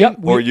and I, yep,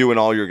 or you and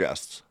all your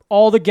guests.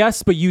 all the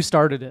guests, but you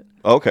started it.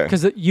 Okay.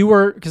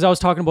 Because I was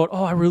talking about,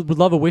 I really would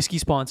love a whiskey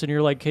sponsor, and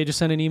you're like, hey, just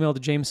send an email to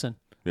Jameson.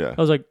 Yeah.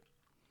 I was like,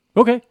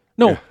 okay.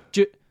 No.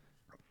 Yeah.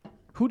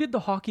 Who did the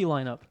hockey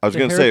lineup? I was The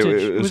going to say,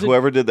 Heritage- it was was it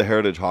whoever did the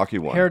Heritage Hockey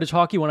one. Heritage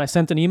Hockey when I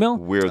sent an email.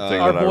 Weird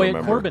thing Our that I boy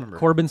remember. Corbin.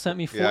 Corbin sent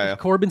me 4. Yeah.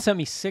 Corbin sent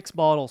me 6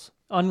 bottles,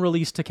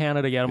 unreleased to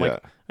Canada yet. I'm Yeah.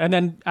 like, and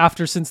then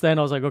since then,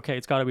 I was like, okay,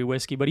 it's got to be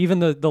whiskey. But even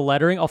the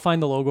lettering, I'll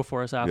find the logo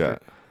for us after.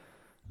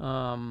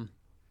 Yeah.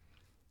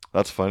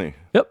 That's funny.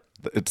 Yep.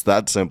 It's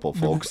that simple,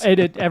 folks.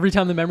 Every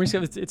time the memories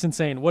come, it's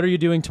insane. What are you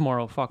doing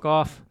tomorrow? Fuck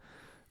off.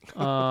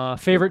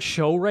 Favorite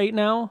show right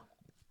now?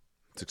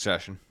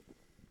 Succession.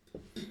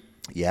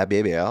 Yeah,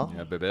 baby. Yeah,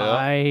 baby.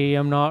 I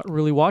am not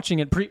really watching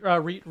it.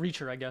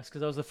 Reacher, I guess,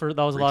 because that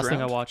was the last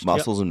thing I watched. Yep.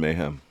 Muscles and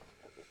Mayhem.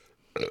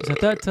 Is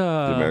that The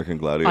American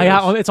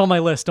Gladiators. it's on my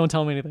list. Don't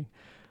tell me anything.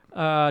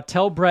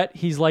 Tell Brett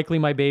he's likely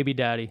my baby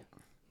daddy.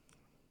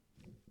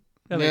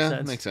 That makes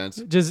sense. Makes sense.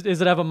 Does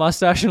it have a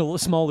mustache and a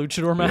small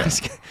luchador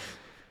mask?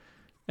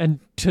 And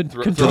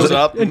throws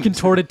up. and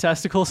contorted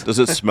testicles. Does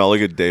it smell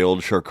like a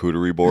day-old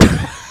charcuterie board?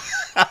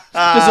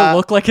 Does it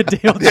look like a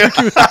Dale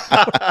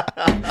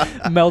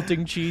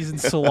melting cheese and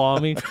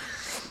salami?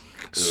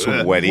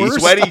 Sweaty.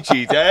 Sweaty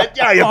cheese.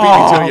 Yeah, you beat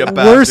me to it, you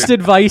bastard. Worst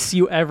advice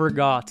you ever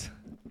got.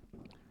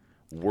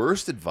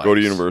 Worst advice. Go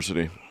to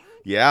university.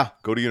 Yeah,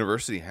 go to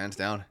university, hands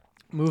down.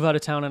 Move out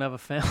of town and have a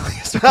family.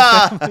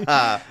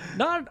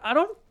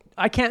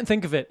 I can't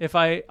think of it.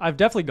 I've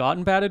definitely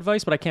gotten bad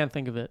advice, but I can't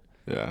think of it.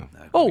 Yeah.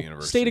 Go to Stay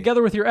university.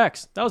 together with your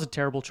ex. That was a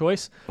terrible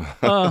choice.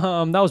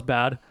 That was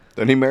bad.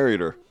 Then he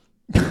married her.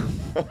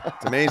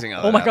 It's amazing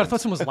how Oh my god, I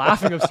thought someone was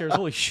laughing upstairs.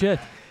 Holy shit.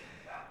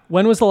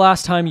 When was the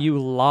last time you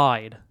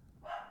lied?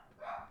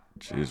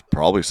 Jeez,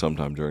 probably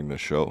sometime during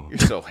this show. You're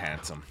so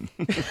handsome.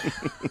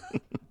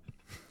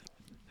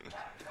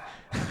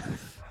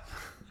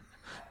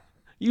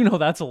 You know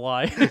that's a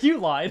lie. You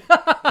lied.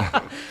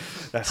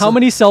 How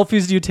many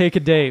selfies do you take a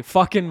day?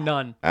 Fucking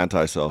none.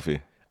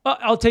 Anti-selfie.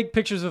 I'll take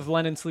pictures of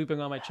Lennon sleeping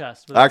on my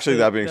chest. but Actually,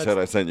 that's that being said,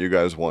 I sent you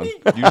guys one.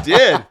 You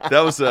did.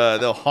 That was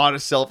the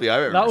hottest selfie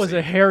I've ever that was seen.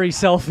 a hairy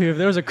selfie. If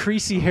there was a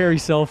creasy, hairy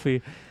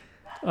selfie.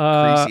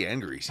 Greasy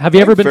and greasy. Have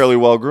you ever been? Fairly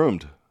well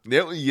groomed.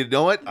 Yeah, you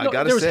know what? I No,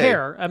 gotta there was say.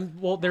 hair.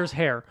 Well, there's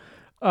hair.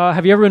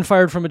 Have you ever been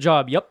fired from a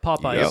job? Yep,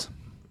 Popeyes.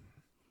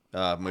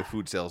 Yep. My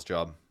food sales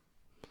job.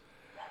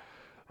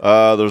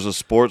 There's a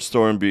sports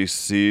store in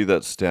BC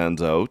that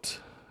stands out.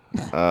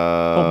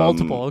 Oh,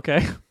 multiple.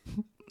 Okay.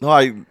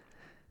 No,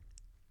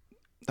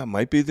 that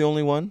might be the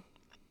only one.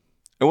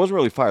 It wasn't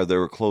really fired. They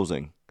were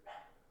closing.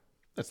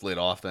 That's laid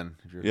off then.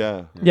 If you're,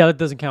 Yeah. Yeah, that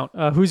doesn't count.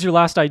 Who's your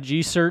last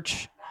IG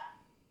search?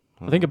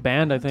 I think a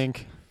band. I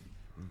think.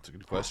 That's a good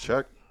Let's question.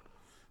 check.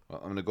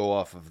 Well, I'm gonna go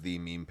off of the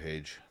meme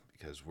page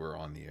because we're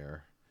on the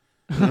air.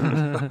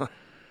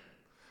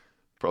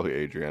 Probably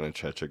Adriana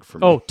Chechik for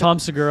me. Oh, Tom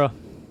Segura.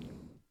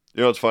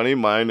 You know what's funny?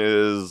 Mine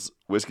is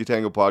Whiskey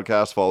Tango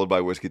Podcast followed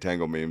by Whiskey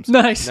Tango memes.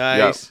 Nice.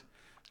 Nice.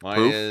 Mine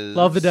Proof? is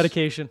Love the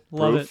dedication.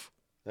 Love Proof?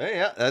 Hey,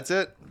 yeah, that's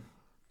it.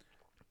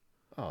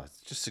 Oh,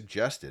 it's just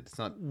suggested. It's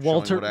not it.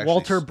 Walter showing what actually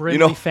Walter s-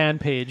 Brindley fan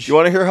page. You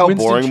want to hear how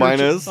Winston boring mine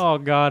Churchill. is? Oh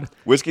God.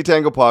 Whiskey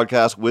Tango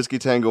Podcast, Whiskey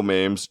Tango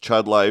memes,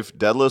 Chud Life,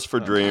 Deadlist for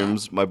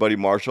Dreams, my buddy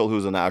Marshall,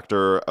 who's an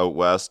actor out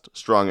west,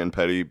 Strong and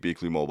Petty,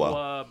 Beakley Mobile.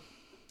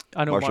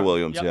 I know Marshall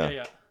Williams, Yep,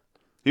 yeah.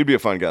 He'd be a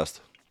fun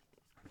guest.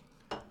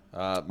 We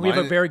have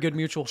a mine- very good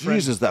mutual friend.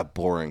 Jeez, is that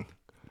boring?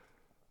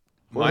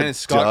 What Mine a is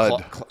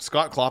Scott dud.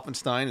 Scott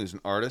Klopfenstein, who's an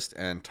artist,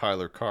 and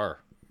Tyler Carr.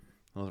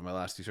 Those are my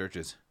last two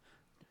searches.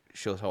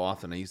 Shows how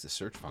often I use the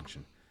search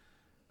function.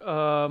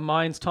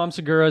 Mine's Tom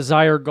Segura,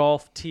 Zaire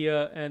Golf,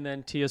 Tia, and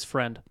then Tia's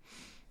friend.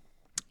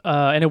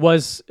 And it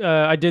was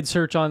I did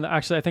search on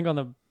actually I think on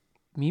the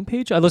meme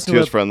page. I listened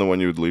Tia's to friend, the one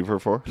you would leave her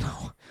for?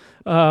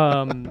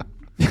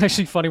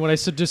 actually funny when I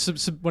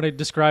when I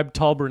described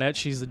tall brunette,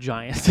 she's the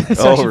giant. It's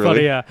Oh, actually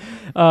really? funny,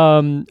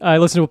 yeah. I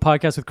listened to a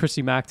podcast with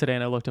Christy Mack today,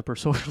 and I looked up her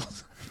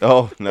socials.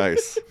 Oh,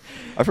 nice.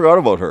 I forgot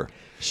about her.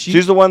 She,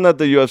 She's the one that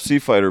the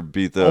UFC fighter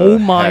beat the oh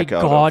my heck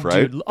out god, of,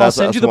 right? dude! I'll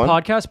send That's you the one?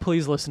 podcast.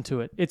 Please listen to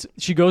it.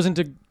 She goes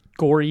into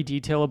gory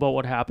detail about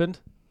what happened.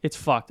 It's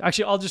fucked.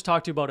 Actually, I'll just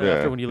talk to you about it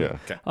after when you leave.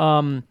 Yeah.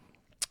 Okay.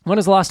 When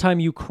is the last time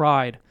you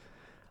cried?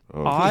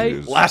 Oh, I-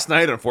 jeez. Last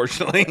night,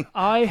 unfortunately.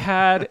 I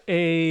had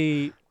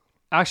a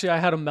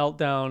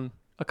meltdown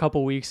a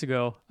couple weeks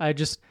ago.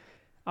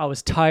 I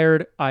was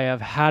tired. I have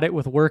had it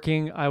with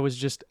working. I was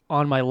just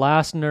on my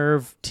last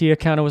nerve. Tia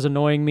kind of was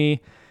annoying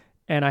me,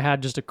 and I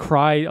had just a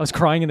cry. I was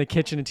crying in the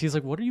kitchen, and Tia's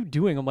like, "What are you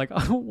doing?" I'm like,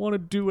 "I don't want to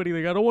do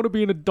anything. I don't want to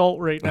be an adult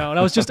right now." And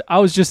I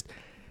was just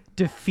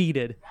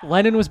defeated.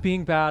 Lennon was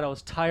being bad. I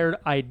was tired.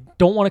 I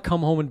don't want to come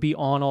home and be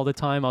on all the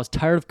time. I was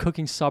tired of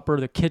cooking supper.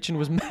 The kitchen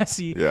was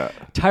messy. Yeah.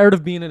 Tired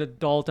of being an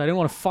adult. I didn't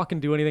want to fucking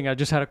do anything. I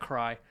just had a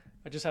cry.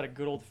 I just had a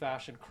good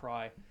old-fashioned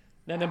cry.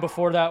 And then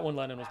before that, when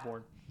Lennon was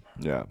born.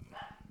 Yeah.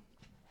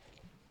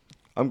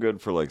 I'm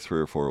good for like 3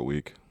 or 4 a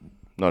week.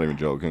 Not even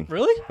joking.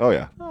 Really? Oh,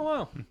 yeah. Oh,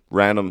 wow.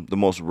 The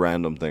most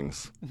random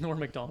things. Norm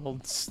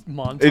Macdonald's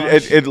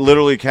montage. It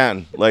literally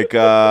can. Like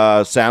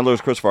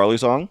Sandler's Chris Farley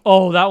song.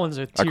 Oh, that one's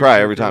a I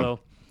cry every tearjerker, time. though.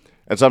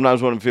 And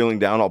sometimes when I'm feeling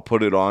down, I'll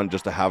put it on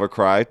just to have a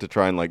cry to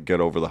try and like get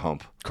over the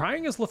hump.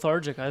 Crying is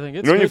lethargic, I think.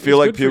 It's You know when you good-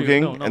 feel it's like good for you.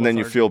 puking No, not and then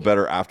you lethargic. feel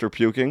better after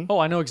puking? Oh,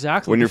 I know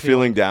exactly. When what you're you feel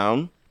feeling like.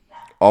 down,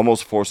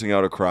 almost forcing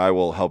out a cry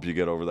will help you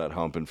get over that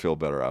hump and feel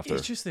better after.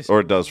 It's just this Or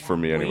it does for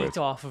me weight anyways.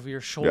 off of your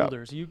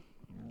shoulders. You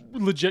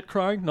legit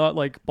crying, not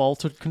like ball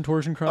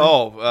contortion crying.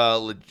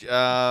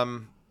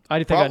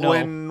 I think I know.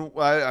 When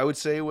I would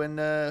say when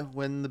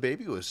the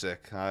baby was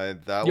sick,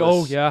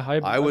 Oh, yeah,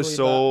 I was believe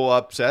so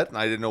upset and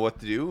I didn't know what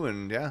to do,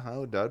 and yeah,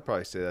 I'd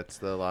probably say that's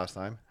the last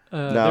time.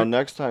 Now,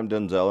 next time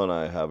Denzelle and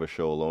I have a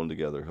show alone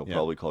together, he'll Yeah.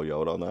 probably call you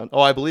out on that. Oh,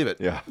 I believe it.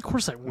 Yeah. Of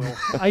course I will.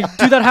 I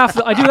do that half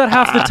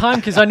the time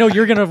because I know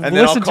you're gonna And then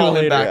I'll listen to it call him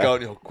later. back Yeah. out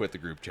and he'll quit the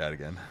group chat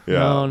again.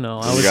 Yeah. No.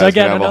 I You was guys again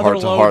can have a another heart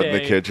to low heart day.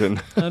 in the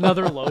kitchen.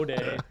 Another low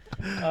day.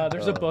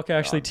 There's a book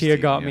actually I'm Tia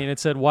got teasing me, you. and it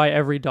said "Why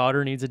Every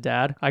Daughter Needs a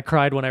Dad." I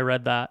cried when I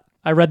read that.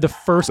 I read the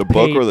first The page.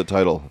 book or the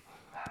title?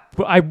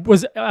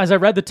 As I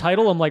read the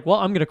title, I'm like, well,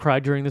 I'm gonna cry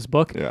during this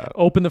book. Yeah.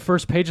 Open the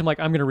first page, I'm like,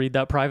 I'm gonna read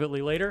that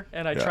privately later.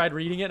 And I Yeah. tried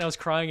reading it, and I was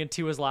crying, and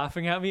Tia was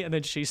laughing at me, and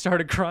then she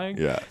started crying.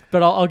 Yeah.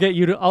 But I'll get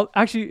you to.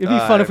 Actually, it'd be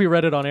fun if we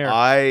read it on air.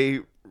 I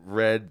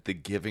read The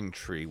Giving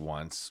Tree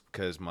once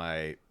because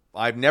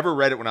I've never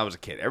read it when I was a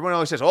kid. Everyone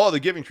always says, "Oh, The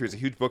Giving Tree is a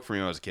huge book for me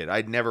when I was a kid."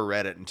 I'd never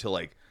read it until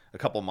like a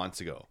couple months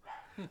ago,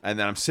 and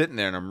then I'm sitting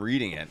there and I'm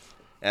reading it,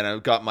 and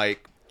I've got my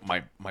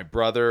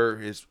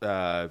brother,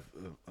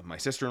 my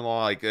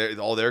sister-in-law, like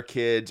all their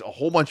kids, a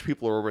whole bunch of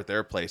people are over at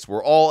their place.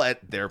 We're all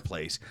at their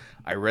place.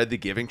 I read The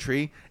Giving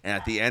Tree, and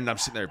at the end, I'm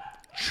sitting there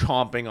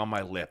chomping on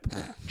my lip,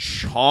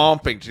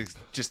 chomping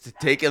just to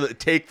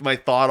take my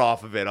thought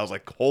off of it. I was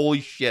like,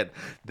 holy shit,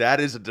 that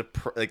is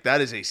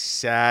that is a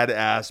sad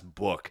ass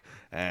book.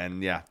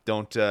 And yeah,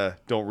 don't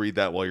read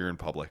that while you're in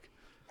public.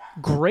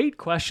 Great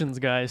questions,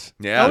 guys.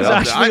 Yeah, that was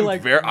actually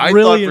I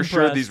really thought for sure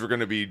impressed. these were going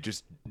to be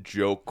just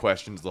joke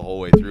questions the whole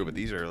way through, but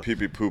these are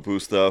Pee-pee poo-poo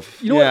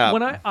stuff. You know Yeah.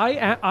 what? When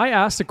I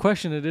asked a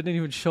question, it didn't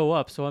even show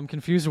up, so I'm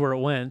confused where it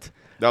went.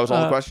 that was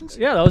all the questions.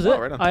 Yeah, that was Oh, it.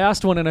 right on. I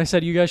asked one and I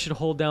said, you guys should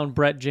hold down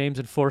Brett James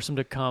and force him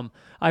to come.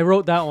 I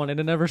wrote that one and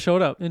it never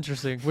showed up.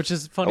 Interesting, which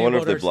is I funny. wonder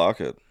if about they ours.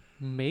 block it.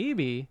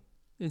 Maybe.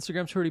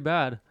 Instagram's pretty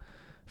bad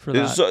for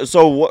that.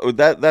 So what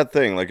that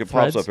thing, like it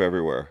pops Threads? up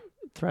everywhere.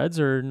 Threads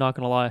are not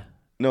going to lie.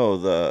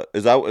 No,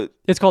 is that what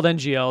It's called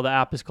NGL. The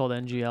app is called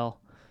NGL.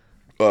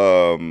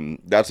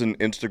 that's an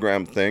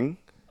Instagram thing?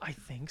 I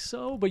think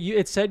so, but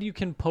it said you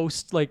can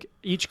post like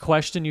each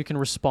question you can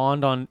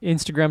respond on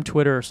Instagram,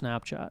 Twitter, or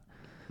Snapchat.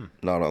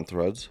 Not on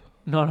Threads.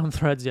 Not on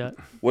Threads yet.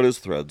 What is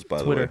Threads,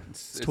 by Twitter. the way?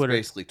 It's Twitter.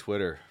 basically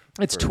Twitter.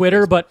 It's for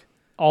Twitter, Facebook. but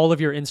all of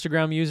your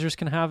Instagram users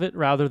can have it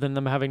rather than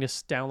them having to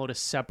download a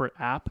separate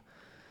app.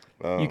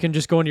 You can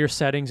just go into your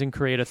settings and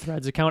create a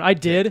Threads account. I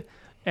did,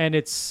 and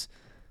it's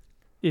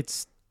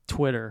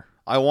Twitter.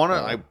 I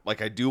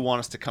do want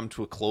us to come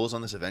to a close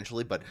on this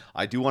eventually, but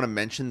I do want to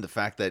mention the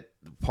fact that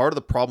part of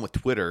the problem with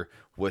Twitter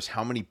was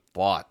how many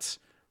bots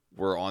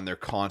were on there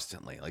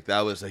constantly. Like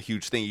that was a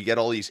huge thing. You get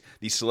all these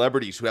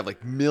celebrities who have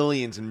like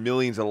millions and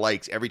millions of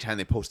likes every time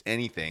they post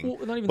anything.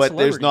 Well, not even but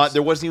celebrities.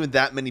 there wasn't even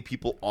that many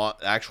people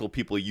actual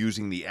people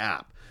using the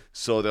app.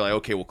 So they're like,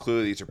 okay, well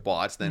clearly these are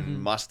bots.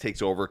 Then Musk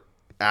takes over,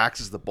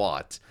 acts as the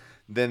bot.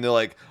 Then they're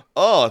like,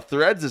 oh,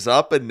 Threads is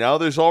up and now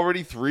there's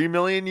already 3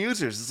 million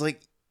users. It's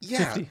like,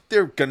 yeah, 50.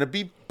 they're gonna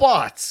be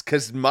bots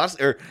because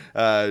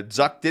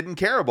Zuck didn't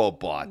care about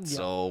bots. Yeah.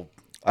 So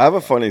I have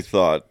a funny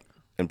thought,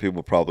 and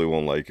people probably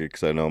won't like it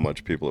because I know how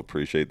much people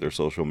appreciate their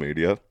social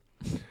media.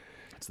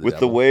 it's With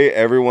the devil. way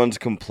everyone's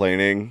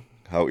complaining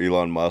how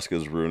Elon Musk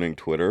is ruining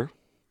Twitter,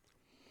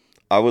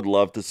 I would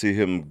love to see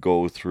him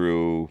go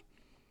through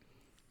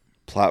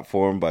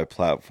platform by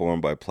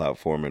platform by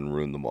platform and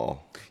ruin them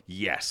all.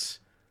 yes,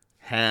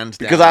 hands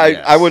down. Because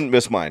I wouldn't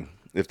miss mine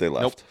if they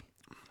left. Nope.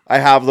 I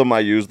have them,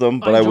 I use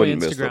them, but I enjoy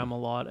wouldn't miss Instagram them. a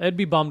lot. I'd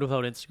be bummed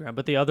without Instagram,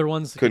 but the other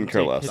ones Couldn't can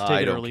care take- less. take I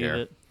it or don't leave care.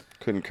 it.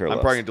 Couldn't care I'm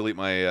less. probably gonna delete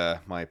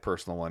my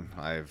personal one.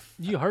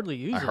 You hardly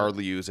use I it.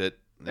 hardly use it.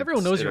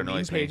 Everyone knows your meme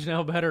annoys me. page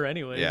now better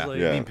anyways. Yeah, Like,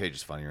 Yeah. meme page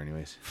is funnier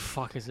anyways.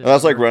 Fuck is it?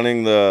 That's like ever?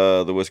 running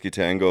the Whiskey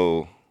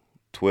Tango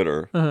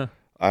Twitter. Uh-huh.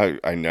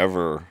 I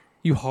never.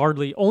 You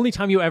hardly. Only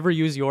time you ever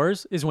use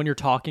yours is when you're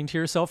talking to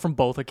yourself from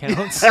both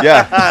accounts.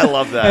 Yeah. I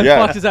love that. And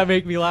Yeah. fuck, does that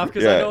make me laugh?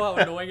 Because I Yeah. know how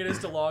annoying it is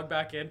to log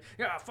back in.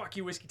 Yeah, fuck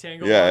you, Whiskey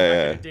Tango. Yeah, log yeah,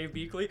 back yeah. into Dave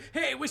Beakley.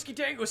 Hey, Whiskey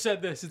Tango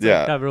said this. It's Yeah.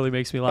 like, that really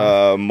makes me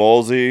laugh.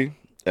 Molsey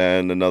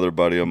and another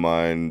buddy of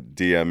mine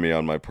DM me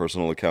on my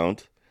personal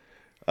account.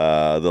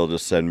 They'll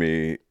just send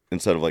me,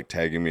 instead of like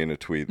tagging me in a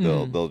tweet,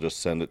 they'll just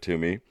send it to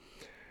me.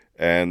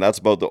 And that's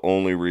about the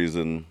only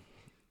reason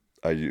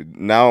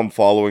now I'm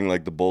following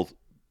like the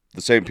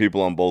same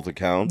people on both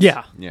accounts.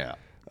 Yeah. Yeah.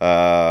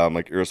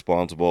 Like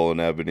Irresponsible and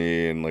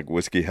Ebony and like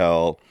Whiskey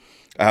Hell.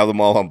 I have them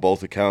all on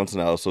both accounts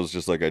now, so it's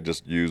just like I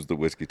just use the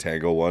Whiskey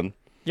Tango one.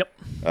 Yep.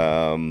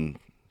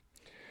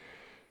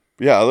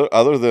 Yeah,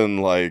 other than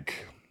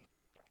like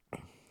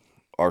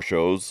our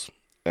shows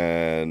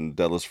and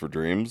Deadlist for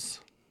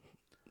Dreams,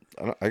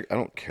 I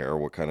don't care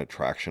what kind of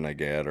traction I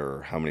get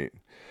or how many.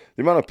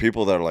 The amount of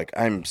people that are like,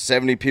 I'm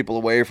 70 people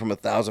away from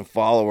 1,000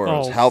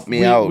 followers. Help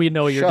me out. We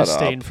know your Shut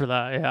disdain up. for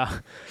that. Yeah.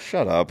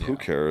 Shut up. Who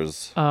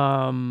cares?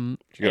 Uh, You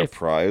get a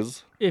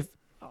prize? If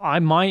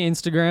my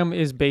Instagram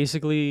is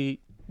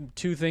basically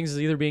two things: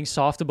 is either being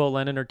soft about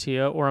Lennon or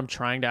Tia, or I'm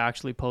trying to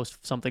actually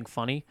post something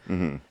funny.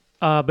 Mm-hmm.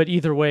 But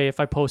either way, if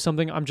I post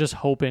something, I'm just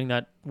hoping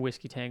that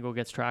Whiskey Tango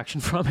gets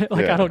traction from it.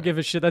 Like Yeah. I don't give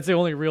a shit. That's the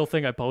only real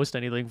thing I post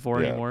anything for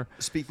Yeah. anymore.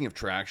 Speaking of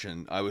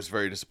traction, I was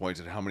very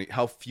disappointed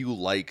how few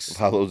likes.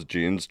 How those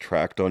jeans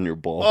tracked on your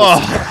balls.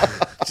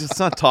 Just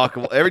not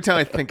talkable. Every time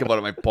I think about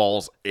it, my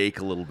balls ache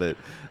a little bit.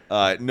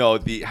 No,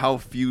 how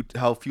few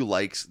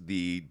likes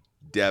the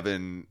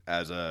Devin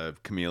as a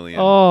chameleon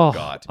Oh,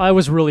 got. I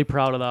was really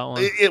proud of that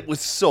one. It was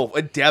so.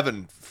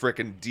 Devin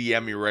frickin'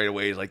 DM me right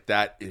away. He's like,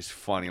 that is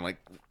funny. I'm like,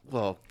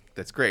 well,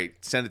 that's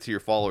great. Send it to your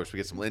followers. We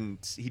get some. And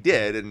he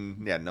did.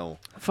 And yeah, no.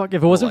 Fuck,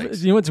 if it wasn't,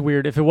 likes. you know what's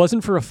weird? If it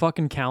wasn't for a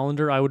fucking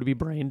calendar, I would be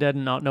brain dead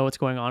and not know what's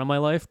going on in my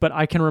life. But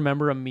I can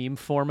remember a meme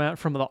format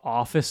from The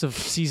Office of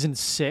season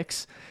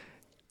 6.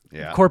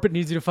 Yeah. Corporate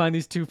needs you to find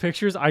these two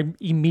pictures. I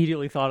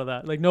immediately thought of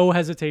that. Like, no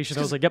hesitation.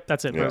 I was like, yep,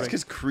 that's it. Yeah. It's Perfect.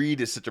 because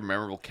Creed is such a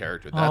memorable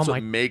character. That's Oh what my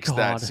makes God.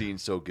 that scene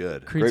so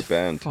good. Creed's Great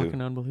band, too.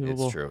 fucking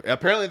unbelievable. It's true.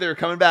 Apparently, they're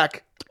coming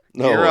back.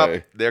 No Gear way.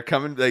 up. They're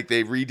coming. Like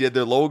they redid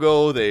their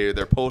logo.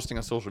 They're posting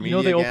on social You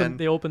media know again.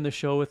 they opened the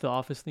show with the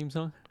Office theme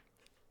song?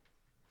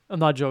 I'm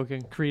not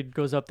joking. Creed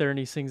goes up there and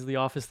he sings the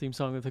Office theme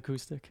song with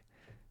acoustic.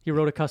 He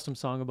wrote a custom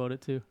song about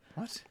it too.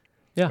 What?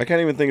 I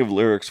can't even think of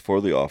lyrics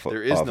for the Office.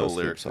 There is no Office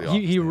lyrics theme for song.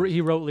 the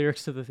He wrote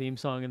lyrics to the theme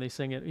song and they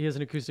sing it. He has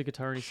an acoustic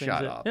guitar and he sings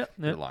Shut it. up. Yep,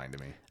 You're yep. lying to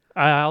me.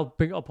 I'll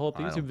pull up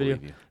the I YouTube don't video.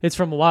 believe you. It's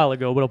from a while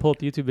ago, but I'll pull up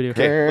the YouTube video.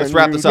 Okay, let's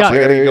wrap this up. I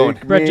gotta get going.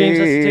 Brett James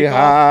has to take off.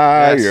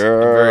 Yes, I'm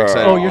very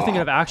excited. Oh, you're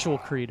thinking of actual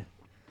Creed.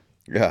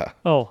 Yeah.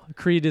 Oh,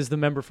 Creed is the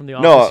member from The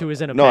No, Office who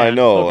is in a no, band. I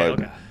know.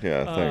 Okay.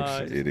 Yeah,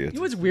 thanks, idiot. You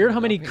know what's weird? How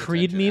many paying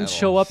Creed attention memes at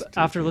show all. up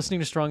after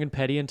listening to Strong and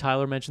Petty and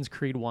Tyler mentions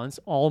Creed once?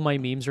 All my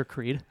memes are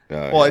Creed.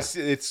 Well,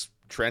 it's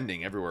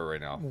trending everywhere right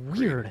now.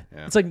 Weird.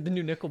 Yeah. It's like the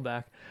new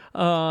Nickelback.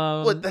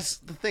 Well, that's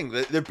the thing.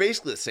 They're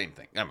basically the same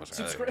thing. Yeah,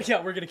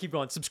 we're going to keep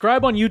going.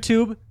 Subscribe on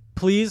YouTube,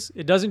 please.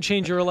 It doesn't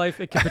change your life.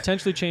 It can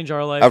potentially change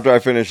our life. After I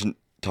finish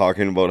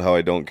talking about how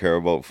I don't care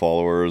about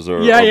followers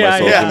or Yeah, my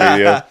social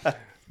media,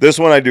 this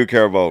one I do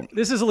care about.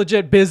 This is a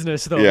legit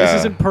business, though. Yeah.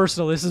 This isn't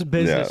personal. This is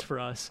business for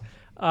us.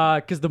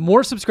 Because the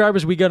more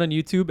subscribers we get on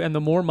YouTube and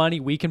the more money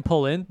we can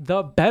pull in,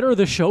 the better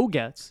the show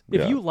gets.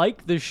 If you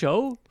like the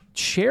show,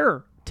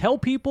 share. Tell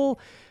people.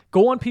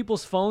 Go on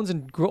people's phones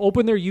and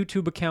open their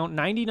YouTube account.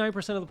 99%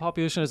 of the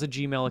population has a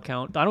Gmail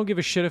account. I don't give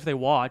a shit if they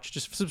watch.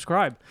 Just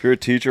subscribe. If you're a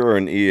teacher or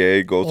an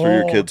EA, go through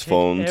your kids' take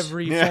phones.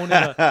 Every phone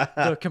in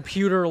the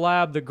computer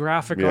lab, the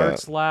graphic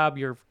arts lab,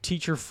 your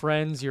teacher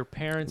friends, your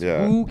parents.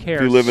 Yeah. Who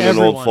cares? If you live in an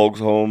old folks'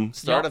 home.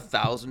 Start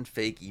 1,000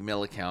 fake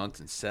email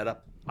accounts and set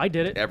up I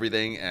did it.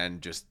 everything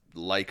and just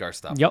like our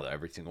stuff. Yep.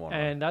 Every single one.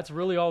 And that's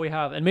really all we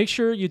have. And make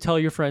sure you tell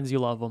your friends you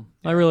love them.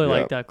 I really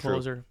like that true.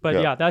 closer.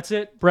 But that's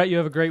it. Brett, you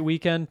have a great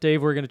weekend.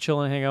 Dave, we're going to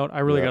chill and hang out. I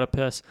really got to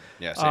piss.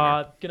 Yeah, same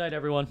here. Good night,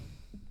 everyone.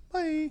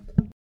 Bye.